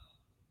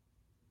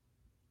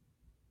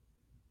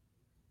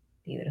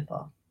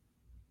 Beautiful.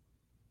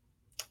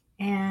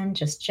 And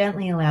just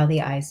gently allow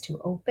the eyes to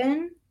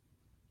open.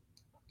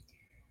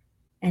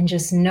 And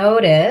just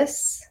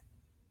notice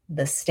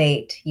the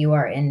state you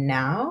are in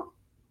now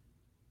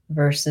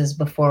versus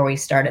before we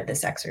started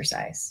this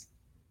exercise.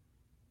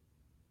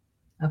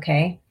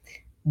 Okay,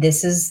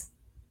 this is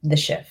the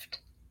shift.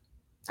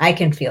 I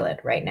can feel it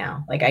right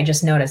now. Like I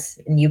just noticed,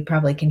 and you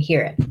probably can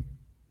hear it.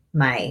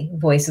 My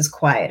voice is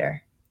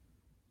quieter.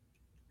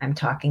 I'm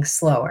talking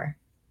slower.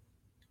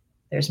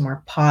 There's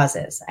more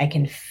pauses. I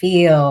can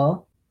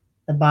feel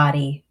the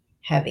body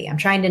heavy. I'm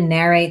trying to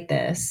narrate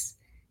this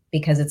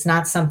because it's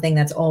not something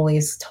that's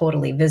always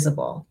totally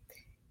visible.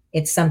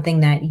 It's something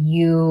that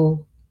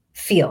you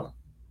feel.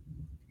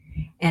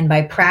 And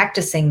by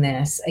practicing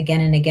this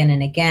again and again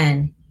and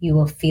again, you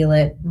will feel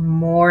it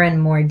more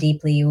and more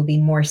deeply. You will be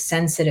more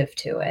sensitive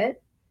to it.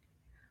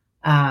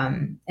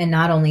 And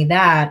not only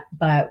that,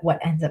 but what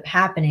ends up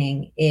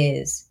happening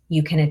is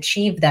you can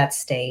achieve that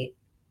state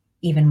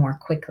even more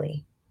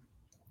quickly.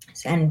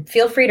 And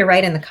feel free to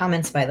write in the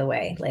comments, by the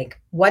way, like,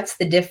 what's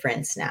the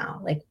difference now?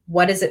 Like,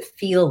 what does it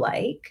feel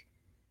like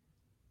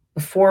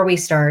before we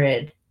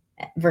started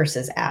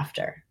versus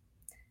after?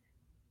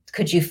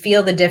 Could you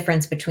feel the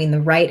difference between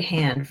the right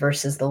hand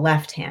versus the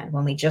left hand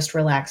when we just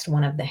relaxed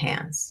one of the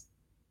hands,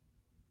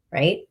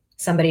 right?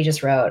 Somebody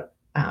just wrote,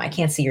 I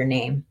can't see your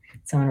name.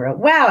 Someone wrote,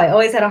 wow, I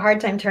always had a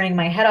hard time turning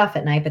my head off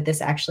at night, but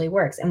this actually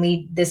works.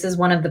 And this is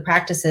one of the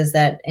practices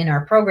that in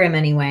our program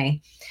anyway,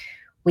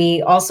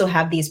 we also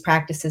have these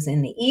practices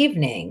in the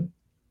evening,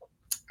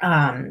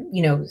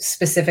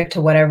 specific to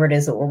whatever it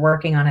is that we're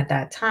working on at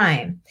that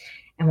time.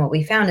 And what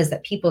we found is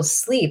that people's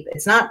sleep,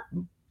 it's not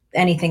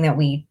anything that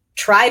we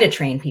try to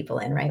train people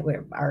in, right?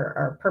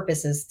 Our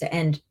purpose is to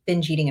end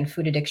binge eating and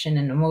food addiction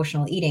and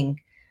emotional eating.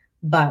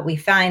 But we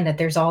find that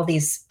there's all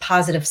these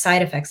positive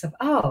side effects of,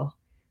 oh,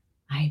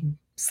 I'm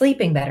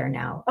sleeping better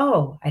now.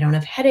 Oh, I don't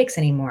have headaches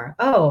anymore.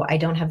 Oh, I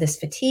don't have this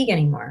fatigue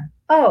anymore.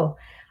 Oh,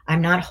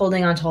 I'm not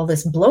holding on to all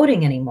this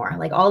bloating anymore.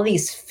 Like all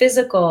these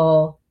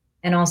physical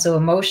and also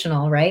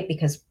emotional, right?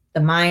 Because the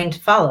mind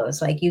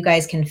follows. Like you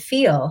guys can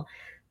feel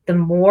the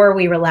more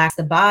we relax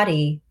the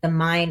body, the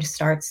mind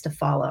starts to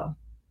follow,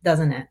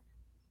 doesn't it?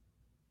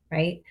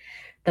 Right?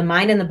 The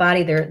mind and the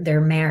body, they're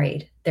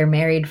married. They're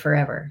married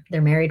forever.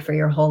 They're married for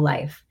your whole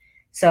life.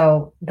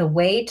 So the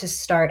way to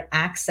start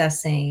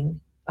accessing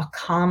a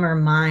calmer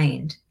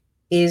mind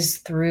is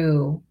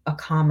through a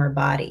calmer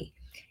body.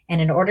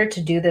 And in order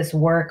to do this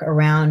work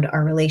around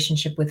our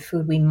relationship with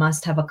food, we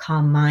must have a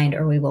calm mind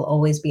or we will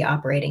always be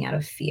operating out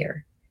of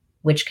fear,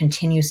 which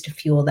continues to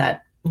fuel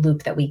that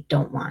loop that we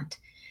don't want.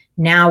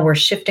 Now we're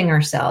shifting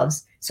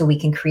ourselves so we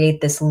can create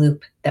this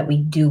loop that we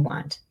do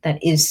want, that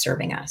is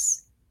serving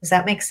us. Does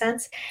that make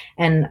sense?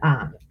 And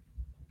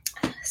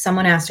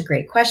someone asked a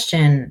great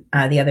question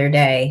the other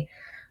day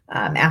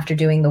after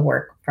doing the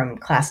work from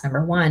class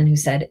number 1, who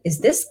said, is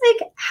this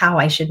like how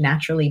I should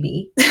naturally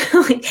be?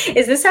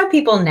 Is this how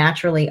people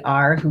naturally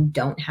are who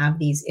don't have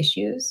these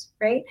issues,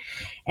 right?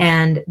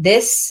 And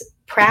this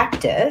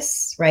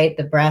practice, right,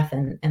 the breath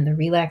and the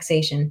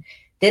relaxation,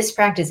 this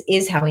practice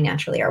is how we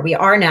naturally are. We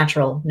are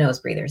natural nose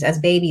breathers. As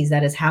babies,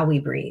 that is how we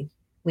breathe.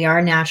 We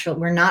are natural.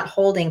 We're not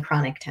holding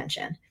chronic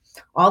tension.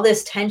 All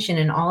this tension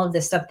and all of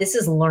this stuff, this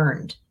is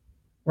learned,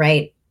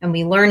 right? And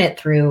we learn it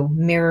through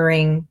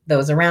mirroring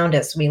those around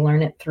us. We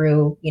learn it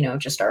through,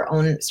 just our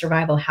own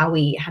survival, how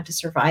we had to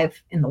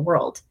survive in the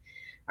world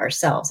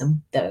ourselves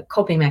and the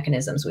coping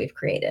mechanisms we've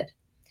created.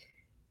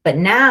 But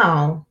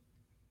now,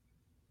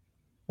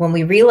 when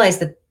we realize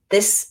that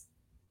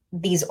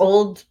these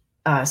old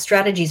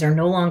strategies are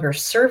no longer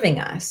serving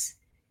us,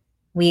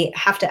 we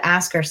have to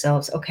ask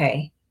ourselves,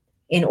 okay,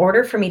 in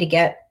order for me to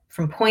get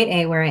from point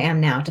A, where I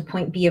am now, to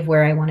point B of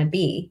where I want to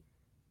be,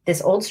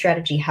 this old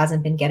strategy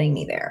hasn't been getting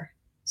me there.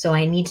 So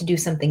I need to do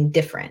something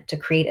different to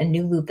create a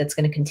new loop that's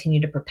going to continue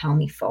to propel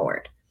me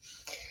forward.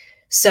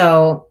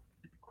 So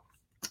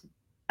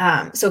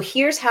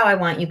here's how I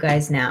want you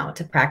guys now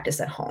to practice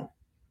at home.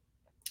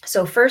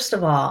 So first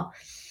of all,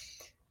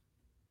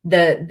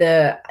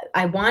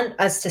 I want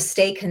us to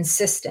stay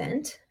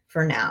consistent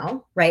for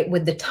now, right,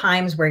 with the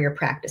times where you're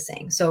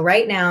practicing. So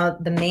right now,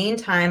 the main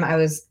time I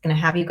was going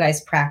to have you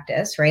guys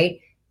practice, right,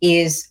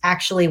 is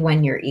actually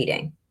when you're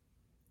eating.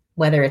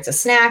 Whether it's a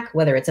snack,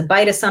 whether it's a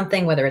bite of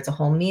something, whether it's a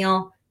whole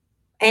meal,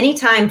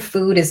 anytime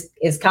food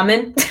is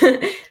coming,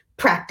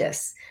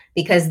 practice,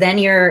 because then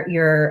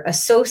you're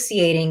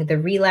associating the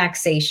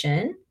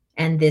relaxation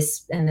and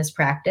this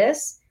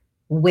practice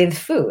with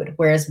food.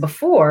 Whereas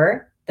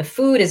before, the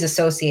food is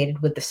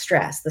associated with the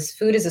stress. This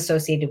food is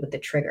associated with the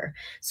trigger.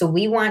 So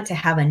we want to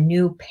have a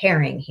new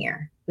pairing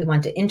here. We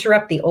want to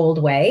interrupt the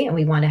old way, and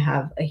we want to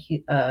have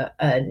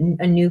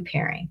a new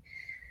pairing.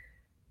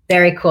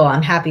 Very cool.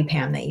 I'm happy,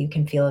 Pam, that you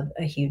can feel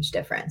a huge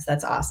difference.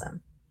 That's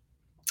awesome.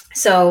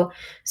 So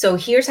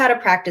here's how to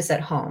practice at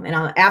home. And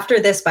after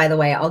this, by the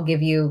way, I'll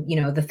give you,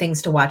 the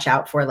things to watch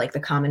out for, like the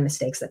common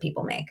mistakes that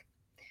people make.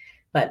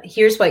 But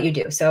here's what you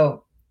do.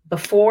 So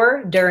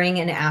before, during,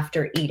 and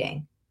after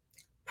eating,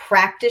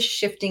 practice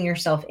shifting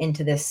yourself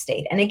into this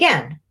state. And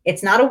again,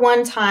 it's not a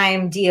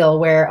one-time deal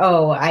where,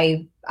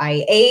 I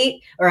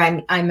ate, or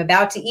I'm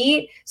about to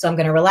eat, so I'm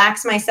going to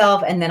relax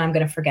myself and then I'm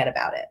going to forget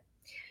about it.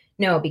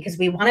 No, because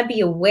we want to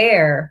be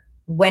aware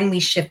when we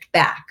shift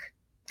back,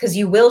 because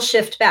you will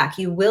shift back.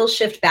 You will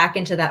shift back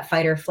into that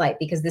fight or flight,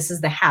 because this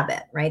is the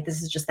habit, right?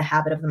 This is just the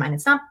habit of the mind.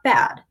 It's not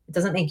bad. It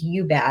doesn't make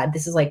you bad.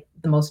 This is like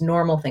the most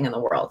normal thing in the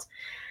world.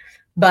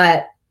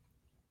 But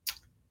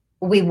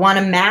we want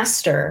to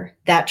master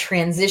that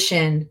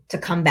transition to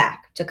come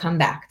back, to come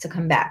back, to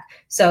come back.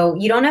 So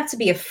you don't have to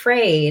be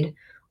afraid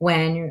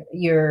when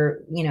you're,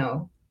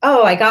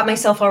 I got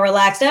myself all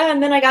relaxed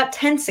and then I got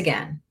tense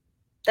again.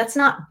 That's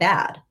not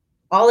bad.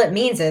 All it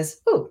means is,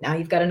 now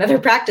you've got another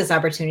practice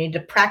opportunity to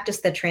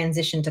practice the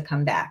transition to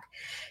come back.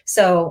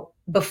 So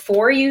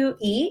before you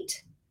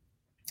eat,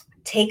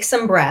 take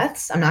some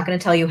breaths. I'm not going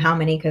to tell you how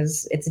many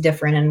because it's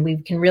different, and we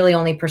can really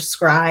only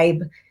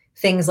prescribe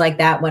things like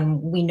that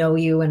when we know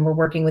you and we're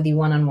working with you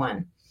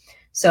one-on-one.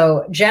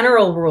 So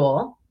general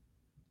rule,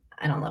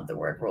 I don't love the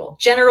word rule,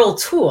 general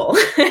tool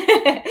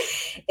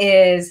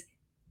is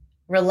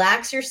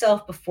relax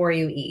yourself before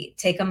you eat.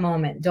 Take a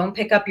moment. Don't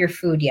pick up your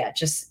food yet.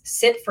 Just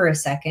sit for a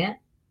second.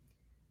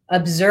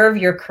 Observe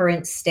your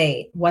current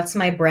state. What's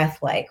my breath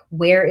like?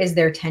 Where is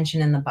there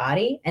tension in the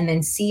body? And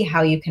then see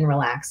how you can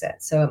relax it.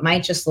 So it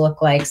might just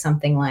look like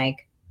something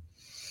like,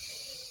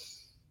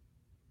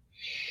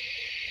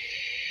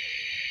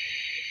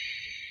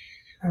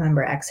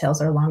 remember,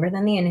 exhales are longer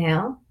than the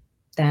inhale.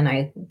 Then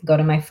I go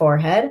to my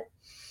forehead.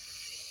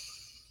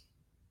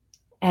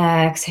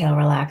 Exhale,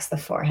 relax the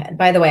forehead.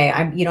 By the way,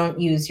 you don't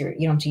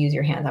have to use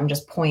your hands. I'm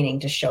just pointing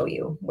to show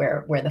you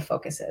where the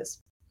focus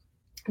is.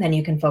 Then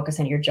you can focus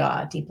on your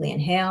jaw. Deeply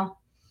inhale.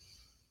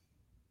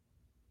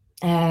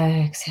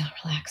 Exhale,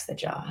 relax the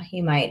jaw.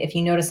 You might, if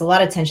you notice a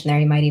lot of tension there,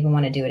 you might even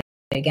want to do it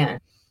again.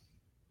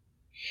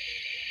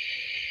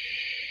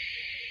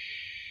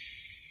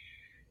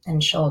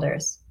 And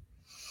shoulders.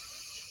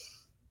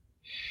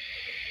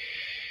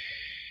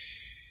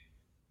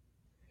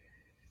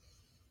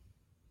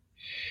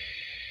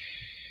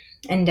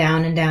 And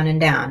down and down and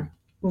down.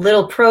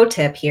 Little pro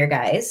tip here,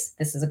 guys.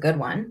 This is a good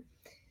one.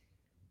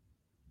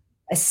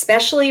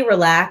 Especially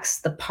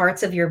relax the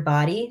parts of your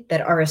body that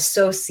are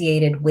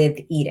associated with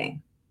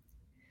eating.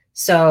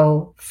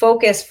 So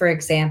focus, for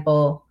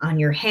example, on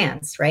your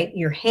hands, right?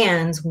 Your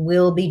hands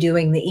will be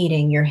doing the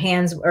eating. Your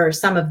hands, or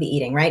some of the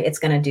eating, right? It's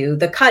going to do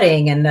the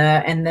cutting and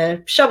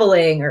the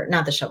shoveling, or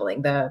not the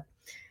shoveling, the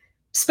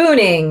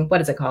spooning. What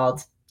is it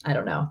called? I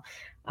don't know.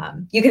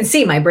 You can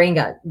see my brain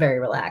got very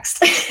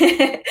relaxed.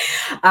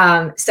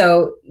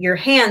 So your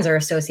hands are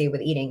associated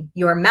with eating.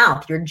 Your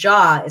mouth, your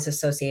jaw is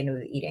associated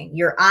with eating.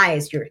 Your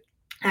eyes, you're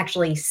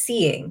actually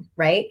seeing,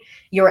 right?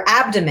 Your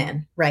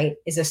abdomen, right,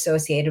 is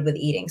associated with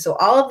eating. So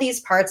all of these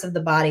parts of the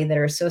body that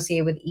are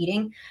associated with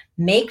eating,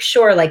 make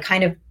sure, like,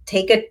 kind of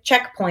take a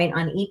checkpoint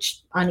on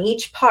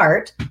each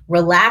part,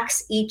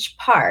 relax each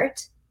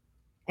part,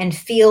 and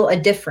feel a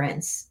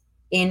difference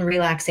in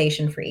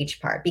relaxation for each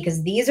part,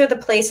 because these are the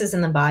places in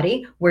the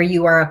body where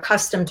you are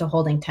accustomed to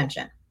holding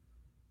tension.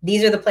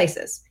 These are the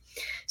places.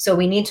 So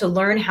we need to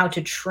learn how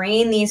to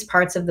train these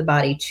parts of the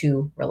body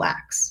to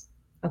relax.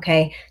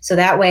 Okay. So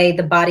that way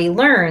the body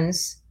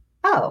learns,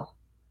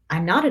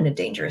 I'm not in a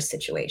dangerous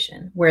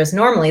situation. Whereas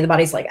normally the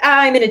body's like,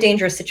 I'm in a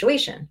dangerous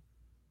situation,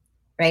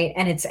 right?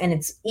 And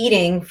it's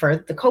eating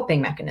for the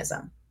coping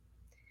mechanism,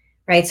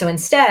 right? So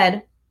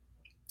instead,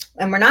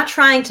 and we're not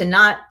trying to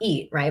not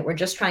eat, right? We're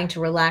just trying to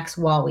relax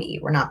while we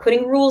eat. We're not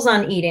putting rules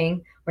on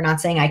eating. We're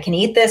not saying I can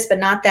eat this, but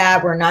not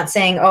that. We're not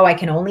saying, oh, I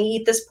can only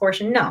eat this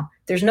portion. No,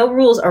 there's no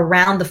rules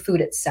around the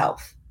food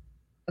itself.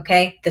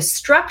 Okay. The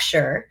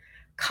structure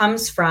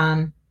comes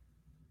from,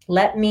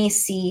 let me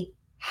see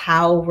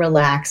how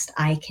relaxed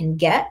I can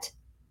get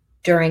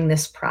during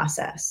this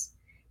process,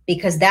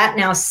 because that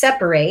now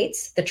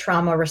separates the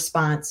trauma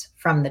response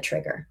from the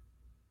trigger.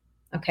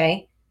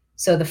 Okay.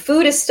 So the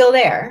food is still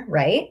there,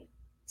 right?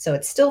 So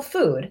it's still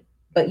food,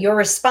 but your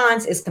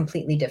response is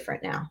completely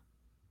different now.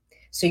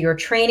 So you're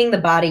training the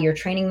body, you're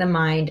training the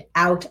mind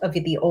out of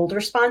the old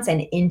response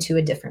and into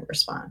a different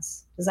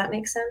response. Does that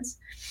make sense?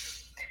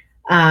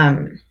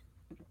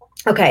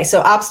 Okay, so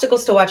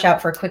obstacles to watch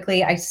out for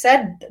quickly. I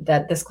said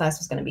that this class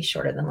was going to be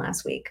shorter than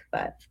last week,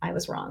 but I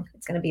was wrong.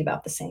 It's going to be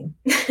about the same.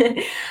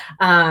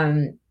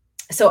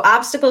 So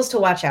obstacles to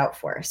watch out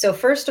for. So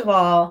first of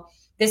all,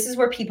 this is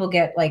where people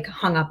get like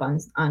hung up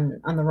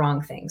on the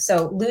wrong thing.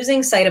 So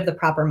losing sight of the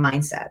proper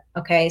mindset.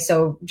 Okay.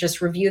 So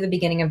just review the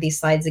beginning of these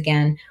slides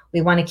again.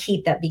 We want to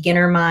keep that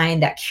beginner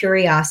mind, that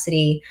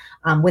curiosity,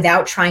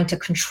 without trying to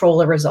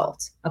control a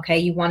result. Okay.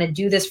 You want to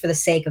do this for the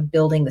sake of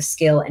building the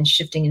skill and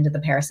shifting into the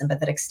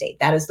parasympathetic state.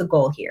 That is the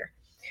goal here.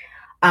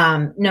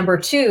 Number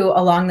two,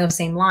 along those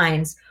same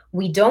lines,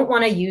 we don't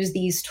want to use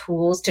these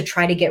tools to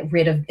try to get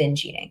rid of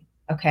binge eating.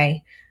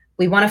 Okay.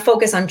 We want to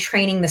focus on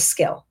training the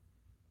skill.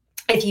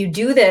 If you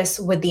do this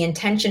with the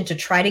intention to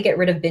try to get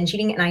rid of binge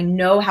eating, and I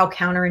know how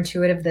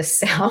counterintuitive this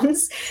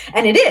sounds,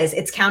 and it is,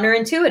 it's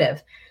counterintuitive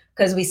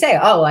because we say,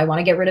 oh, I want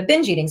to get rid of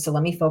binge eating, so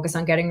let me focus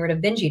on getting rid of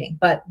binge eating.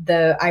 But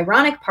the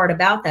ironic part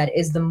about that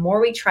is the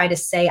more we try to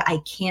say, I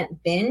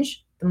can't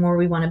binge, the more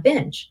we want to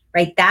binge,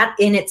 right? That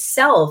in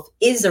itself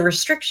is a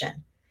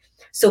restriction.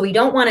 So we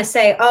don't want to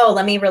say, oh,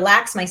 let me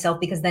relax myself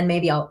because then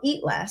maybe I'll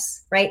eat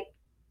less, right?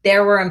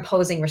 There we're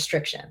imposing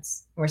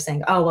restrictions. We're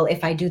saying, oh, well,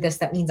 if I do this,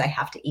 that means I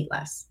have to eat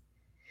less.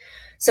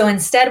 So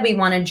instead, we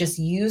want to just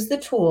use the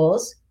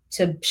tools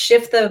to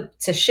shift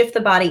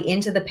the body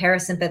into the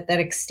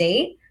parasympathetic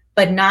state,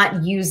 but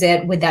not use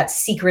it with that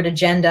secret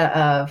agenda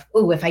of,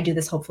 oh, if I do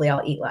this, hopefully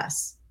I'll eat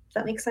less. Does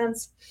that make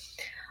sense?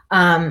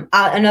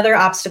 Another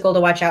obstacle to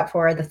watch out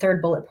for, the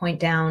third bullet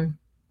point down,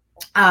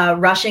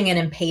 rushing and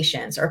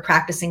impatience or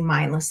practicing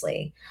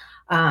mindlessly.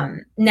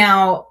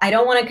 Now, I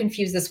don't want to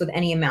confuse this with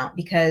any amount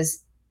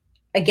because,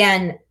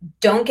 again,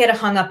 don't get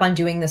hung up on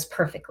doing this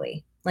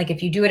perfectly. Like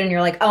if you do it and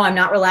you're like, oh, I'm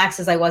not relaxed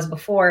as I was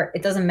before,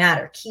 it doesn't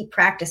matter. Keep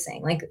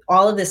practicing. Like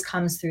all of this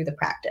comes through the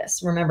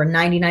practice. Remember,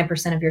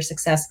 99% of your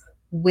success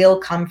will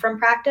come from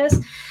practice.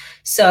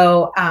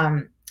 So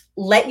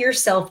let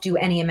yourself do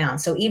any amount.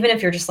 So even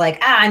if you're just like,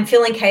 I'm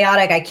feeling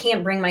chaotic, I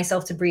can't bring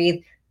myself to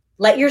breathe,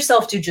 let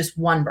yourself do just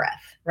one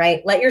breath,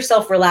 right? Let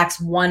yourself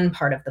relax one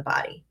part of the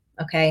body,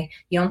 okay?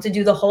 You don't have to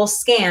do the whole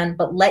scan,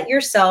 but let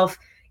yourself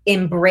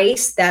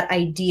embrace that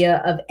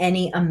idea of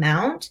any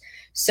amount.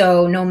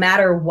 So no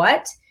matter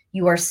what,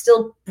 you are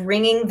still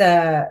bringing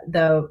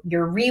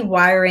your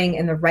rewiring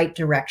in the right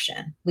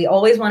direction. We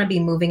always want to be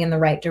moving in the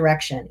right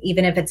direction.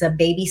 Even if it's a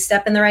baby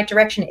step in the right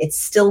direction,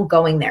 it's still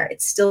going there.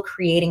 It's still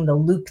creating the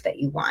loop that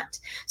you want.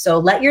 So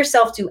let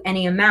yourself do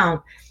any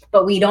amount,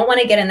 but we don't want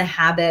to get in the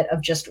habit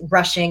of just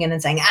rushing and then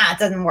saying, it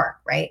doesn't work,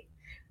 right?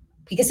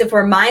 Because if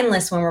we're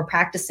mindless when we're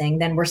practicing,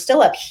 then we're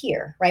still up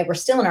here, right? We're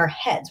still in our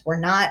heads.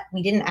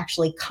 We didn't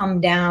actually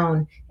come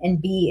down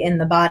and be in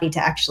the body to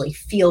actually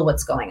feel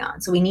what's going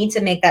on. So we need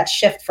to make that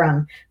shift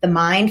from the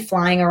mind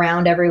flying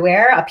around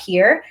everywhere up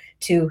here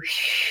to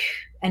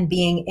and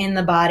being in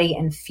the body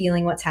and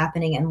feeling what's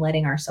happening and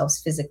letting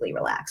ourselves physically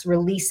relax,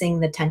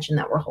 releasing the tension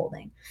that we're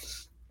holding.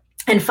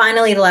 And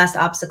finally, the last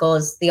obstacle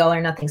is the all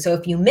or nothing. So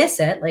if you miss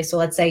it, like, so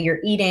let's say you're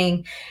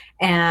eating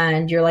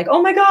and you're like,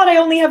 oh my God, I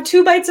only have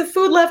 2 bites of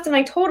food left and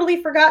I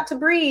totally forgot to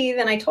breathe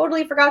and I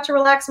totally forgot to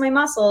relax my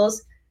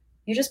muscles.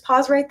 You just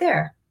pause right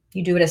there.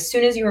 You do it as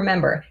soon as you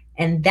remember.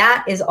 And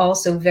that is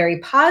also very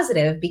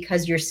positive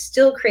because you're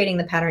still creating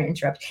the pattern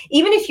interrupt.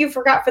 Even if you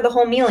forgot for the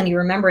whole meal and you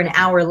remember an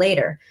hour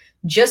later,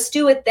 just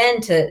do it then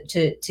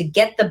to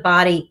get the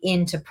body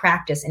into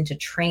practice and to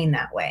train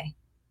that way.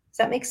 Does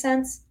that make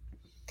sense?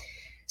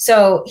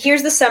 So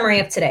here's the summary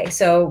of today.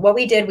 So what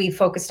we did, we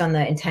focused on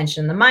the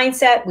intention, the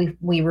mindset.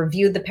 We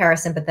reviewed the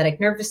parasympathetic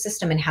nervous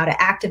system and how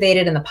to activate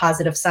it and the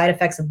positive side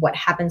effects of what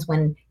happens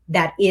when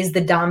that is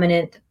the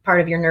dominant part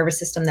of your nervous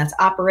system that's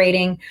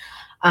operating.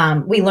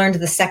 We learned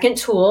the second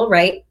tool,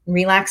 right?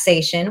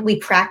 Relaxation. We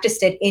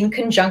practiced it in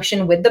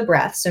conjunction with the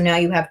breath. So now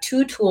you have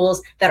 2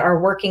 tools that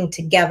are working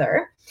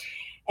together.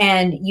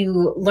 And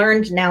you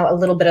learned now a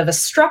little bit of a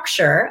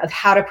structure of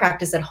how to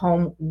practice at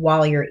home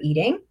while you're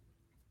eating.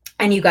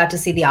 And you got to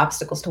see the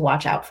obstacles to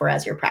watch out for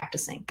as you're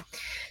practicing.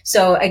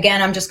 So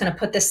again, I'm just going to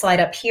put this slide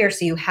up here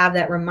so you have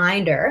that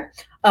reminder.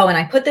 Oh, and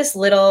I put this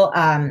little,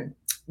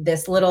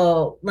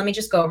 let me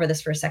just go over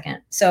this for a second.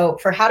 So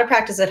for how to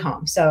practice at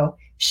home. So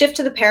Shift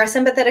to the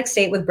parasympathetic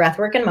state with breath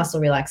work and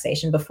muscle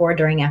relaxation before,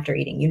 during, after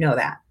eating. You know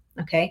that,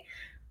 okay?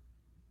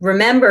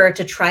 Remember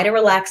to try to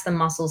relax the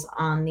muscles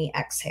on the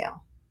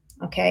exhale,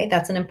 okay?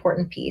 That's an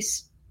important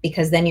piece,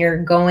 because then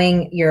you're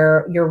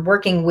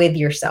working with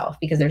yourself,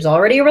 because there's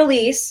already a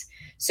release.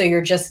 So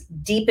you're just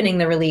deepening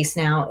the release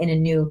now in a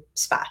new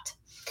spot.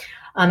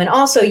 And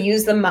also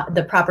use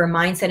the proper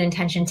mindset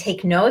intention.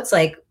 Take notes,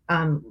 like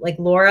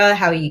Laura,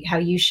 how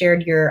you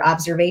shared your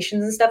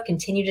observations and stuff.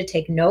 Continue to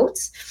take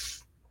notes.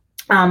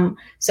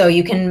 So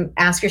you can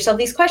ask yourself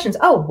these questions.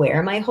 Oh, where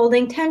am I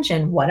holding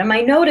tension? What am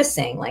I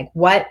noticing? Like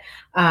what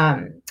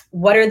are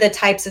the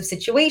types of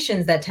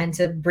situations that tend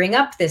to bring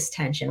up this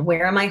tension?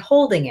 Where am I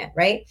holding it,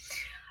 right?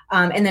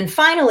 And then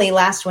finally,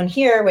 last one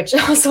here, which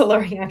also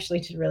Lori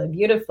actually did really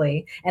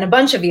beautifully. And a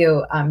bunch of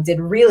you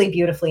did really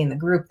beautifully in the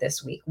group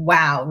this week.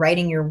 Wow,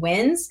 writing your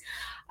wins.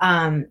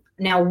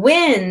 Now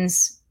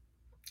wins,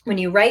 when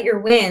you write your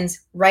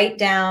wins, write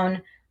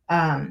down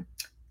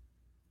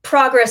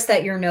progress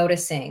that you're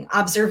noticing,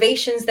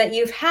 observations that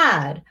you've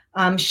had,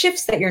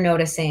 shifts that you're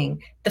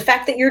noticing, the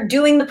fact that you're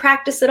doing the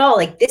practice at all.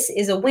 Like, this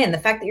is a win. The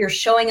fact that you're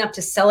showing up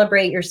to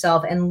celebrate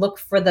yourself and look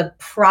for the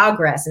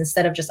progress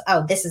instead of just,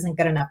 oh, this isn't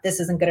good enough. This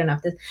isn't good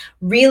enough.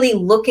 Really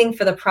looking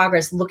for the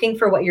progress, looking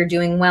for what you're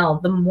doing well.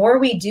 The more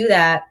we do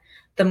that,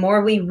 the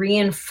more we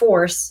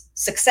reinforce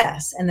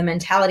success and the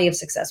mentality of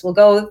success. We'll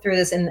go through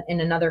this in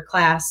another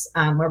class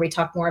where we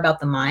talk more about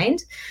the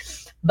mind.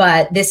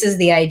 But this is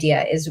the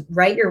idea, is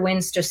write your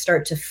wins to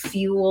start to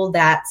fuel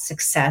that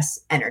success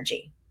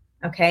energy.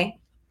 Okay.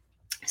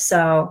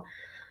 So,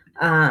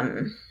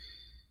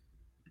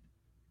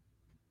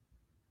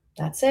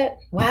 that's it.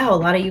 Wow. A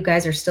lot of you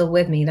guys are still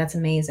with me. That's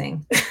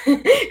amazing.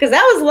 Because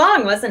that was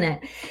long, wasn't it?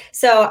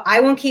 So I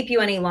won't keep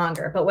you any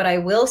longer, but what I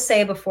will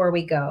say before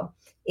we go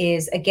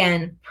is,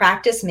 again,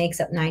 practice makes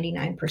up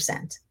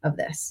 99% of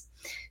this.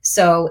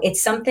 So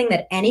it's something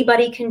that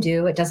anybody can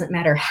do. It doesn't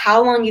matter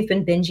how long you've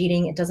been binge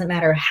eating. It doesn't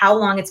matter how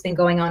long it's been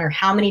going on or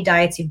how many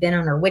diets you've been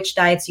on or which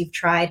diets you've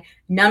tried.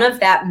 None of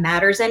that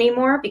matters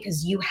anymore,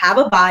 because you have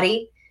a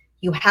body,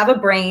 you have a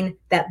brain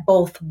that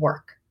both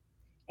work.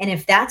 And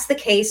if that's the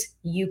case,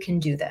 you can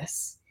do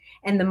this.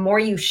 And the more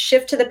you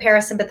shift to the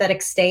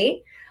parasympathetic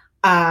state,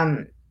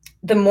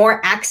 the more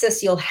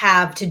access you'll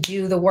have to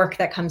do the work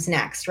that comes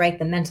next, right?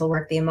 The mental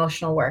work, the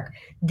emotional work.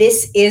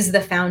 This is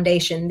the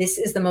foundation. This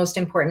is the most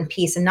important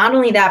piece. And not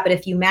only that, but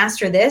if you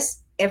master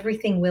this,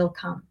 everything will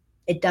come.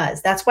 It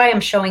does. That's why I'm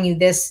showing you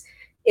this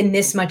in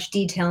this much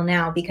detail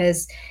now,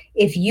 because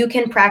if you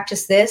can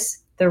practice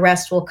this, the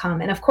rest will come.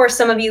 And of course,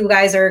 some of you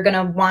guys are going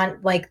to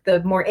want like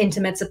the more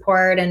intimate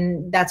support.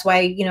 And that's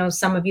why, you know,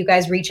 some of you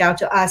guys reach out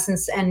to us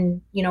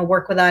and you know,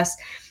 work with us.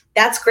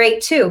 That's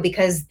great too,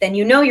 because then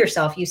you know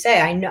yourself. You say,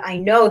 I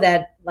know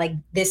that like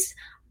this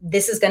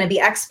is going to be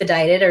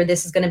expedited, or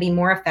this is going to be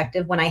more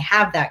effective when I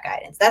have that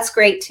guidance. That's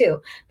great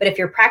too. But if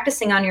you're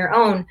practicing on your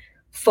own,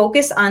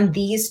 focus on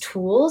these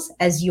tools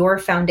as your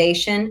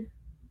foundation,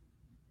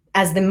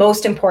 as the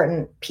most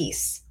important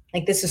piece.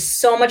 Like, this is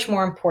so much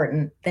more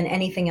important than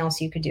anything else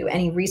you could do,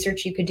 any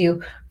research you could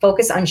do.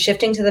 Focus on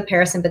shifting to the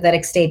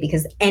parasympathetic state,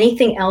 because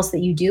anything else that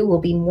you do will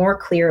be more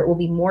clear. It will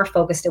be more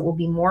focused. It will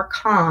be more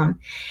calm,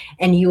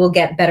 and you will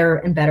get better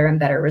and better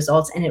and better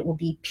results. And it will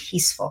be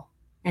peaceful,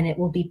 and it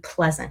will be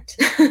pleasant,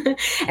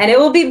 and it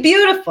will be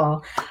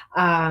beautiful.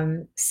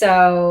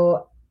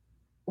 So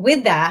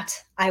with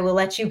that, I will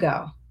let you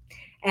go.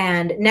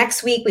 And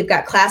next week, we've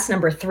got class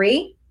number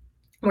 3.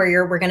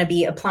 Where we're going to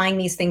be applying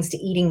these things to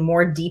eating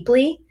more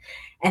deeply.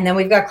 And then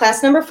we've got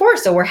class number 4.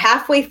 So we're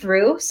halfway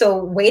through.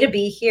 So way to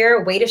be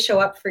here, way to show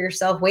up for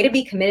yourself, way to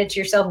be committed to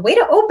yourself, way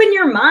to open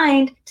your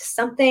mind to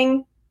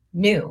something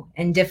new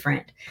and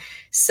different.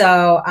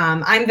 So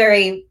I'm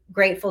very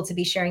grateful to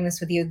be sharing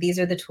this with you. These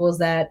are the tools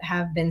that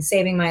have been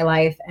saving my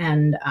life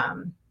and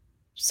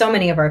so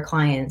many of our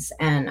clients,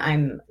 and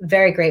I'm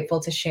very grateful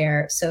to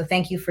share. So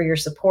thank you for your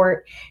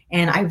support.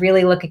 And I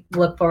really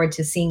look forward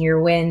to seeing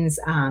your wins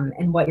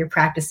and what you're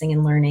practicing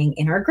and learning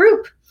in our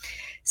group.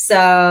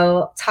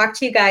 So talk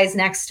to you guys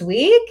next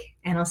week,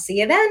 and I'll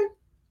see you then.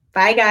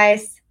 Bye,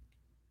 guys.